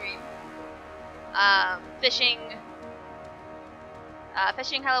 70 stream. Fishing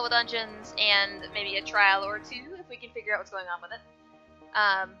Hollow Dungeons, and maybe a trial or two if we can figure out what's going on with it.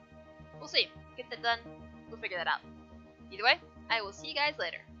 We'll see. Get that done. We'll figure that out. Either way, I will see you guys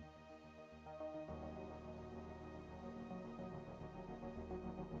later.